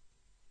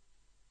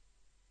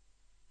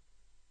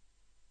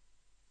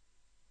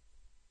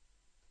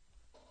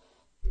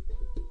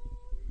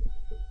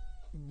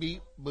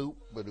 Beep, boop,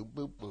 ba-doop,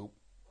 boop, boop.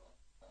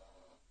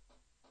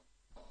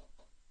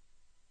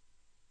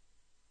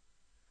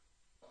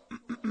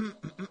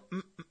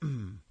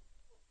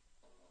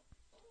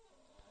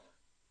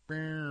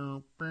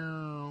 Bow,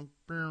 bow,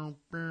 bow,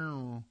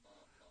 bow.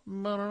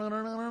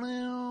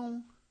 Ba-da-da-da-da-da.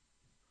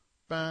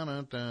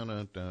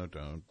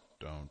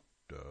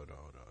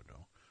 Ba-da-da-da-da-da-da.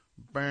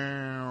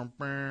 Bow,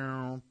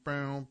 bow,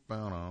 bow,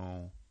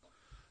 bow.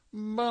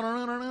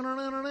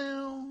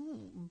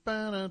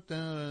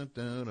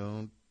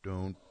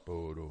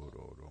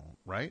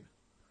 Right?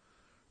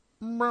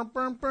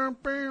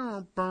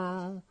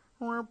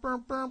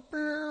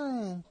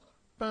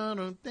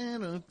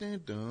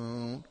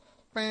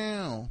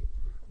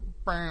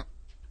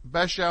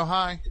 Best show,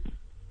 hi.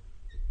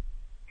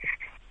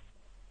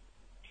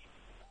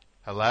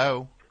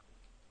 Hello?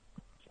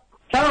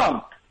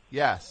 Tom.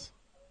 Yes.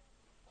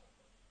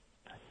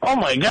 Oh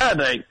my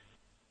God,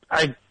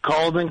 I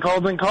called and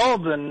called and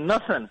called and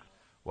nothing.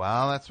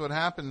 Well, that's what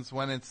happens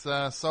when it's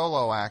a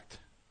solo act.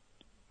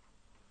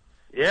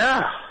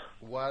 Yeah.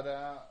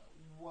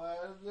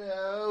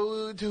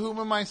 To whom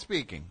am I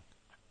speaking?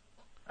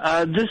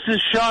 This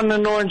is Sean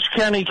in Orange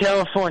County,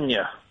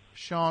 California.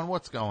 Sean,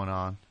 what's going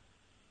on?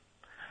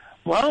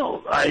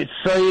 Well, I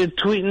saw you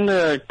tweeting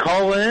to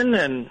call in,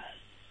 and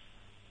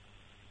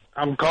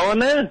I'm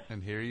calling in.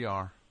 And here you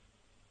are.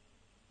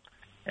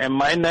 And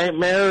my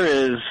nightmare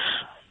is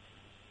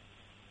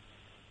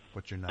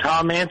What's your nightmare?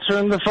 Tom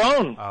answering the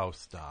phone. Oh,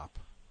 stop.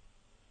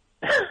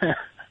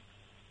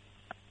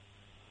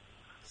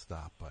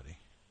 Stop, buddy.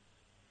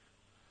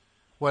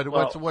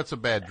 What's a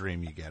bad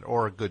dream you get,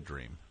 or a good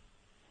dream?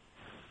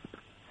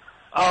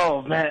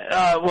 Oh, man.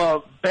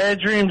 Well,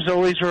 bad dreams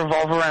always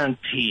revolve around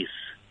teeth.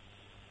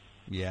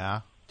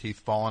 Yeah? Teeth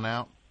falling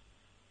out?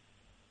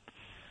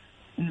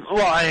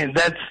 Well, I mean,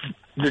 that's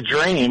the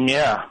dream,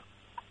 yeah.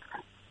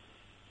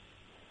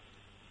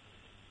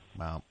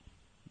 Well,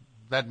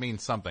 that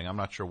means something. I'm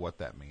not sure what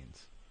that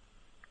means.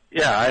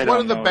 Yeah, I don't know.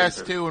 What are the best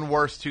either. 2 and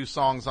worst 2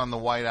 songs on the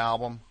White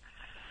Album?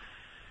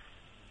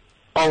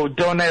 Oh,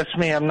 don't ask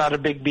me. I'm not a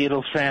big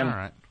Beatles fan. All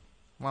right.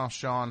 Well,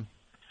 Sean,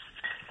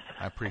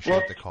 I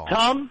appreciate the call.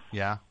 Tom?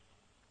 Yeah?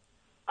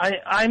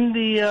 I'm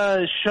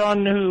the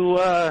Sean who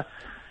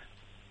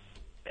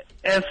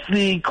asked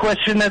the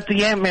question at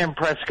the Ant-Man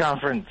press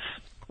conference.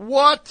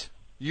 What?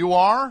 You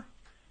are?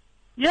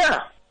 Yeah.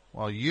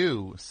 Well,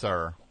 you,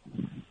 sir,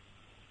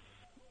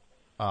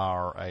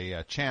 are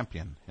a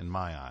champion in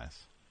my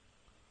eyes.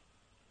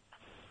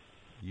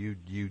 You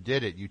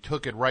did it. You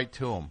took it right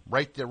to him,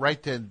 right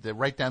down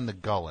the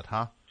gullet,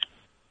 huh?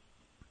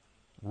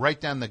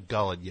 Right down the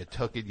gullet. You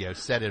took it. You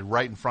said it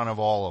right in front of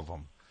all of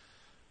them.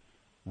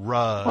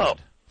 Rudd,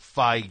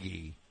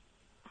 Feige,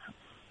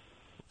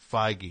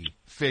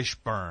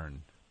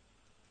 Fishburne,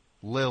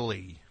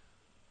 Lilly,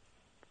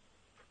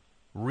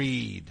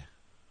 Reed.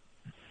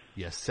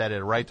 You said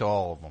it right to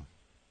all of them.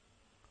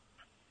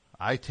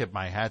 I tip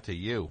my hat to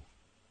you.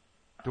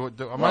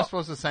 Am I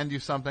supposed to send you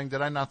something?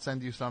 Did I not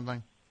send you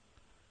something?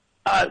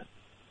 I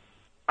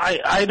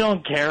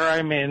don't care.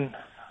 I mean,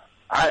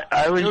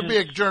 I would. It would be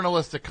a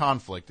journalistic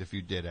conflict if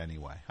you did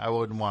anyway. I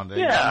wouldn't want to.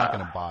 Yeah. I'm not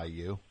going to buy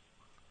you.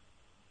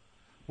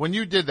 When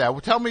you did that,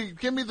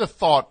 give me the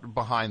thought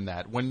behind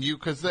that.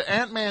 Because the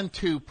Ant-Man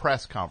 2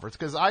 press conference,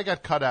 because I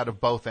got cut out of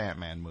both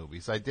Ant-Man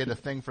movies. I did a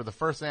thing for the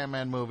first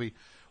Ant-Man movie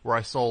where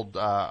I sold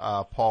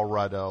Paul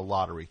Rudd a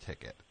lottery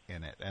ticket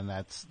in it, and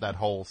that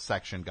whole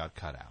section got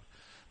cut out.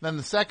 Then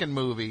the second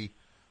movie,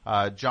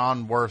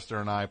 John Worster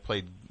and I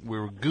we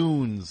were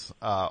goons.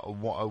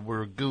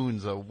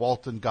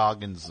 Walton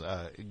Goggins,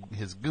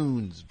 his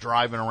goons,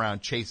 driving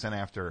around chasing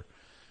after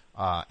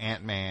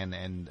Ant-Man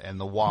and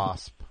the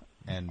Wasp,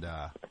 and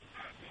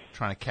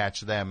trying to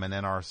catch them, and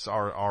then our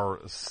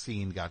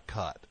scene got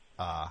cut.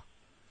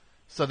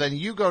 So then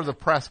you go to the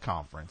press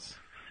conference.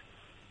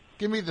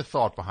 Give me the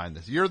thought behind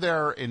this. You're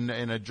there in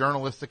a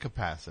journalistic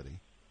capacity.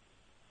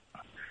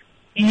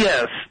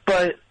 Yes,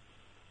 but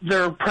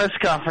there are press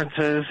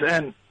conferences,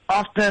 and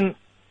often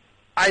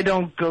I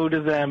don't go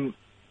to them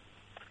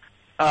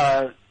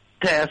to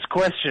ask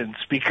questions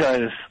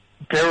because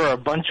there are a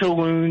bunch of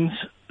loons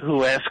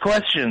who ask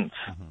questions.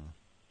 Mm-hmm.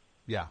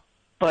 Yeah.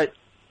 But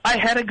I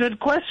had a good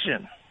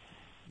question.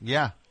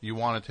 Yeah, you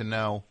wanted to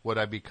know, would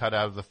I be cut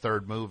out of the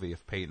third movie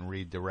if Peyton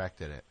Reed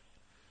directed it?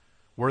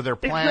 Were there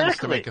plans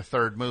to make a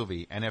third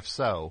movie? And if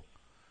so,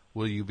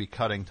 will you be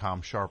cutting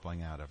Tom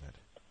Scharpling out of it?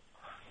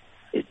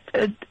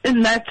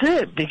 And that's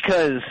it,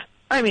 because,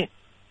 I mean,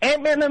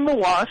 Ant-Man and the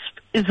Wasp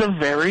is a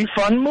very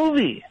fun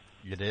movie.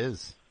 It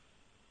is.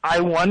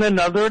 I want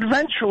another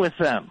adventure with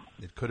them.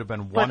 It could have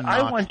been one But notch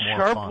I want more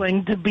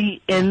Scharpling fun. to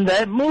be in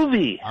that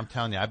movie. I'm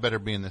telling you, I better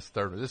be in this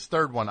third one. This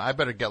third one, I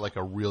better get like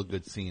a real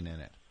good scene in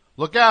it.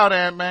 Look out,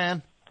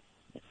 Ant-Man.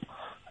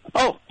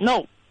 Oh,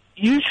 no.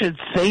 You should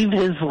save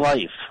his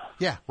life.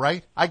 Yeah,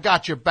 right? I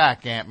got your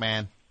back,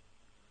 Ant-Man.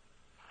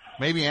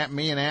 Maybe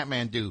me and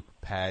Ant-Man do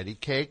patty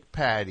cake,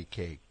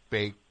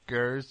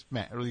 baker's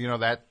man. You know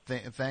that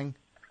thing?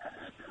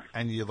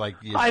 And you like...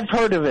 I've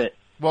heard of it.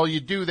 Well, you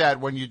do that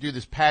when you do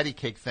this patty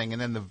cake thing,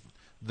 and then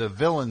the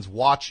villains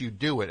watch you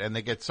do it, and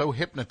they get so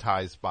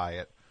hypnotized by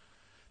it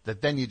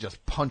that then you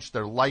just punch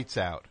their lights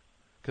out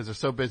because they're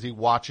so busy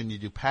watching you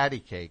do patty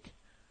cake.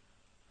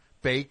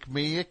 Bake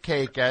me a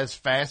cake as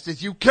fast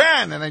as you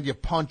can, and then you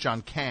punch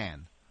on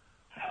can.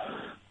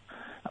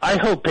 I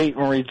hope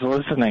Peyton Reed's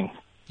listening.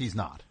 He's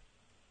not.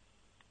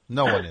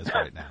 No one is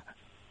right now.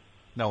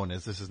 No one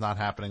is. This is not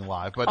happening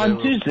live. But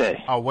on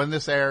Tuesday. Oh, when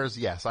this airs,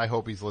 yes, I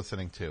hope he's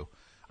listening too.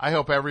 I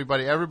hope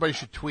everybody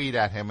should tweet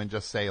at him and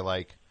just say,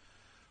 like,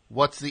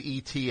 what's the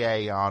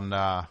ETA on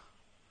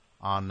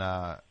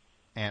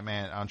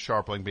Ant-Man, on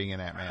Scharpling being in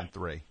Ant-Man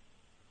 3?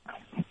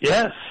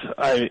 Yes,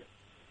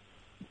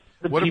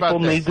 What people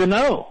about this? need to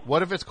know.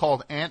 What if it's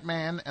called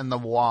Ant-Man and the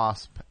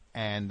Wasp,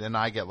 and then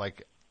I get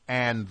like,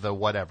 and the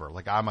whatever,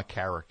 like I'm a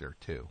character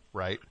too,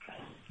 right?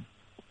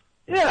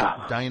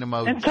 Yeah.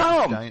 Dynamo and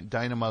Tom.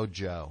 Dynamo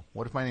Joe.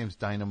 What if my name's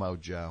Dynamo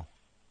Joe?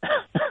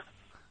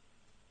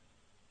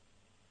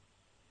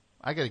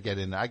 I gotta get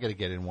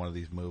in one of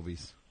these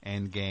movies.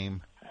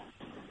 Endgame.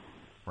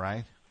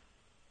 Right?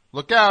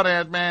 Look out,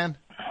 Ant-Man.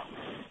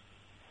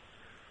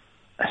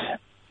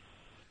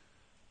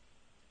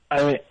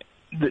 I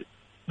mean,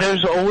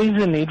 there's always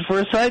a need for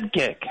a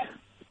sidekick.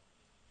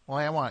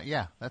 Well,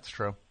 yeah, that's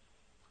true.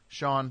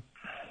 Sean,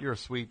 you're a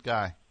sweet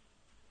guy.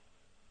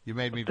 You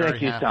made me very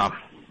happy. Thank you, Tom.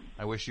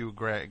 I wish you a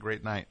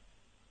great night.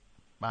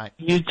 Bye.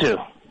 You too.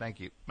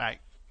 Thank you. Bye.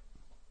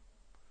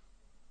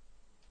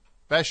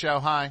 Best show,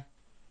 hi.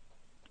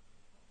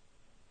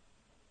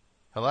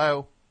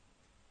 Hello.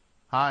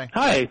 Hi.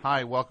 Hi.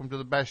 Hi, welcome to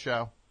the Best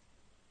Show.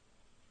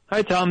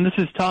 Hi, Tom. This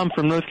is Tom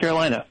from North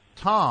Carolina.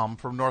 Tom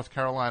from North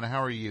Carolina.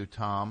 How are you,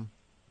 Tom?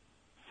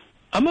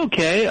 I'm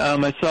okay.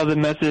 I saw the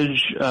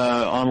message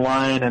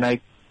online, and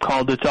I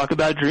called to talk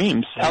about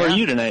dreams. How are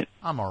you tonight?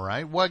 I'm all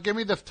right. Well, give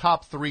me the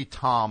top 3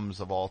 Toms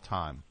of all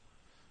time.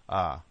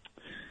 I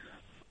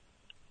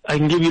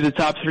can give you the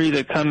top 3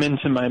 that come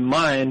into my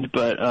mind,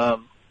 but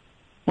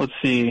let's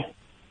see.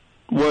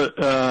 What?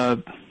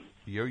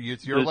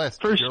 It's your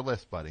list. It's your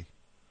list, buddy.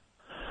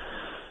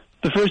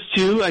 The first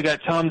 2, I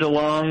got Tom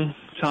DeLonge,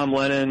 Tom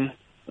Lennon.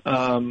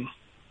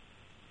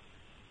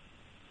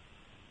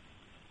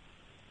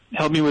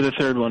 Help me with the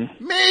third one.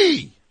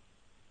 Me!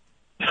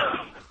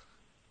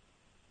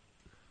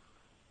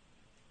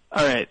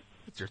 All right.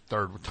 It's your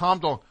third one. Tom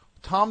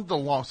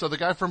DeLonge. So the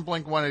guy from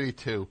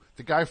Blink-182,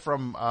 the guy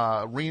from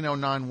Reno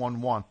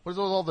 911. What is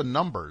all the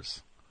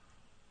numbers?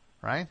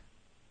 Right?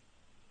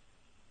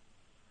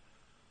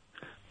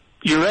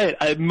 You're right.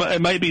 I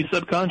might be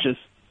subconscious.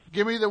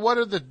 Give me what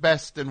are the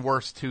best and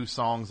worst 2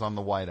 songs on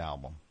the White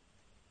Album?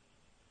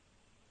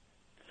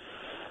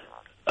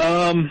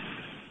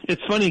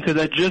 It's funny because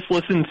I just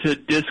listened to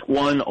disc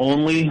 1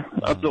 only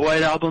of the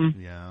White Album.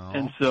 Yeah.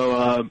 And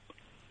so,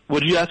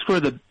 would you ask for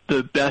the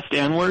best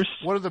and worst?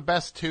 What are the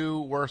best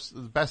 2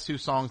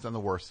 songs and the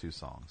worst 2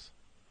 songs?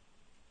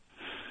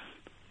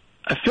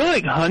 I feel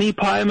like Honey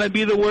Pie might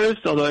be the worst,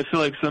 although I feel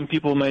like some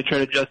people might try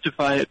to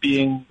justify it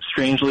being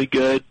strangely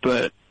good,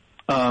 but,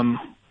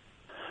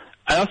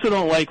 I also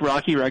don't like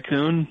Rocky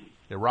Raccoon.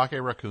 Yeah, Rocky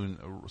Raccoon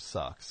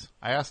sucks.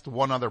 I asked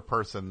one other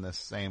person this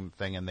same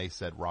thing, and they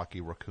said Rocky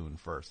Raccoon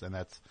first. And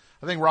I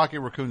think Rocky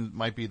Raccoon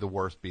might be the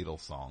worst Beatles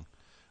song.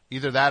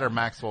 Either that or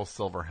Maxwell's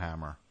Silver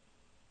Hammer.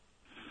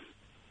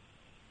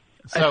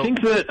 So, I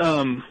think that,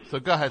 so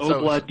go ahead.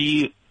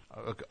 Obla-Di.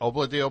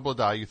 Obla-Di,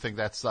 Obla-Da, you think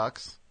that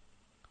sucks?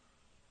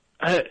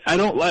 I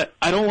don't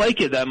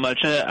like it that much.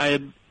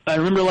 I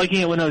remember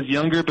liking it when I was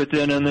younger, but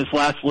then on this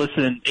last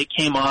listen, it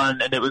came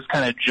on and it was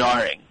kind of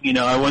jarring. You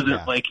know, I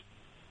wasn't like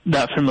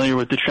that familiar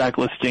with the track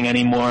listing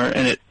anymore,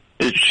 and it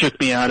shook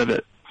me out of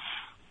it.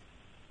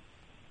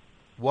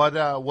 What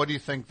do you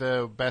think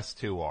the best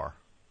 2 are?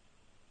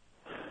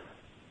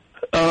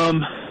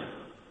 Like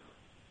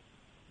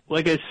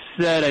I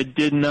said, I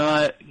did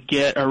not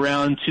get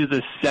around to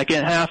the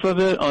second half of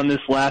it on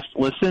this last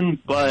listen,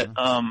 but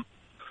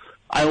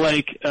I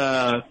like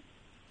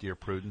Dear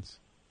Prudence.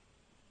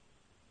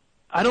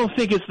 I don't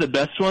think it's the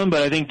best one,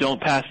 but I think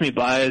Don't Pass Me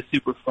By is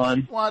super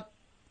fun. What?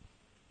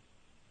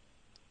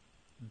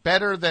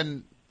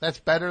 That's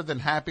better than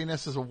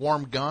Happiness is a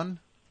Warm Gun?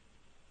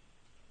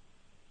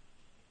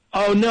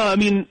 Oh, no, I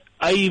mean,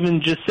 I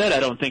even just said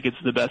I don't think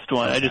it's the best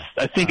one.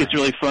 I think it's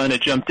really fun.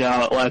 It jumped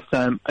out last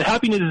time.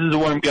 Happiness is a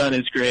Warm Gun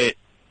is great.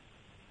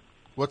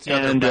 What's the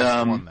other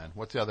best one, then?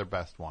 What's the other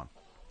best one?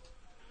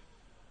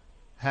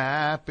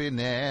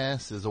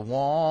 Happiness is a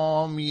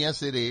warm,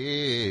 yes it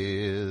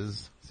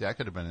is. See, I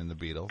could have been in the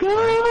Beatles.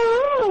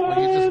 Right?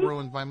 Well, you just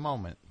ruined my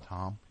moment,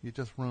 Tom. You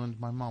just ruined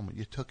my moment.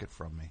 You took it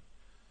from me.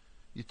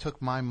 You took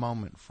my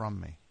moment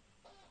from me.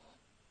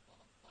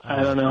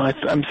 I don't know.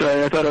 I'm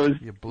sorry. I thought I was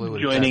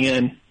joining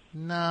in.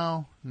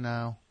 No.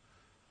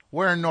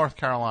 Where in North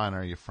Carolina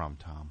are you from,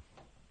 Tom?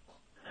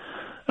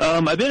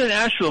 I've been in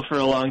Asheville for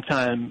a long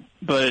time,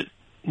 but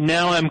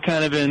now I'm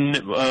kind of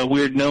in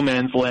weird no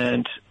man's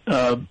land.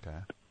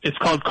 It's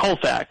called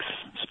Colfax,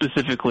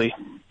 specifically.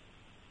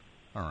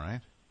 All right.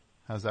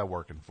 How's that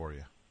working for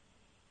you?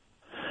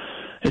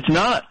 It's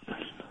not,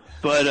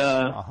 but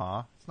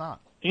it's not.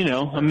 You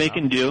know, I'm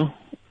making do.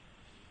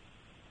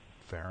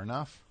 Fair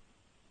enough.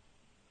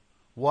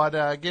 What?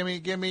 Give me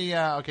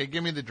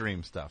the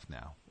dream stuff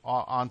now.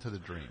 On to the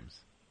dreams.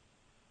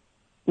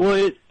 Well,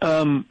 it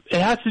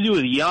has to do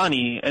with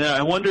Yanni, and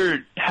I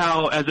wonder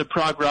how, as a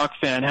prog rock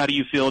fan, how do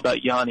you feel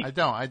about Yanni? I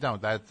don't.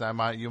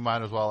 You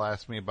might as well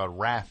ask me about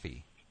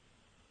Raffi.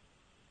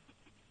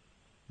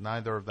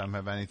 Neither of them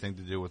have anything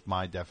to do with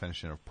my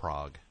definition of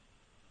prog.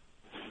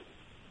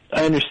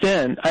 I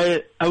understand.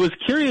 I was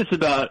curious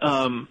about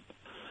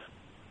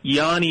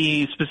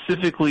Yanni,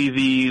 specifically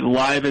the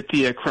Live at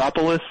the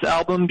Acropolis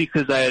album,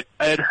 because I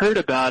had heard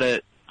about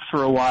it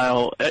for a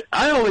while.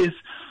 I always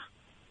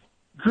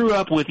grew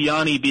up with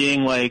Yanni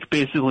being like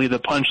basically the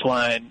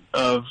punchline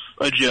of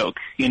a joke,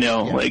 you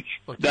know,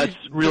 that's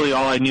really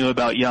all I knew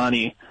about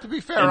Yanni. To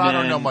be fair, I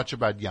don't know much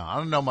about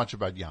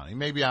Yanni.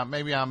 Maybe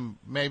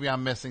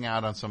I'm missing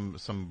out on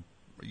some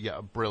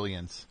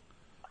brilliance.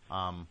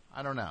 I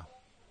don't know.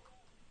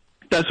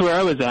 That's where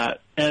I was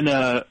at. And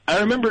I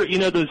remember, you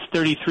know, those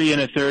 33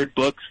 1/3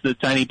 books, the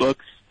tiny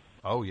books.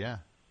 Oh, yeah.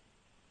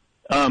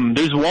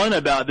 There's one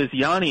about this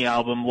Yanni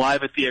album,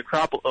 Live at the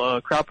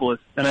Acropolis,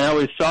 and I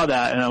always saw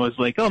that, and I was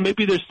like, oh,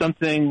 maybe there's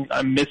something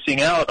I'm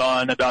missing out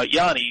on about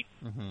Yanni.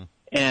 Mm-hmm.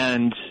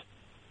 And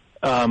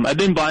I've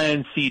been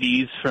buying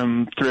CDs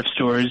from thrift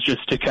stores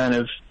just to kind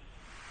of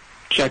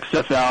check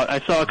stuff out. I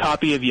saw a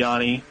copy of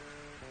Yanni.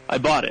 I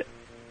bought it.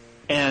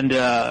 And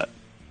I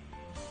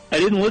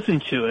didn't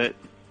listen to it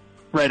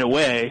right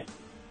away.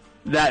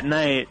 That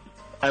night,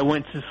 I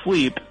went to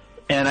sleep,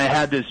 and I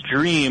had this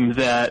dream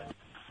that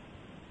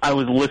I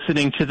was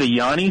listening to the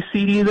Yanni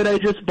CD that I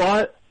just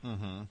bought,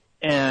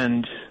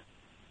 and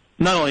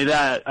not only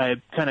that, I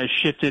kind of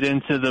shifted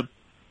into the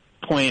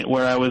point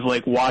where I was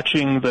like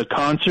watching the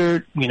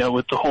concert, you know,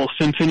 with the whole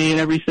symphony and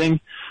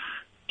everything,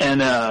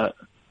 and I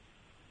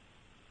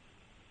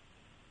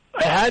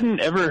hadn't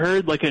ever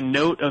heard like a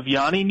note of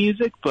Yanni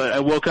music, but I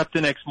woke up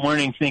the next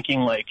morning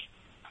thinking like,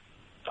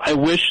 I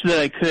wish that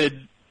I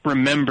could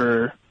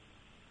remember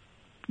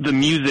the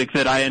music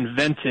that I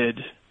invented,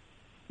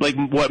 like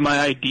what my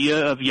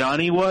idea of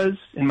Yanni was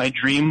in my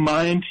dream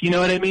mind. You know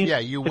what I mean? Yeah,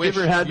 you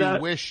ever had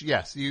that?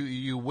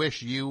 You wish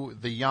the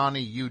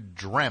Yanni you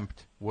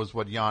dreamt was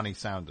what Yanni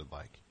sounded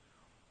like.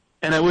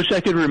 And I wish I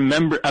could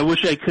remember. I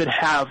wish I could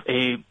have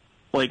a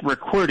like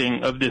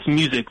recording of this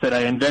music that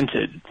I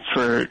invented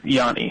for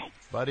Yanni.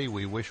 Buddy,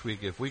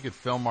 if we could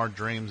film our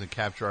dreams and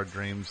capture our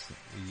dreams,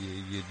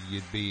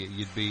 you'd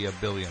be a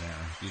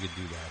billionaire. You could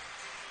do that.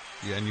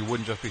 Yeah, and you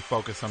wouldn't just be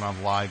focusing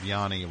on live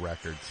Yanni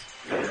records.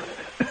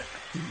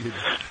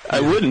 I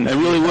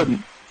really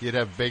wouldn't. You'd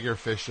have bigger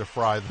fish to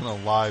fry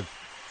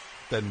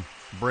than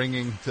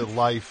bringing to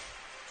life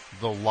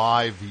the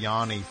live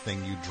Yanni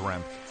thing you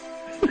dreamt.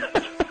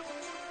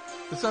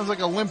 It sounds like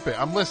Olympic.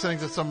 I'm listening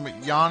to some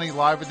Yanni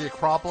Live at the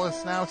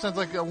Acropolis now. It sounds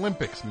like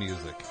Olympics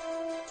music.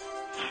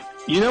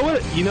 You know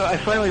what? I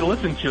finally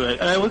listened to it,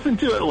 and I listened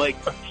to it like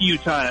a few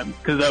times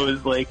because I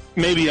was like,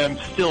 maybe I'm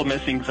still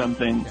missing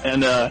something.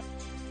 And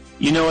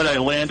you know what I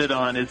landed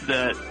on is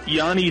that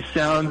Yanni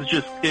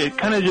it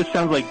kind of just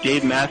sounds like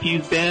Dave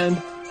Matthews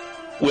Band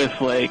with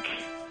like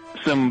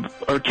some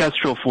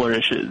orchestral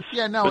flourishes.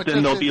 Yeah, no, but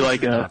then there'll be like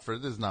this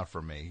is not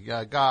for me.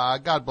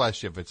 God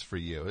bless you if it's for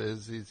you.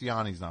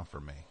 Yanni's not for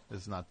me.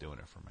 It's not doing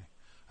it for me.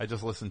 I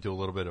just listened to a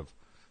little bit of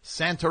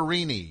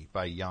Santorini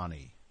by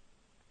Yanni.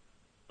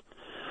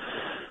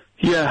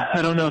 Yeah,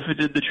 I don't know if it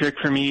did the trick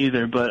for me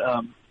either, but,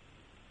 I'll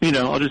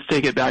just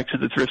take it back to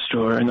the thrift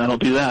store and that'll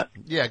do that.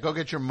 Yeah, go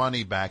get your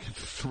money back at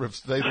the thrift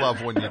store. They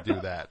love when you do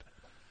that.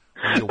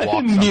 When you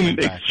I didn't mean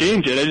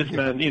exchange it. I just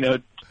meant,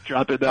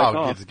 drop it back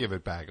off. Just give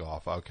it back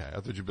off. Okay. I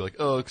thought you'd be like,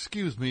 oh,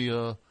 excuse me,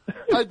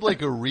 I'd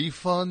like a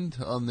refund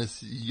on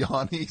this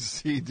Yanni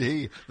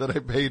CD that I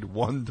paid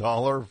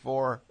 $1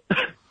 for.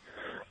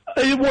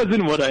 It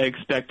wasn't what I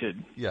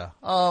expected. Yeah.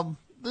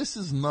 This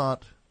is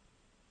not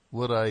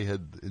what I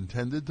had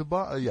intended to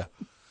buy. Yeah.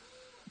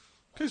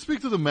 Can I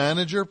speak to the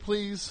manager,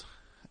 please?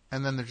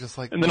 And then they're just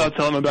like... And then I'll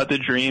tell them about the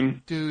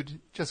dream. Dude,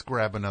 just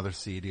grab another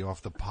CD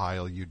off the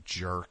pile, you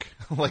jerk.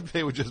 Like,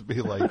 they would just be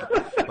like,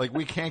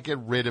 we can't get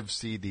rid of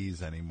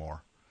CDs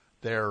anymore.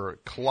 They're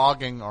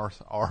clogging our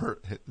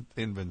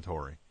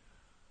inventory.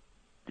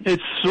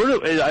 It's sort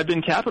of... I've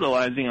been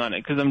capitalizing on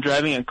it because I'm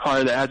driving a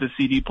car that has a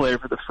CD player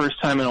for the first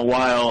time in a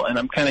while, and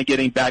I'm kind of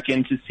getting back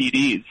into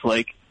CDs.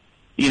 Like,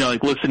 you know,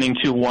 like listening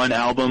to one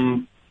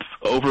album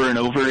over and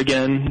over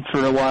again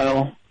for a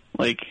while.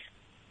 Like...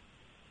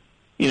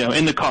 You know,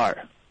 in the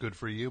car. Good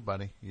for you,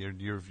 buddy.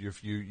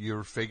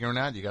 You're figuring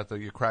out.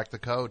 You cracked the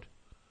code.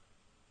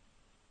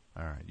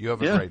 All right. You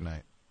have a great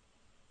night.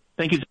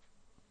 Thank you.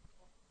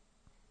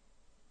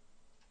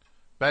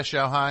 Best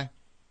show. Hi.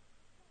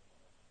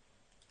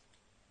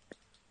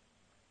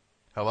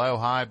 Hello.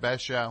 Hi.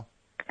 Best show.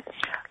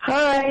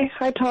 Hi,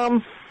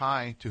 Tom.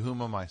 Hi. To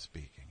whom am I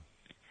speaking?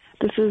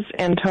 This is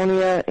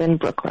Antonia in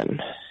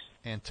Brooklyn.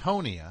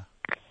 Antonia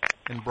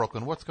in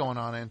Brooklyn. What's going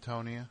on,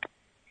 Antonia?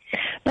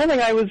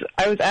 Nothing. I was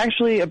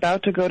actually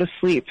about to go to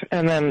sleep,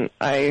 and then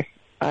I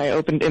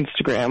opened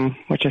Instagram,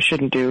 which I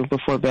shouldn't do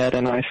before bed,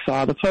 and I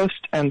saw the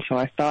post, and so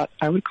I thought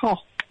I would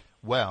call.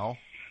 Well,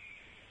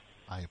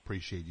 I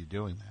appreciate you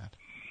doing that.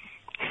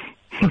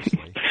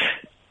 Firstly.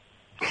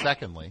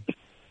 Secondly,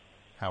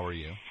 how are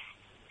you?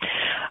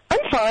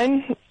 I'm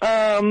fine.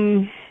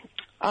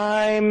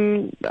 I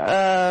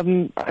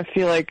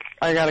feel like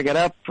I gotta get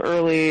up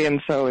early,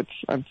 and so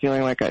I'm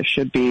feeling like I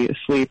should be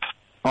asleep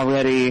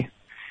already.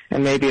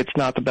 And maybe it's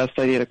not the best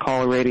idea to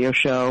call a radio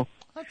show.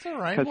 That's all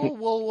right.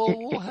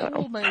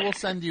 We'll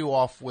send you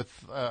off with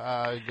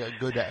a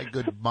good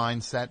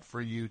mindset for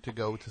you to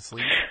go to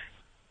sleep.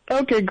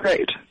 Okay,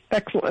 great,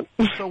 excellent.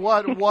 So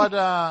what?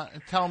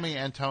 Tell me,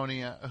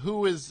 Antonia,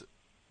 who is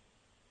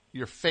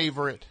your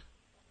favorite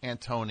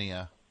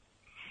Antonia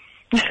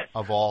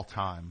of all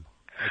time,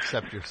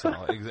 except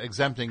yourself,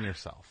 exempting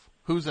yourself?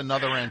 Who's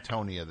another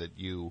Antonia that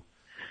you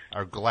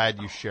are glad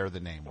you share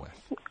the name with?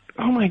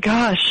 Oh my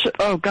gosh.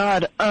 Oh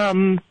God.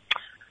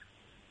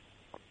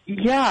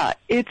 Yeah,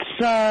 it's,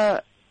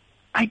 I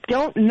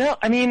don't know.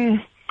 I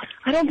mean,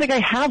 I don't think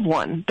I have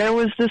one. There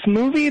was this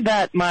movie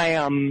that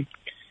my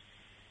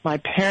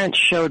parents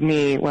showed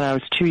me when I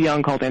was too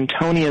young called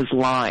Antonia's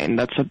Line.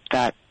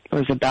 That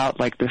was about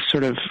like this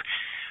sort of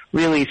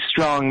really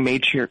strong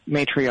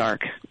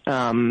matriarch.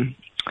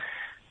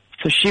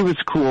 So she was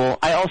cool.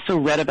 I also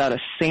read about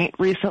a saint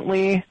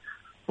recently.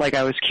 Like,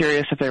 I was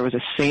curious if there was a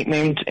saint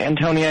named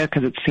Antonia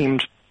because it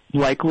seemed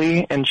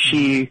likely, and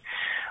she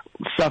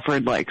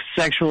suffered like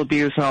sexual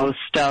abuse and all this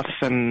stuff,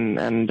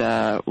 and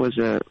was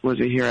a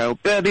hero.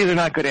 But these are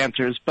not good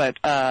answers, but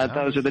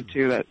those are the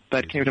two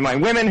that came to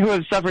mind. Women who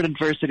have suffered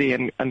adversity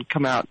and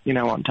come out,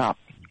 on top.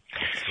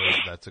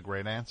 That's a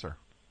great answer.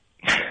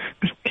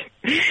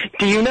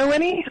 Do you know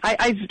any?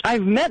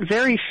 I've met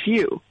very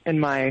few in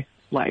my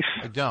life.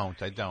 I don't.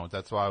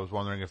 That's why I was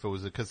wondering if it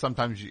was, because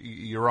sometimes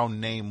your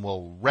own name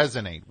will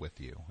resonate with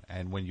you,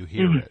 and when you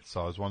hear it. So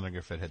I was wondering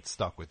if it had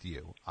stuck with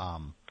you.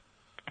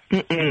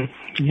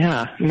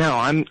 Yeah. No,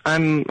 I'm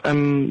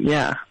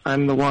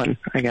the one,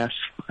 I guess.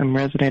 I'm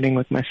resonating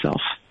with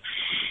myself.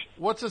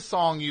 What's a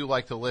song you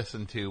like to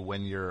listen to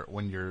when you're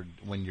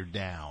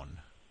down?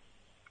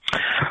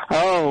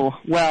 Oh,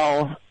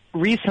 well,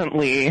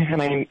 recently,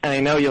 and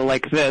I know you'll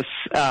like this,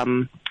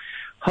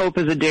 hope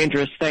is a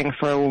dangerous thing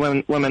for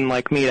women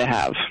like me to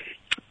have.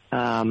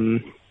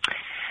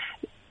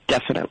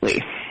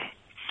 Definitely.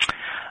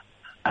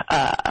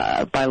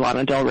 By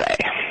Lana Del Rey.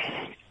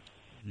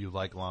 You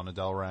like Lana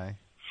Del Rey?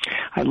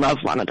 I love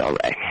Lana Del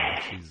Rey.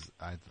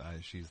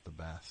 She's the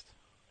best.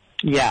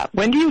 Yeah.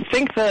 When do you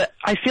think that,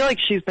 I feel like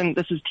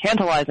this is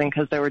tantalizing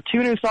because there were 2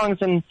 new songs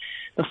in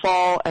the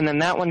fall and then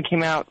that one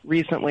came out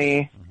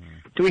recently.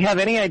 Do we have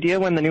any idea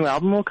when the new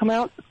album will come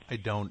out? I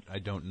don't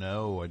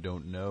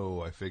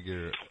know. I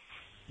figure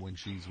when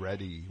she's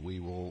ready,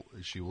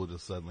 she will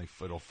just suddenly,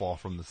 it'll fall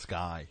from the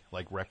sky.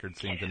 Like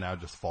records seem to now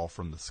just fall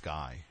from the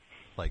sky.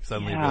 Like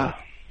suddenly, be like,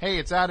 hey,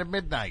 it's out at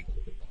midnight.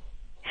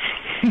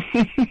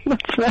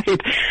 That's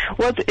right.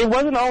 Well, it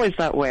wasn't always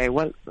that way.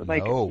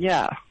 No.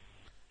 Yeah.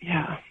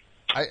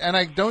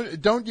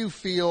 Don't you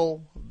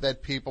feel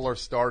that people are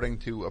starting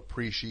to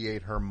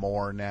appreciate her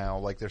more now?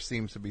 Like there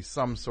seems to be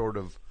some sort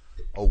of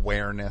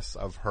awareness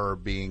of her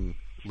being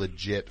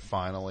legit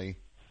finally.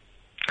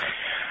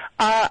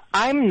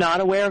 I'm not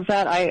aware of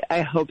that.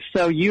 I hope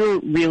so. You're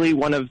really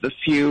one of the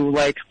few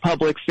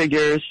public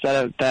figures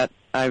that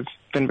I've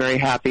been very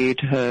happy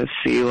to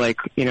see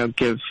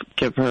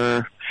give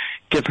her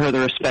the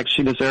respect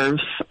she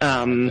deserves.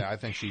 I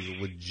think she's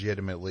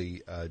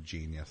legitimately a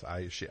genius.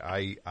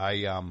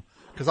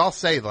 Because I'll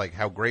say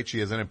how great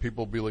she is, and then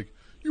people will be like,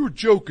 "You were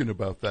joking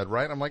about that,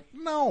 right?" I'm like,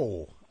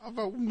 "No,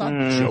 I'm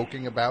not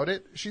joking about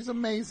it. She's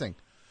amazing.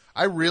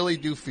 I really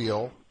do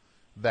feel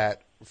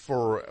that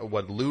for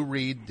what Lou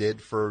Reed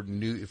did for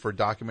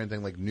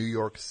documenting like New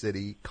York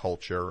City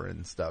culture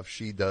and stuff,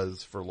 she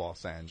does for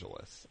Los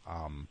Angeles.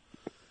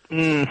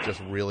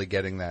 Just really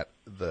getting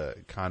the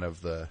kind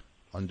of the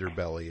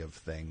underbelly of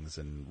things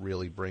and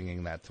really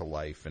bringing that to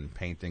life and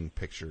painting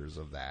pictures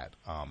of that.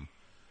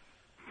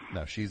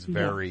 No, she's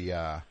very,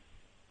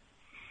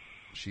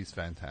 she's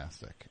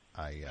fantastic.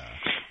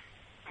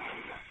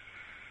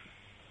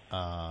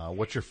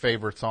 What's your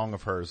favorite song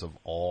of hers of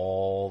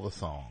all the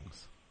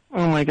songs?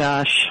 Oh my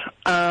gosh.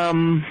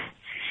 I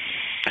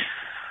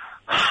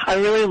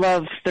really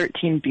love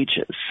 13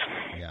 Beaches.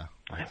 Yeah,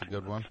 that's a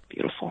good one.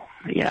 Beautiful.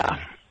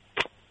 Yeah.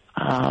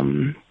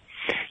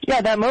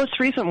 Yeah, that most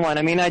recent one.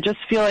 I mean, I just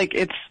feel like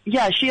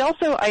she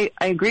also, I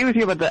agree with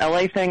you about the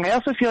LA thing. I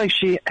also feel like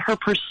her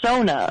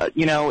persona,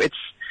 it's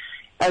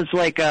as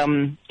like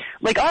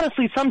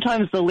honestly,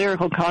 sometimes the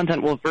lyrical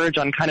content will verge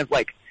on kind of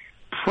like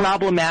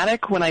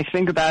problematic when I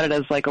think about it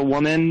as like a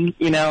woman,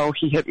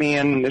 he hit me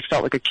and it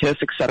felt like a kiss,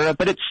 etc.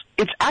 But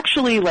it's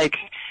actually like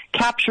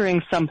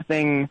capturing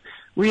something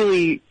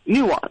really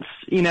nuanced,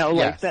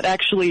 like that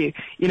actually,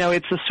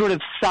 it's a sort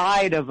of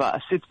side of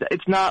us.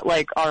 It's not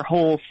like our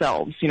whole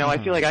selves, I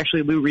feel like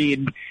actually Lou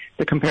Reed,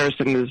 the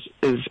comparison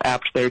is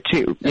apt there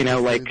too,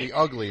 like the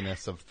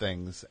ugliness of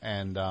things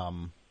and,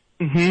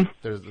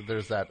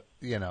 there's that,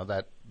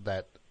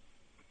 that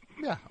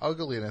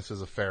ugliness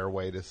is a fair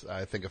way to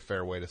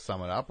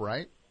sum it up,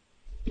 right?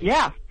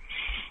 Yeah.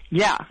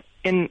 Yeah.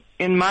 In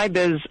my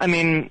biz, I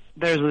mean,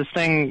 there's this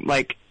thing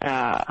like,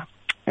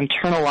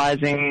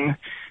 internalizing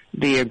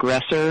the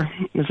aggressor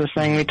is a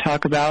thing we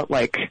talk about.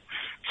 Like,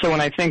 so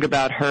when I think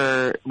about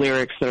her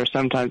lyrics that are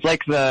sometimes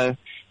like the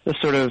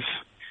sort of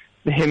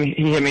he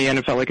hit me and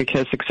it felt like a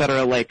kiss,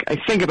 etc. Like, I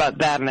think about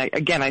that, and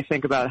I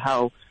think about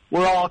how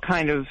we're all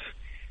kind of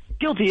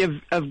guilty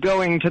of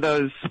going to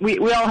those. We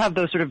all have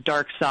those sort of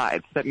dark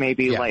sides that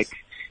maybe like.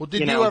 Well,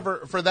 did you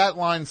ever, for that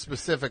line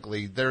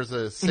specifically, there's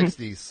a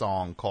 60s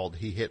song called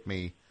He Hit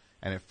Me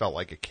and It Felt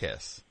Like a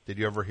Kiss. Did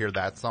you ever hear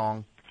that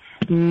song?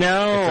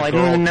 No, I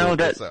didn't even know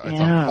that. It's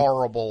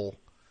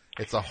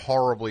a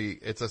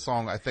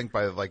song I think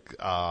by like,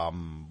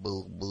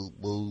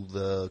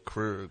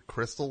 the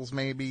Crystals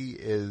maybe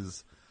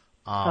is,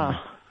 a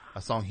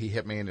song He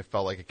Hit Me and It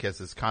Felt Like a Kiss.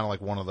 It's kind of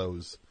like one of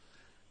those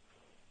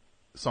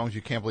songs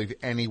you can't believe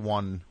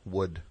anyone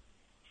would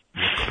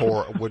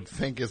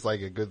think is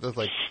like a good, it's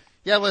like,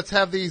 yeah, let's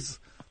have these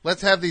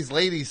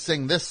ladies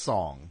sing this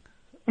song.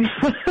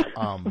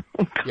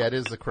 Yeah, it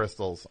is the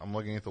Crystals. I'm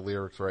looking at the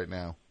lyrics right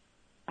now.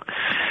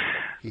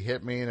 He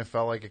hit me and it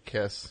felt like a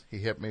kiss. He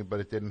hit me,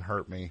 but it didn't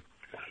hurt me.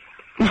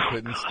 He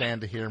couldn't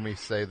stand to hear me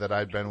say that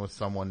I'd been with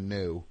someone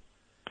new.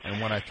 And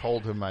when I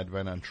told him I'd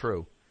been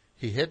untrue,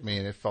 he hit me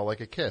and it felt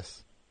like a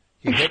kiss.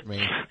 He hit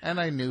me and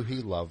I knew he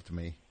loved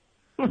me.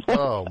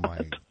 Oh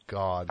my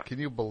God. Can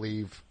you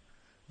believe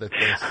that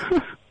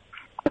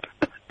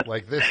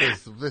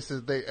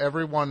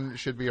everyone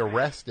should be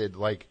arrested.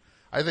 Like,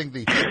 I think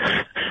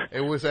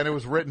it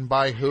was written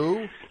by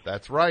who?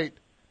 That's right.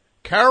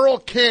 Carole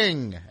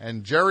King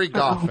and Jerry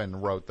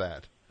Goffin wrote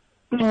that.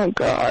 Oh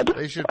God!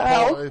 They should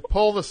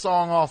pull the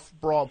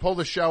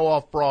show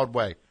off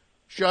Broadway.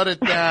 Shut it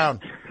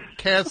down.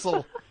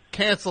 Cancel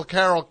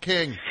Carole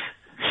King.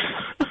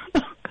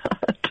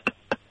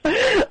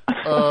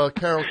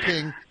 Carole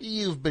King,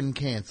 you've been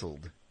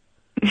canceled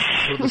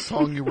for the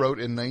song you wrote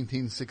in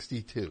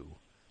 1962.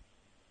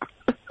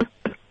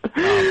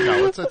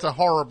 No, it's a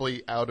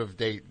horribly out of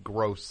date,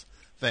 gross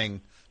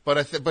thing. But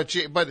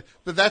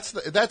that's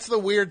the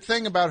weird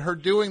thing about her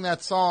doing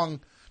that song,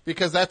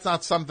 because that's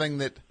not something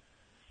that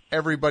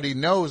everybody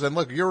knows. And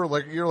look, you're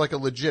like a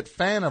legit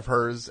fan of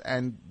hers,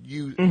 and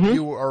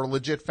you are a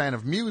legit fan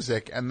of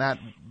music, and that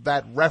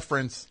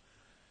reference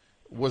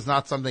was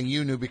not something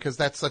you knew, because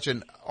that's such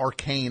an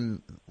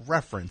arcane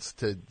reference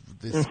to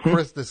this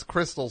this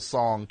Crystal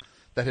song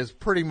that has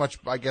pretty much,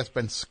 I guess,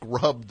 been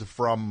scrubbed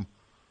from.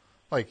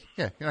 Like,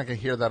 yeah, you're not gonna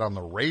hear that on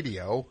the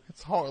radio.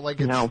 It's hard, like,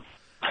 no.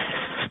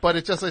 But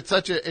it's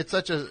such a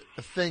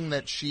thing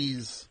that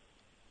she's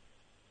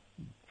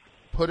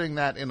putting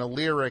that in a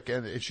lyric,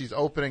 and she's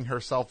opening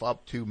herself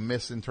up to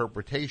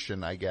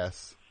misinterpretation, I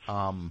guess.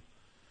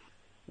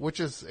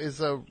 Which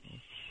is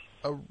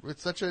I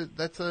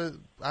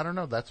don't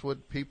know, that's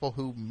what people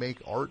who make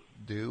art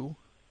do.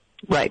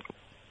 Right.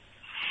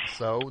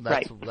 So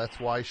that's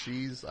why I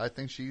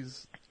think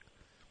she's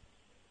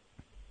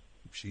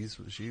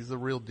the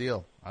real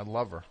deal. I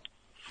love her.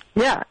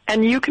 Yeah,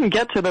 and you can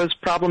get to those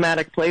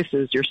problematic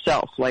places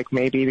yourself, like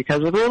maybe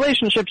because of the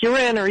relationship you're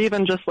in, or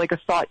even just like a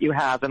thought you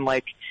have, and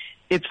like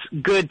it's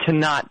good to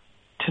not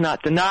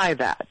deny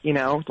that,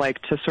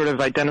 like to sort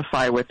of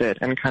identify with it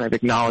and kind of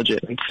acknowledge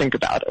it and think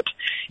about it.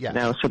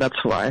 Yeah. So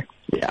that's why.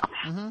 Yeah.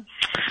 Mm-hmm.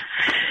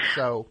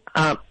 So,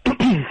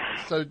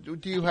 so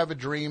do you have a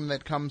dream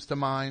that comes to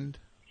mind?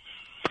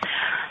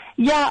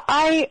 Yeah,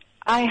 I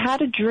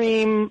had a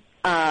dream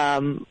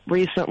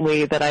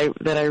recently that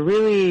I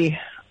really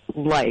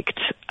liked,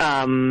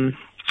 and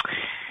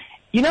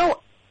this,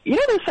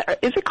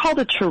 is it called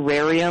a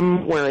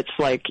terrarium, where it's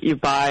like you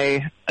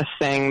buy a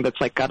thing that's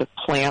like got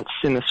plants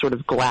in this sort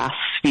of glass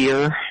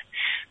sphere?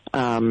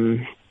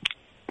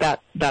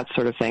 That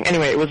sort of thing.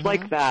 Anyway, it was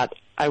like that.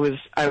 I'm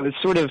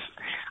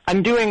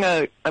doing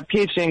a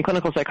PhD in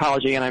clinical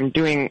psychology, and I'm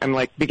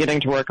like beginning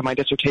to work on my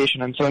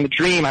dissertation. And so in the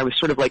dream, I was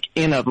sort of like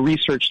in a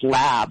research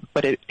lab,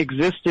 but it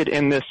existed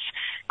in this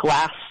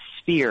glass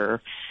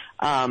sphere.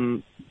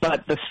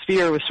 But the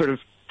sphere was sort of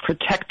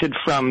protected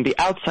from the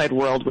outside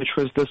world, which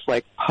was this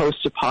like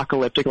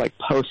post-apocalyptic, like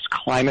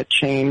post-climate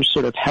change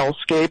sort of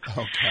hellscape.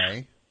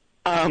 Okay.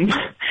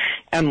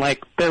 And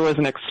like there was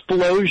an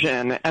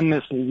explosion, and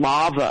this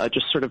lava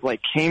just sort of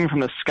like came from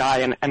the sky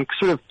and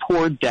sort of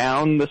poured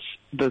down the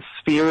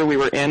sphere we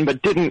were in,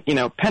 but didn't,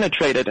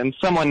 penetrate it. And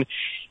someone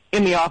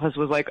in the office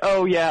was like,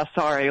 "Oh yeah,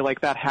 sorry, like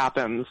that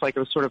happens." Like it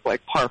was sort of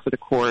like par for the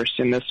course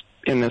in this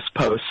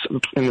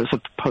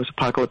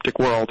post-apocalyptic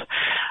world.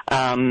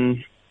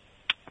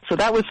 So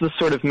that was the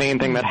sort of main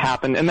thing that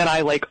happened. And then I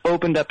like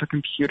opened up a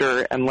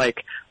computer and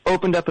like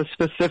opened up a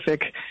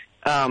specific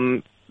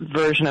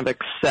version of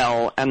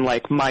Excel, and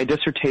like my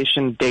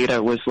dissertation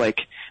data was like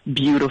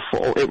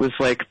beautiful. It was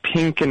like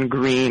pink and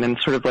green and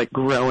sort of like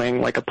growing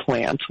like a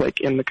plant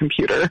like in the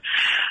computer.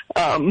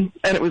 And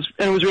it was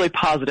really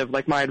positive.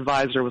 Like my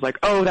advisor was like,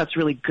 "Oh, that's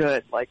really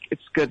good. Like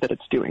it's good that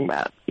it's doing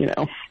that,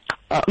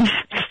 Well,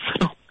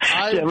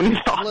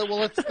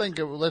 let's think.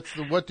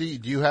 What do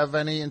you have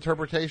any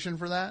interpretation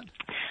for that?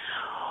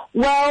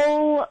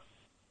 Well,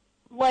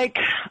 like,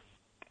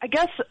 I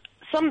guess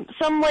some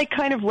like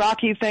kind of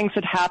rocky things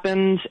had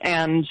happened,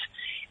 and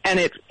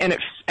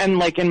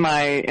like in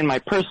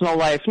my personal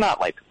life, not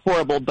like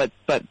horrible, but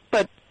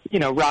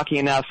rocky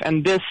enough.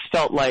 And this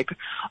felt like,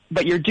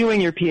 but you're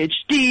doing your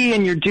PhD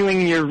and you're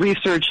doing your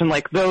research, and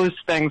like those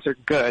things are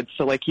good.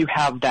 So like you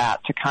have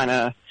that to kind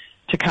of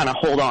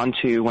hold on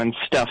to when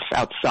stuff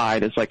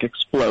outside is like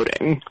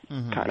exploding.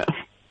 Kind of.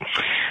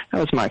 That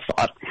was my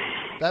thought.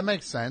 That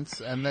makes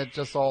sense, and that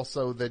just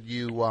also that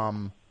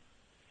you,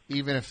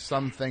 even if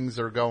some things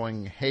are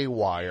going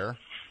haywire,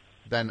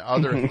 then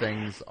other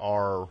things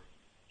are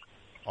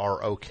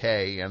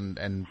okay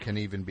and can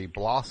even be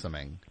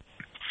blossoming.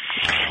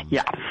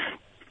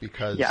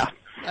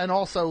 And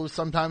also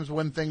sometimes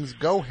when things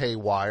go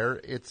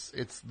haywire, it's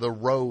the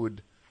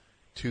road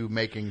to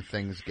making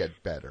things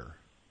get better.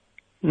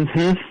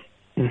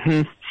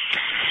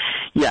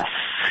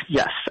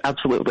 Yes,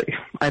 absolutely.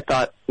 I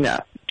thought,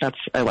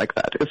 I like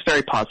that. It's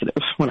very positive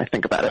when I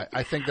think about it.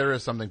 I think there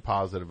is something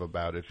positive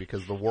about it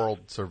because the world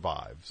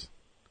survives.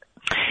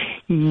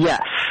 Yes,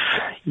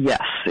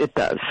 it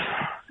does.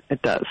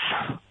 It does.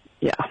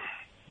 Yeah.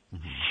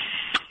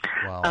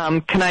 Wow.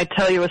 Can I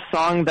tell you a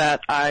song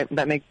that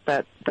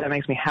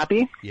makes me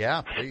happy?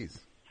 Yeah, please.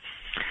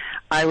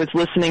 I was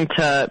listening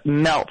to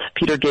Melt,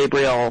 Peter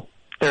Gabriel,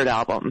 third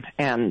album,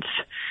 and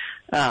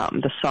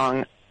the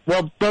song,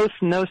 well, both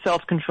No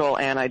Self-Control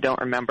and I Don't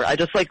Remember. I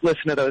just like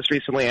listened to those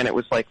recently, and it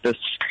was like this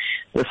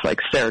like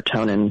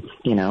serotonin,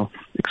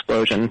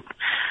 explosion.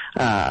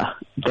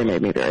 They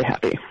made me very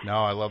happy.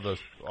 No, I love those.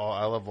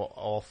 I love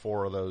all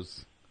four of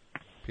those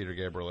Peter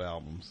Gabriel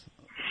albums.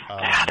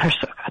 They're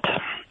so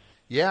good.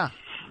 Yeah,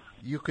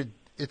 you could.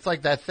 It's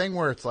like that thing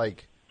where it's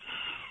like,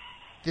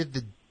 did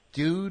the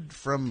dude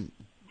from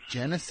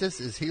Genesis,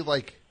 is he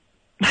like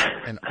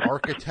an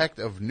architect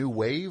of new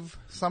wave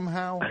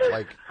somehow?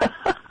 Like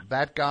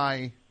that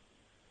guy?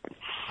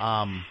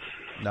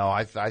 No,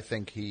 I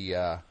think he's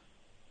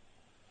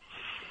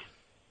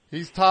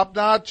top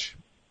notch.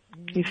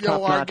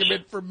 No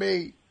argument for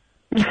me.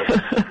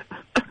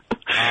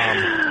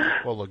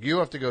 Well, look, you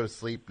have to go to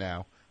sleep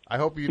now. I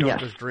hope you don't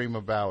just dream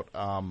about.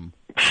 I'm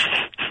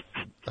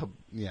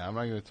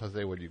not going to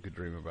say what you could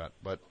dream about,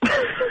 but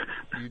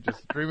you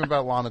just dream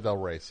about Lana Del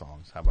Rey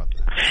songs. How about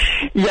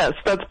that? Yes,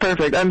 that's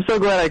perfect. I'm so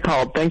glad I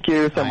called. Thank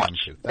you so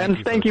much.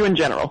 Thank you in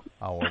general.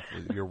 Oh, well,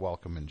 you're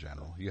welcome in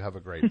general. You have a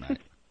great night.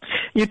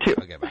 You too.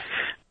 Okay, bye.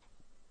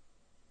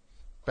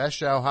 Best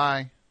show,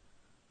 hi.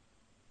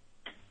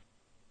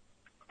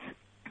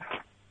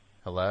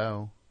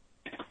 Hello.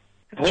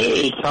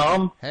 Hey,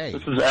 Tom. Hey.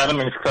 This is Adam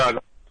in Chicago.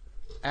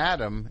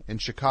 Adam in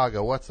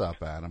Chicago. What's up,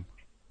 Adam?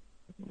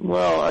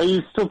 Well, are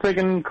you still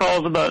taking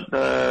calls about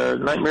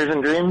nightmares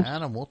and dreams?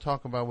 Adam, we'll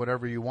talk about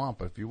whatever you want,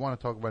 but if you want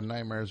to talk about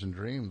nightmares and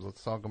dreams,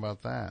 let's talk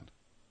about that.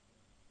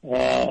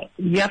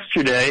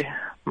 Yesterday,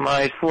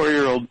 my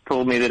 4-year-old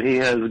told me that he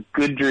has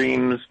good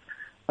dreams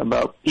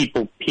about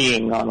people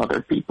peeing on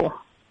other people.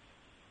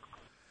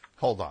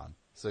 Hold on.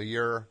 So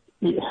you're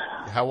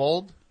how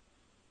old?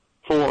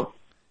 4.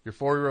 Your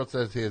 4-year-old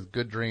says he has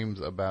good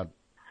dreams about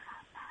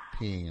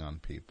peeing on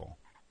people.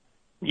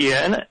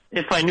 Yeah, and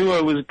if I knew I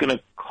was going to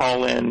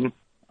call in,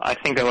 I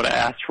think I would have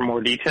asked for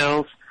more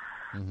details,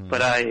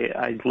 but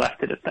I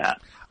left it at that.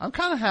 I'm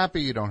kind of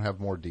happy you don't have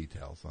more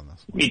details on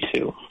this one. Me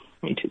too,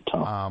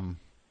 Tom.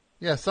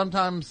 Yeah,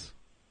 sometimes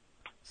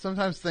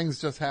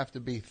things just have to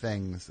be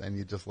things, and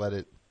you just let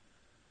it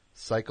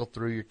cycle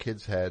through your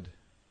kid's head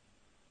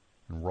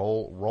and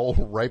roll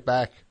right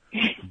back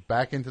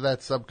into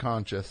that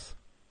subconscious.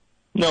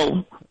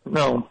 No,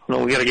 No,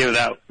 we got to get it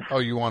out. Oh,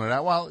 you want it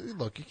out? Well,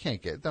 look, you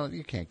can't get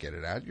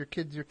it out. Your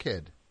kid's your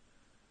kid.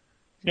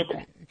 Your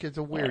kid's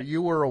a weird.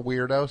 You were a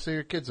weirdo, so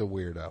your kid's a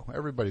weirdo.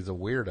 Everybody's a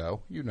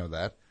weirdo. You know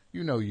that.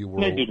 You know you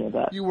were. I do know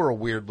that. You were a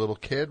weird little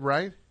kid,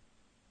 right?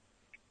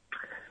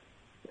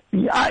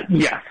 Yeah.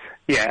 Yes.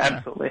 Yeah.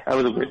 Absolutely. I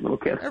was a weird little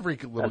kid. Every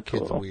little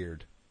kid's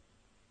weird.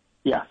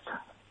 Yes.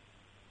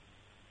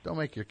 Don't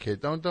make your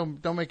kid.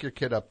 Don't make your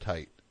kid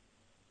uptight.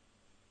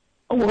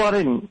 Oh, well, I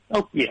didn't.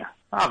 Oh, yeah.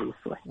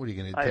 Obviously. What are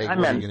you going to take? What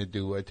are you going to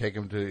do? Take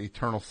him to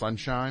Eternal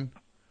Sunshine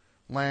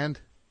Land?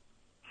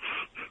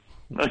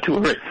 To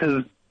erase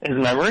his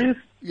memories?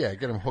 Yeah,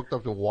 get him hooked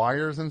up to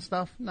wires and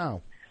stuff?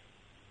 No.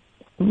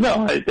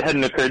 No, it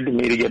hadn't occurred to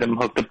me to get him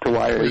hooked up to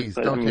wires. Please,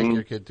 don't take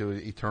your kid to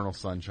Eternal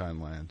Sunshine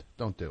Land.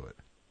 Don't do it.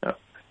 Oh,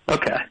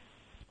 okay.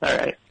 All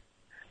right.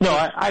 No,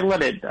 I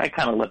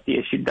kind of let the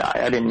issue die.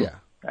 I didn't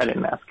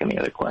ask any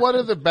other questions. What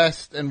are the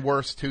best and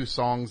worst two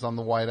songs on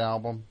the White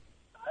Album?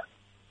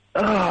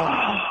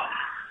 Off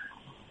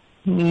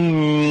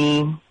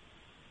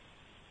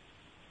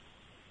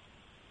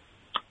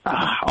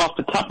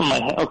the top of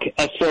my head, okay.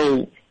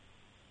 So,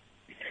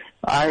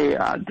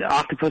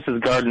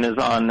 Octopus's Garden is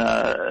on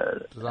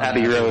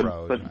Abbey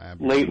Road, but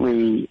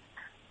lately,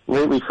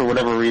 for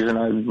whatever reason,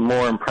 I'm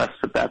more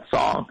impressed with that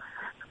song.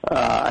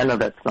 I know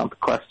that's not the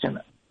question.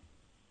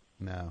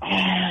 No.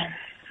 I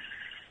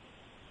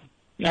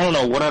don't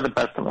know. What are the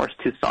best and worst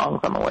two songs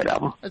on the White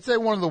Album? I'd say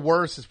one of the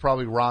worst is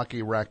probably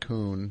Rocky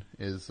Raccoon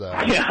is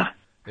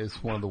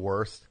one of the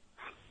worst.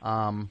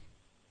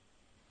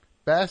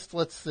 Best,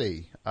 let's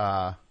see.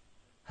 How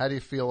do you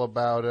feel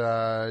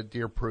about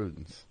Dear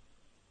Prudence?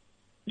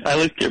 I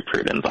like Dear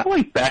Prudence. I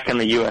like Back in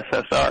the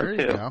USSR, there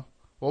too. You go.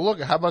 Well, look,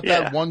 how about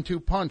that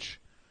 1-2 punch?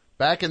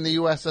 Back in the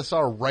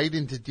USSR, right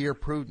into Dear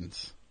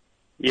Prudence.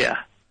 Yeah.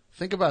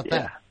 Think about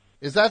that.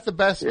 Is that the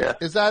best? Yeah.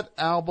 Is that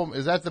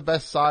the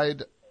best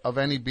side of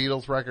any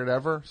Beatles record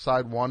ever?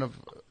 Side one of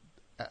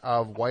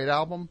White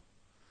Album?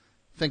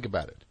 Think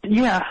about it.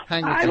 Yeah.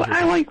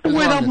 I like the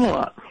White Album a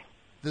lot.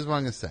 This is what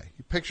I'm going to say.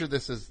 You picture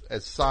this as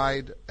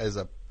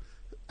a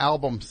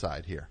album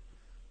side here.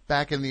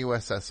 Back in the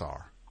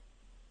USSR.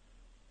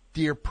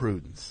 Dear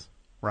Prudence,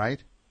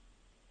 right?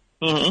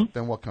 Mm-hmm.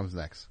 Then what comes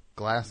next?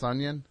 Glass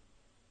Onion?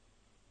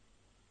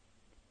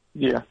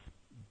 Yeah.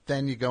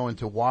 Then you go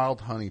into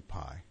Wild Honey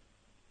Pie.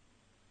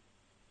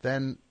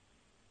 Then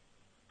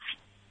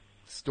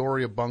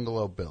Story of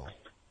Bungalow Bill.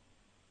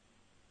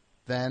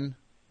 Then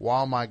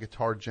While My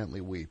Guitar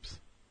Gently Weeps.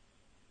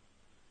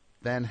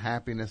 Then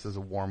Happiness is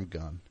a Warm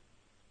Gun.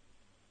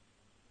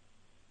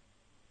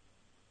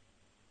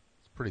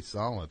 It's pretty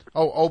solid.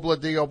 Oh, Obla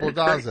Di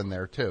Oblada's in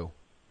there too.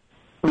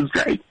 It was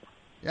great.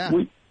 Yeah.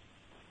 We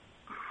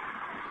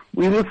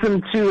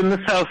listen to in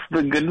this house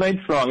the Goodnight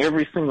song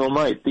every single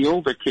night. The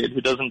older kid who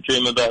doesn't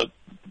dream about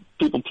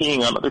people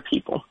peeing on other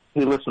people.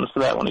 He listens to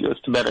that when he goes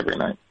to bed every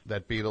night.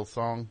 That Beatles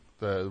song?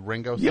 The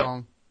Ringo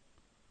song?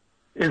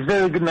 Is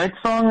there a Goodnight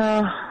song?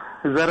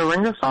 Is that a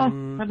Ringo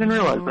song? I didn't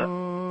realize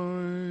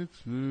that.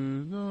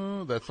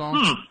 That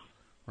song?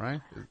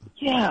 Right?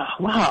 Yeah,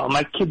 wow.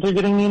 My kids are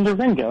getting me into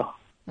Ringo.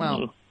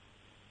 Well,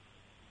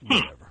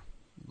 whatever.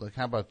 Look,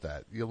 how about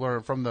that? You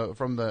learn from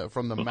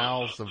the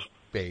mouths of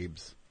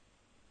babes.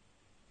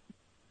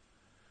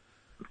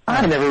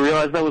 I never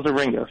realized that was a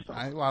Ringo song.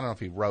 I don't know if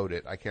he wrote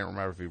it. I can't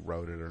remember if he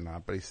wrote it or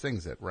not, but he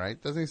sings it,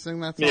 right? Doesn't he sing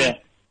that song?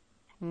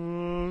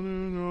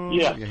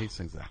 Yeah. Yeah, he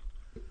sings that.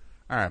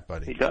 All right,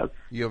 buddy. He does.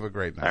 You have a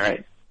great night. All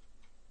right.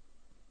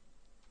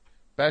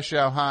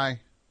 Beshow, hi.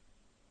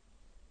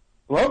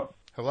 Hello?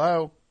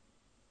 Hello.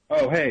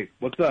 Oh, hey.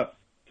 What's up,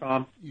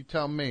 Tom? You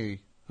tell me.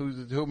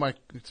 Who am I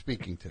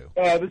speaking to?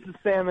 This is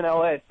Sam in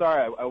L.A.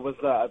 Sorry, I've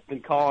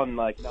been calling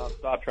like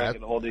nonstop trying to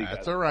get a hold of you guys.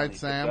 That's all right,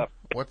 Sam.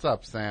 What's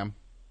up, Sam?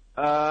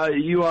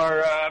 You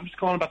are. I'm just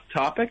calling about the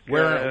topic.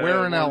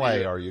 Where in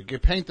L.A. are you?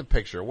 Paint the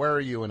picture. Where are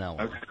you in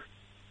L.A.? Okay.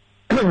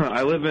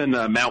 I live in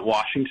Mount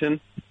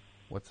Washington.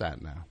 What's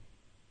that now?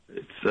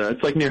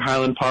 It's like near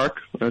Highland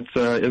Park. It's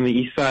in the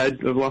east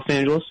side of Los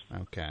Angeles.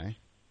 Okay.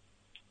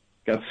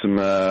 Got some.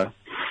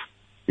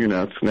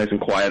 It's nice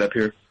and quiet up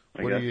here.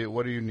 What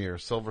are you near?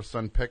 Silver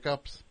Sun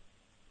Pickups?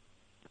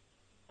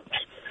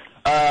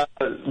 Am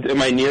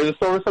I near the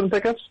Silver Sun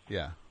Pickups?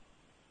 Yeah.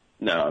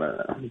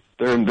 No.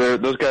 They're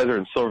those guys are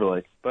in Silver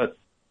Lake, but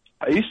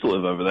I used to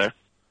live over there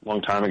a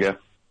long time ago.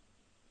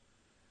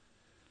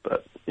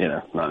 But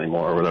not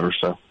anymore or whatever.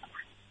 So.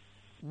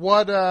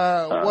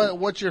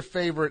 What's your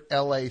favorite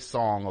LA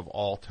song of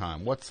all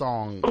time? What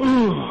song?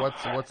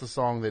 What's the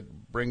song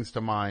that brings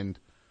to mind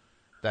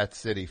that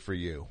city for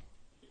you?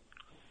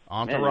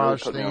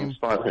 Entourage theme?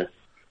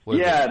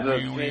 Yeah, the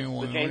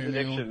Jane's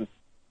Addiction.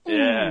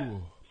 Yeah.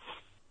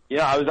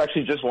 Yeah, I was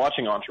actually just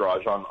watching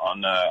Entourage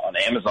on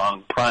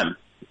Amazon Prime.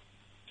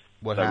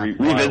 What happened?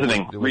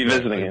 Revisiting it.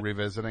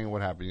 Revisiting?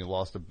 What happened? You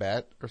lost a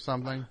bet or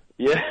something?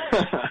 Yeah.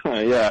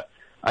 Yeah.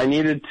 I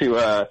needed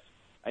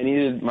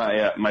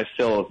my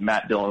fill of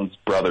Matt Dillon's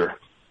brother.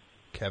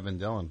 Kevin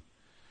Dillon.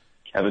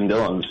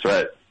 That's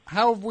right.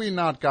 How have we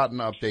not gotten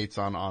updates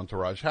on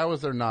Entourage? How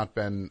has there not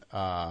been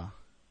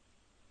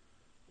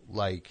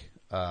like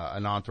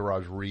an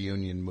Entourage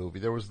reunion movie.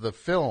 There was the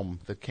film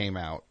that came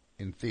out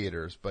in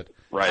theaters, but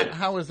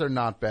how has there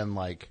not been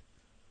like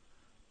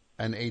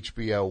an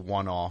HBO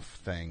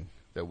one-off thing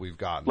that we've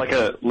gotten? Like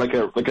a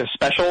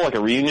special, like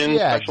a reunion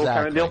special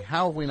kind of deal?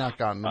 How have we not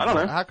gotten? I don't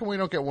know. How come we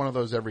don't get one of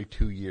those every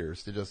 2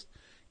 years to just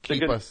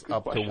keep us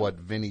up to what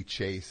Vinny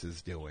Chase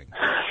is doing?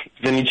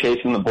 Vinny Chase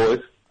and the boys?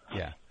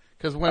 Yeah.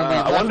 Because when we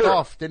left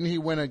off, didn't he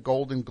win a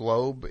Golden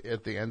Globe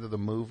at the end of the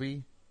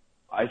movie?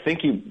 I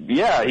think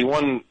he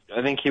won.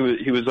 I think he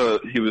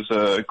was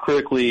a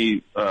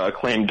critically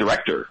acclaimed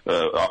director,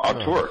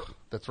 auteur.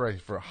 That's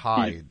right, for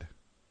Hyde.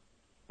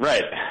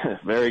 Right,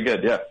 very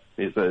good. Yeah,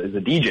 he's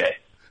a DJ.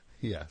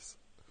 Yes.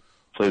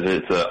 So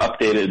it's an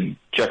updated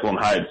Jekyll and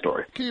Hyde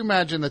story. Can you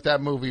imagine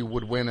that movie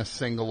would win a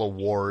single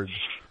award?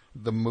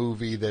 The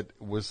movie that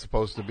was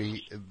supposed to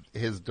be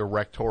his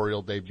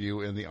directorial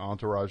debut in the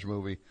Entourage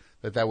movie,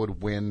 that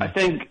would win. I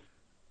think,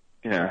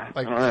 I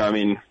don't know. I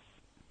mean,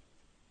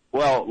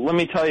 well, let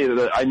me tell you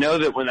that I know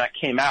that when that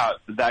came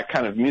out, that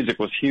kind of music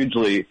was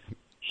hugely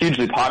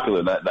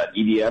popular. That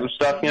EDM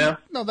stuff, you know.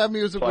 No, that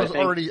music was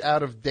already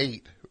out of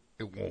date.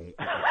 It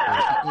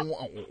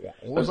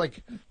was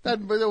like that.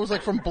 It was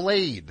like from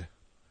Blade.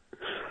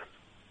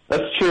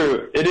 That's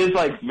true. It is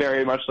like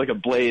very much like a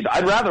Blade.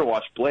 I'd rather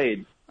watch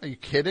Blade. Are you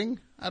kidding?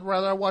 I'd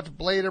rather watch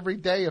Blade every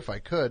day if I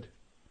could.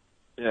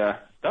 Yeah,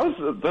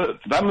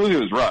 that movie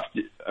was rough.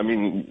 I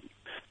mean,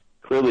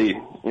 clearly,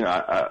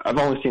 I've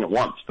only seen it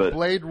once, but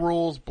Blade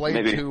rules.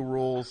 Blade 2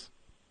 rules.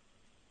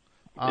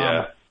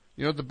 Yeah.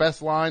 You know what the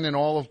best line in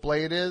all of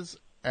Blade is?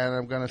 And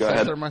I'm going to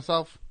censor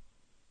myself.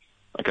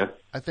 Okay.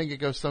 I think it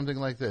goes something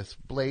like this.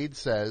 Blade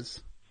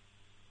says,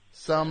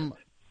 "Some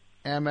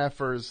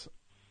MFers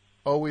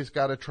always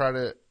got to try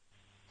to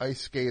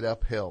ice skate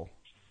uphill."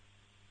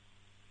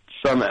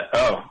 I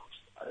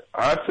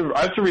have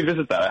to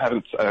revisit that. I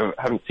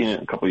haven't seen it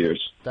in a couple of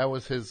years. That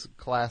was his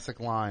classic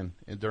line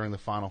during the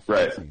final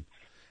fight scene.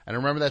 And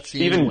remember that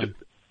scene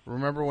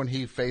remember when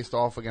he faced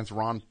off against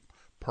Ron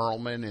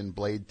Perlman in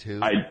Blade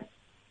 2?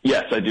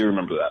 Yes, I do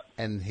remember that.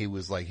 And he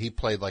was like, he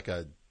played like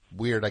a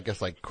weird, I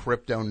guess, like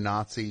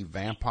crypto-Nazi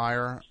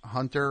vampire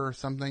hunter or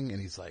something.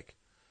 And he's like,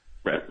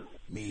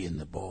 "Me and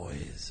the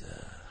boys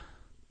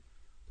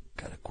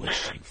got a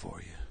question for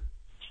you.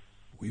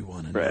 We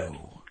want to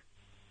know.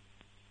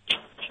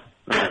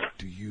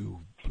 Do you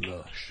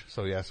blush?"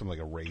 So he asked him like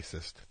a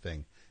racist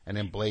thing, and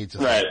then Blade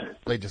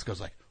just goes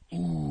like,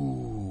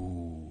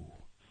 "Ooh,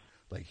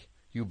 like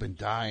you've been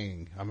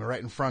dying. I'm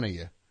right in front of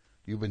you.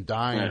 You've been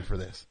dying for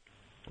this,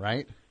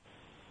 right?"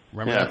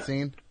 Remember that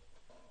scene?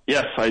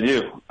 Yes, I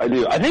do.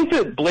 I think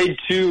that Blade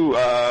 2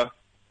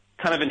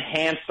 kind of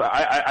enhanced.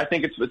 I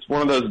think it's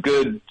one of those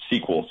good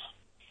sequels.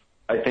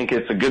 I think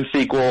it's a good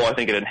sequel. I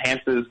think it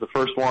enhances the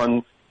first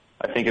one.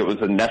 I think it was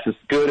a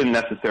good and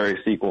necessary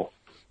sequel.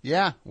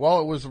 Yeah,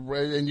 well, it was,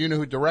 and you know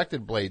who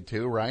directed Blade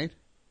 2, right?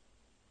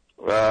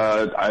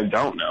 I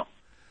don't know.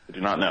 I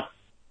do not know.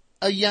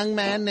 A young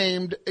man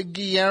named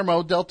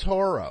Guillermo del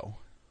Toro.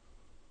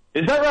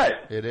 Is that right?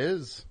 It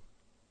is.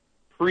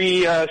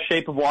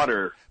 Pre-Shape of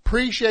Water.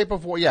 Pre-Shape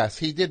of Water, yes.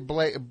 He did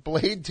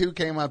Blade 2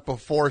 came out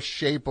before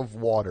Shape of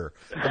Water,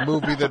 the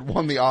movie that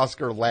won the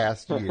Oscar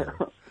last year.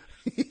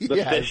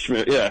 The fish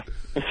movie, yeah.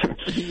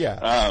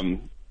 Yeah.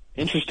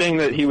 Interesting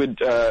that he would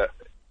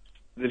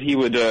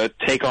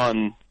take that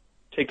on.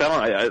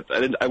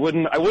 I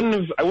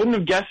wouldn't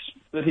have guessed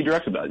that he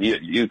directed that.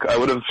 I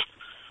would have,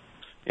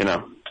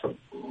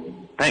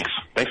 Thanks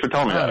for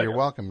telling me that. You're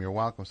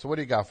welcome. So what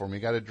do you got for me?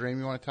 You got a dream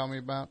you want to tell me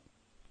about?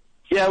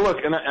 Yeah, look,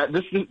 and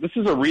this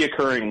is a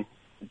reoccurring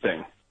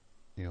thing.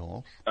 You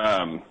know.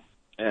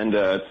 And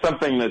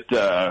something that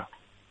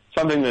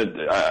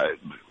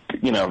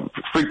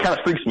kind of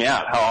freaks me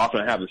out how often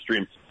I have this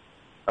dream.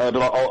 But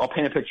I'll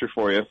paint a picture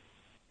for you.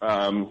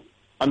 I'm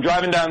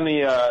driving down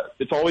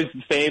it's always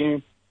the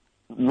same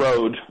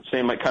road,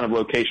 same kind of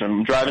location.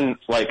 I'm driving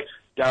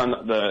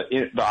down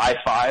the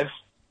I-5,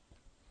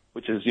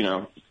 which is,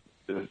 the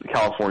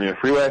California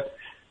freeway.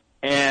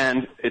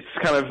 And it's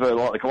kind of a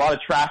lot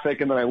of traffic,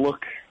 and then I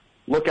look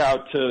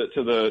out to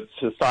the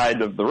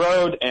side of the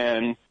road,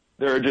 and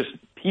there are just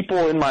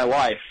people in my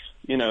life,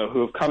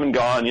 who have come and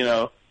gone,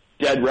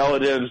 dead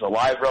relatives,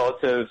 alive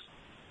relatives,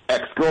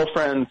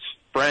 ex-girlfriends,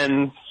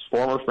 friends,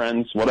 former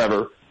friends,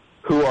 whatever,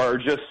 who are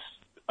just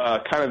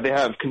they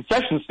have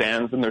concession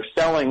stands, and they're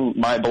selling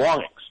my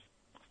belongings.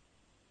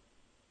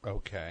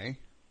 Okay.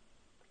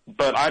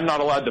 But I'm not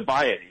allowed to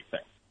buy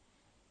anything.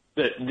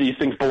 These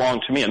things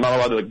belong to me. I'm not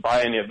allowed to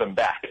buy any of them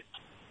back.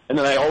 And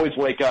then I always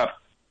wake up,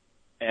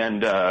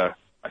 and I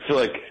feel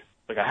like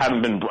I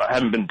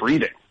haven't been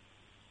breathing.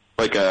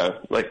 Like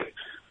a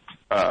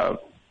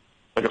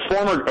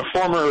former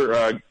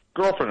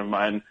girlfriend of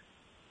mine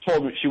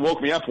told me, she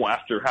woke me up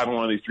after having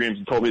one of these dreams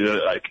and told me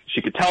that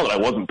she could tell that I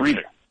wasn't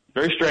breathing.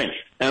 Very strange.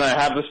 And I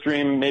have this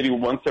dream maybe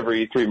once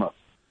every 3 months.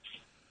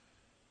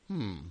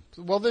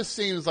 Well, this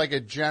seems like a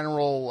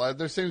general.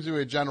 There seems to be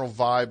a general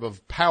vibe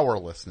of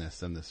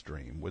powerlessness in this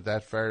dream. Would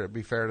that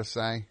be fair to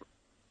say?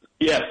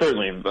 Yeah,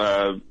 certainly.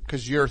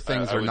 Because your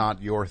things are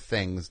not your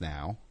things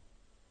now.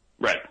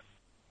 Right.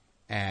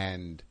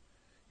 And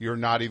you're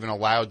not even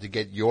allowed to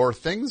get your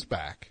things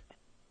back.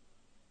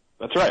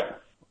 That's right.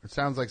 It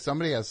sounds like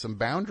somebody has some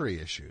boundary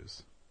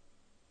issues.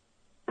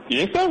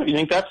 You think so? You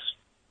think that's...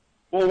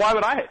 Well, why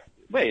would I...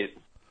 Wait.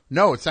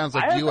 No, it sounds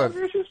like I you have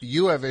have issues?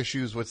 you have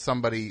issues with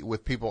somebody,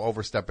 with people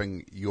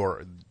overstepping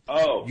your...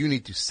 Oh. You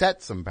need to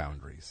set some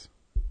boundaries.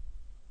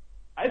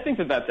 I think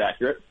that that's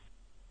accurate.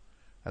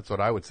 That's what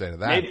I would say to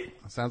that. Maybe.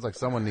 It sounds like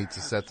someone needs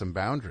to set some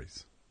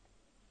boundaries.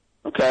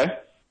 Okay.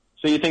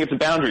 So you think it's a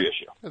boundary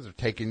issue? Because they're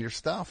taking your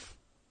stuff.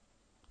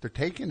 They're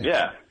taking it.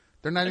 Yeah.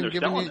 They're not And even they're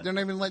giving selling you. it. They're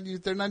not even letting you.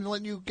 They're not even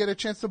letting you get a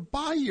chance to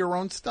buy your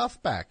own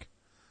stuff back.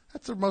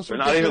 That's the most. They're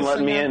not even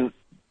letting me in.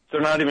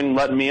 They're not even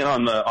letting me in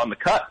on the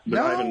cut.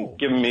 They're not even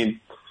giving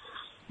me.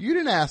 You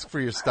didn't ask for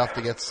your stuff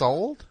to get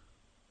sold.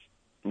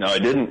 No, I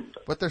didn't.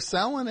 But they're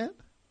selling it.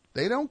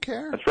 They don't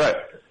care. That's right.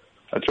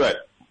 That's right.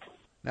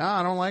 No,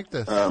 I don't like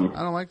this. I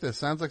don't like this.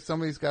 Sounds like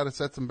somebody's got to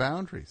set some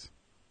boundaries.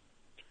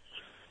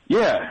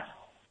 Yeah,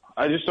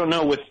 I just don't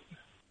know with.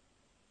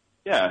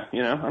 Yeah, I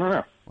don't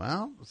know.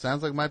 Well, it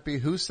sounds like it might be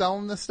who's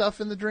selling this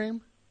stuff in the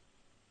dream.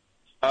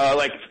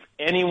 Like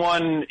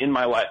anyone in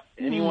my life,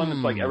 anyone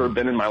that's like ever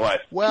been in my life.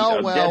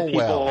 Dead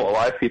people,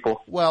 alive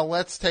people. Well,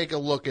 let's take a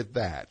look at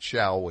that,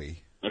 shall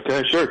we?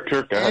 Okay, sure. Go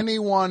ahead.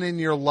 Everyone in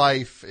your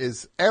life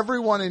is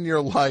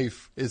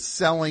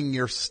selling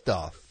your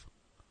stuff.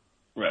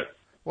 Right.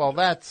 Well,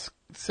 that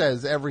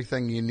says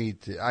everything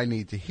I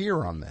need to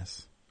hear on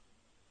this.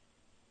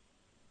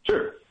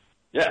 Sure.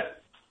 Yeah.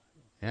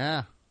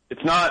 Yeah.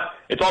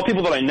 It's all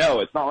people that I know.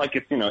 It's not like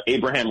it's,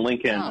 Abraham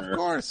Lincoln of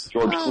course.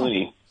 George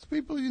Clooney. It's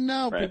people you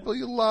know, Right. people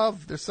you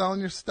love. They're selling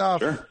your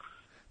stuff. Sure.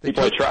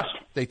 People I trust.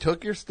 They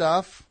took your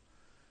stuff.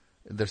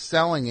 They're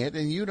selling it,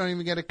 and you don't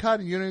even get a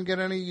cut. You don't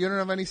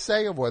have any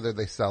say of whether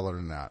they sell it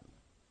or not.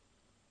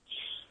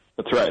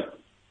 That's right.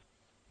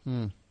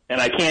 And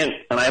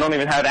I don't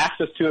even have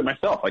access to it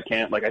myself. I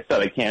can't, like I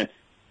said,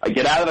 I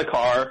get out of the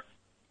car,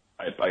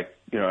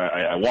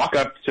 I walk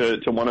up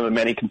to one of the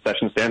many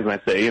concession stands and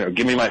I say,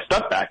 give me my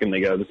stuff back. And they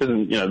go, this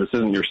isn't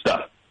your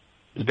stuff.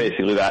 It's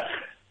basically that.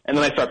 And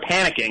then I start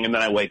panicking and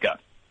then I wake up.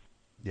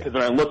 Because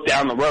then I look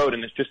down the road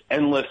and it's just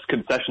endless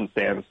concession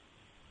stands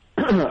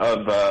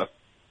of,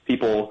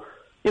 people,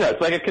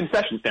 it's like a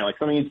concession stand, like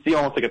something you'd see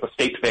almost like at the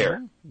state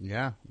fair.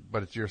 Yeah,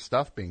 but it's your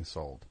stuff being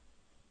sold.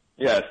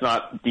 Yeah, it's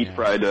not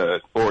deep-fried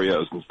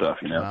Oreos and stuff,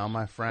 Well,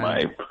 my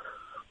friend.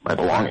 My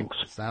belongings.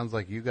 Sounds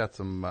like you got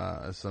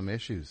some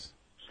issues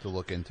to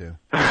look into.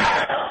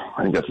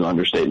 I think that's an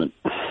understatement.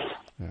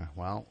 Yeah,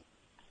 well,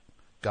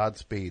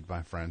 Godspeed,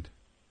 my friend.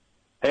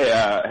 Hey,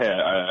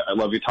 I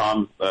love you,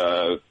 Tom.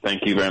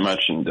 Thank you very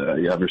much, and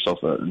you have yourself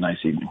a nice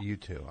evening. You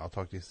too. I'll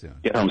talk to you soon.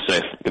 Get home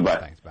safe. Goodbye.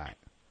 Thanks, bye.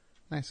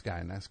 Nice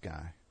guy.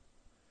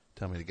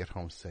 Tell me to get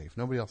home safe.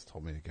 Nobody else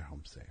told me to get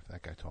home safe.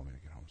 That guy told me to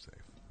get home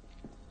safe.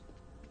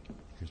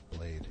 Here's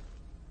Blade.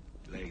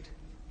 Blade,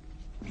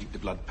 meet the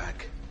Blood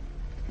Pack.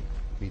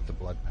 Meet the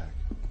Blood Pack.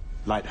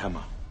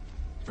 Lighthammer,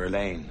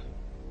 Verlaine,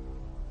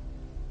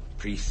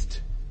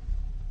 Priest,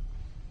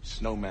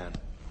 Snowman,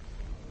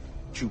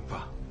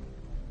 Chupa,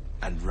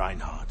 and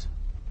Reinhardt.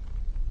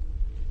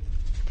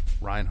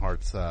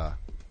 Reinhardt's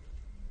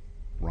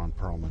Ron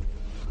Perlman.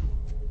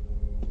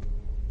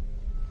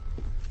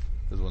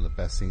 This is one of the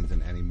best scenes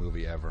in any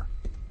movie ever.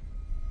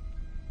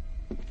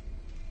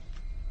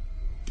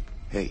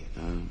 Hey,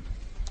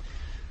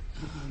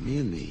 me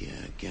and the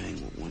gang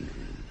were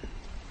wondering.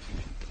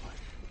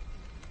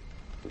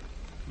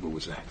 What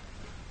was that?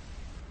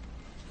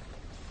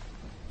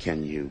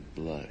 Can you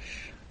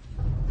blush?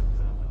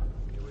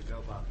 Here we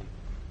go, Poppy.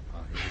 Oh,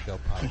 here we go,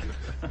 Poppy.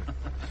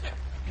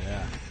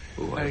 Yeah.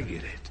 Oh, I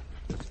get it.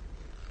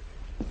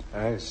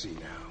 I see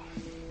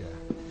now.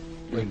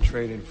 Yeah. Been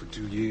trading for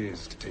 2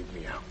 years to take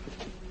me out.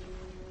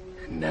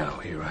 And now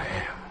here I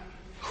am.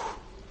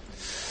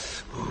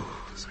 Ooh,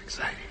 so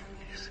exciting,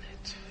 isn't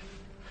it?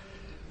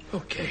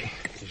 Okay,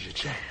 here's your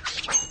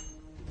chance.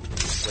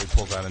 So he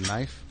pulls out a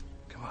knife.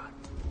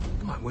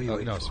 Come on, where you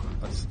waiting for?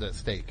 That's the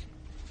steak.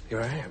 Here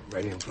I am,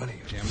 right in front of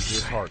you. Jam to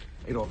his heart.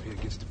 Adolf here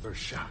gets the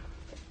first shot.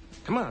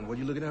 Come on, what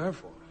are you looking at her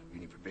for? You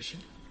need permission?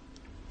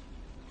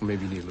 Or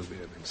maybe you need a little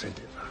bit of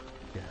incentive, huh?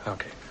 Yeah.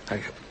 Okay, I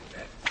help you with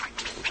that.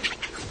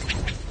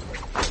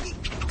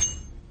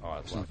 Oh,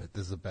 I love it.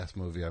 This is the best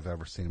movie I've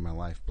ever seen in my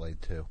life,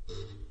 Blade 2.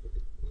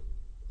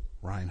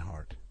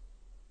 Reinhardt.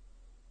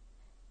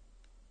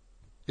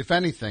 If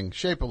anything,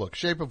 Shape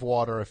of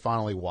Water I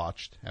finally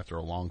watched after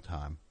a long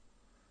time.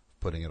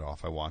 Putting it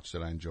off. I watched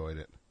it. I enjoyed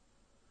it.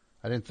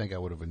 I didn't think I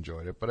would have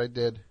enjoyed it, but I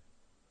did.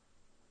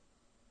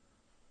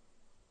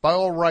 By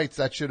all rights,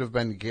 that should have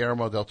been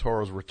Guillermo del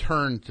Toro's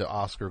return to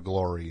Oscar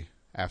glory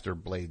after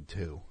Blade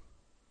 2.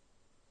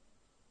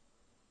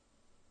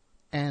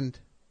 And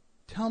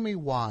tell me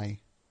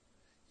why.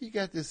 You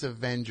got this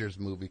Avengers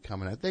movie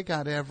coming out. They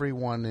got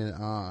everyone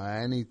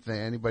in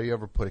anybody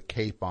ever put a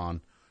cape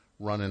on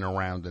running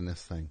around in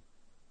this thing.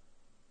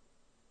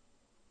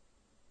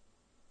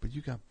 But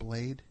you got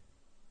Blade?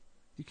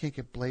 You can't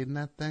get Blade in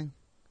that thing?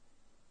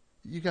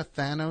 You got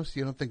Thanos?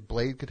 You don't think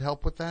Blade could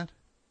help with that?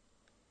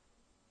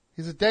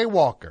 He's a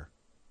daywalker.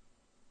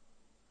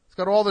 He's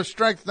got all their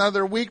strengths, none of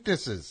their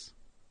weaknesses.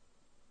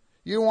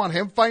 You want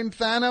him fighting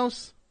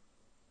Thanos?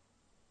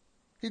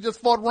 He just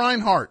fought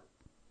Reinhardt.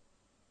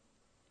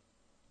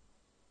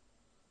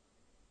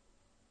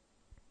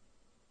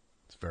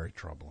 It's very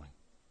troubling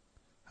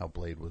how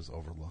Blade was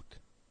overlooked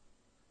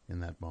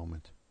in that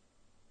moment.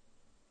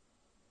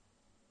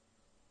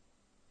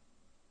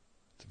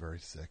 It's very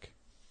sick.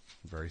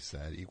 Very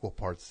sad. Equal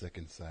parts sick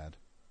and sad.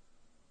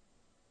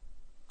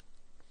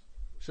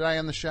 Should I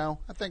end the show?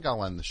 I think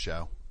I'll end the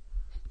show.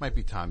 Might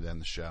be time to end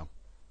the show.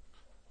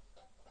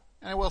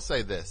 And I will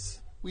say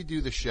this. We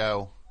do the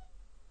show.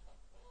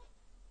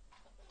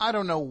 I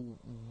don't know.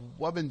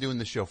 I've been doing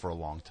the show for a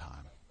long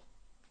time.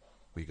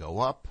 We go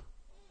up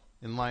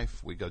in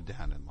life. We go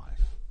down in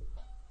life.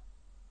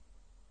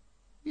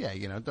 Yeah,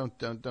 you know,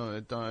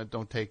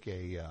 don't take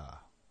a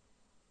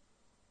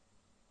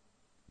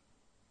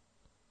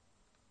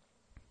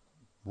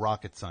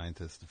rocket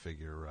scientist to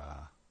figure.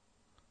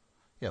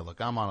 Yeah,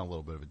 look, I'm on a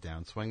little bit of a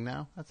downswing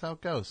now. That's how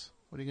it goes.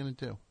 What are you going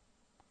to do?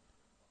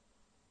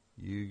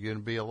 You going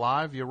to be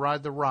alive? You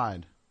ride the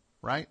ride,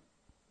 right?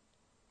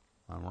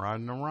 I'm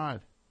riding the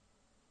ride.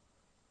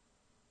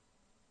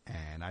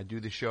 And I do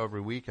the show every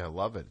week. I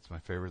love it. It's my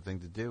favorite thing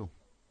to do.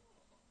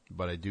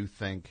 But I do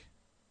think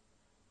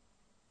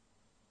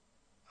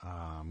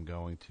I'm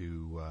going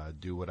to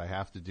do what I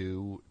have to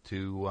do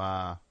to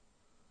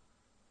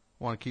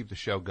want to keep the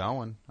show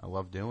going. I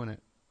love doing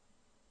it.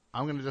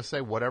 I'm going to just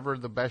say whatever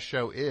the best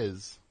show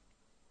is,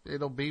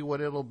 it'll be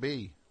what it'll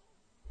be.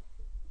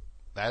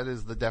 That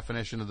is the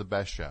definition of the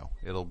best show.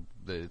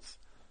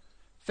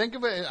 Think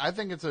of it, I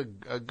think it's a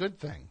good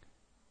thing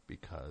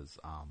because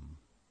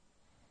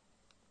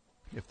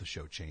if the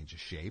show changes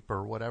shape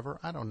or whatever,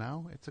 I don't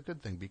know. It's a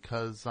good thing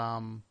because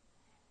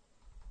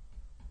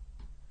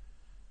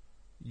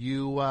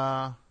you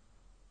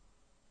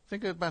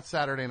think about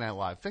Saturday Night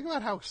Live. Think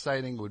about how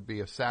exciting it would be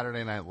if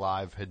Saturday Night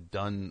Live had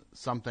done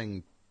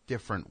something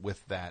different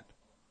with that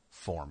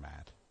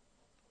format,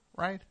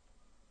 right?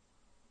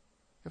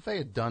 If they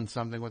had done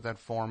something with that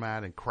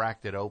format and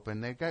cracked it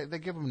open, they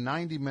give them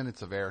 90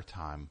 minutes of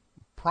airtime,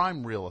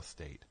 prime real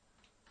estate.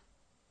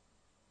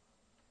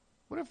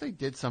 What if they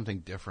did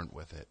something different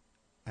with it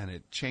and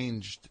it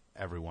changed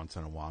every once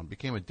in a while and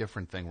became a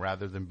different thing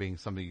rather than being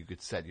something you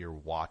could set your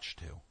watch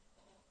to?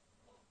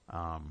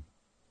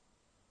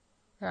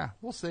 Yeah,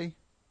 we'll see.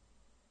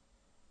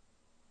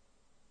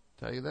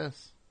 Tell you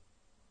this.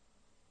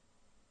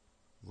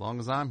 As long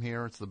as I'm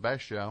here, it's the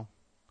best show.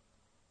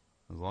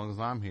 As long as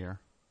I'm here,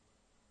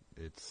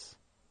 it's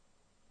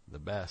the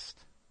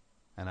best.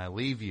 And I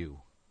leave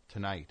you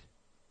tonight,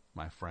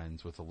 my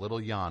friends, with a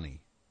little Yanni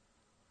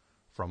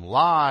from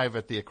live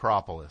at the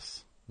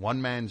Acropolis.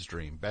 One Man's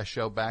Dream. Best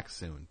show back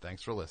soon.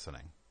 Thanks for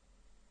listening.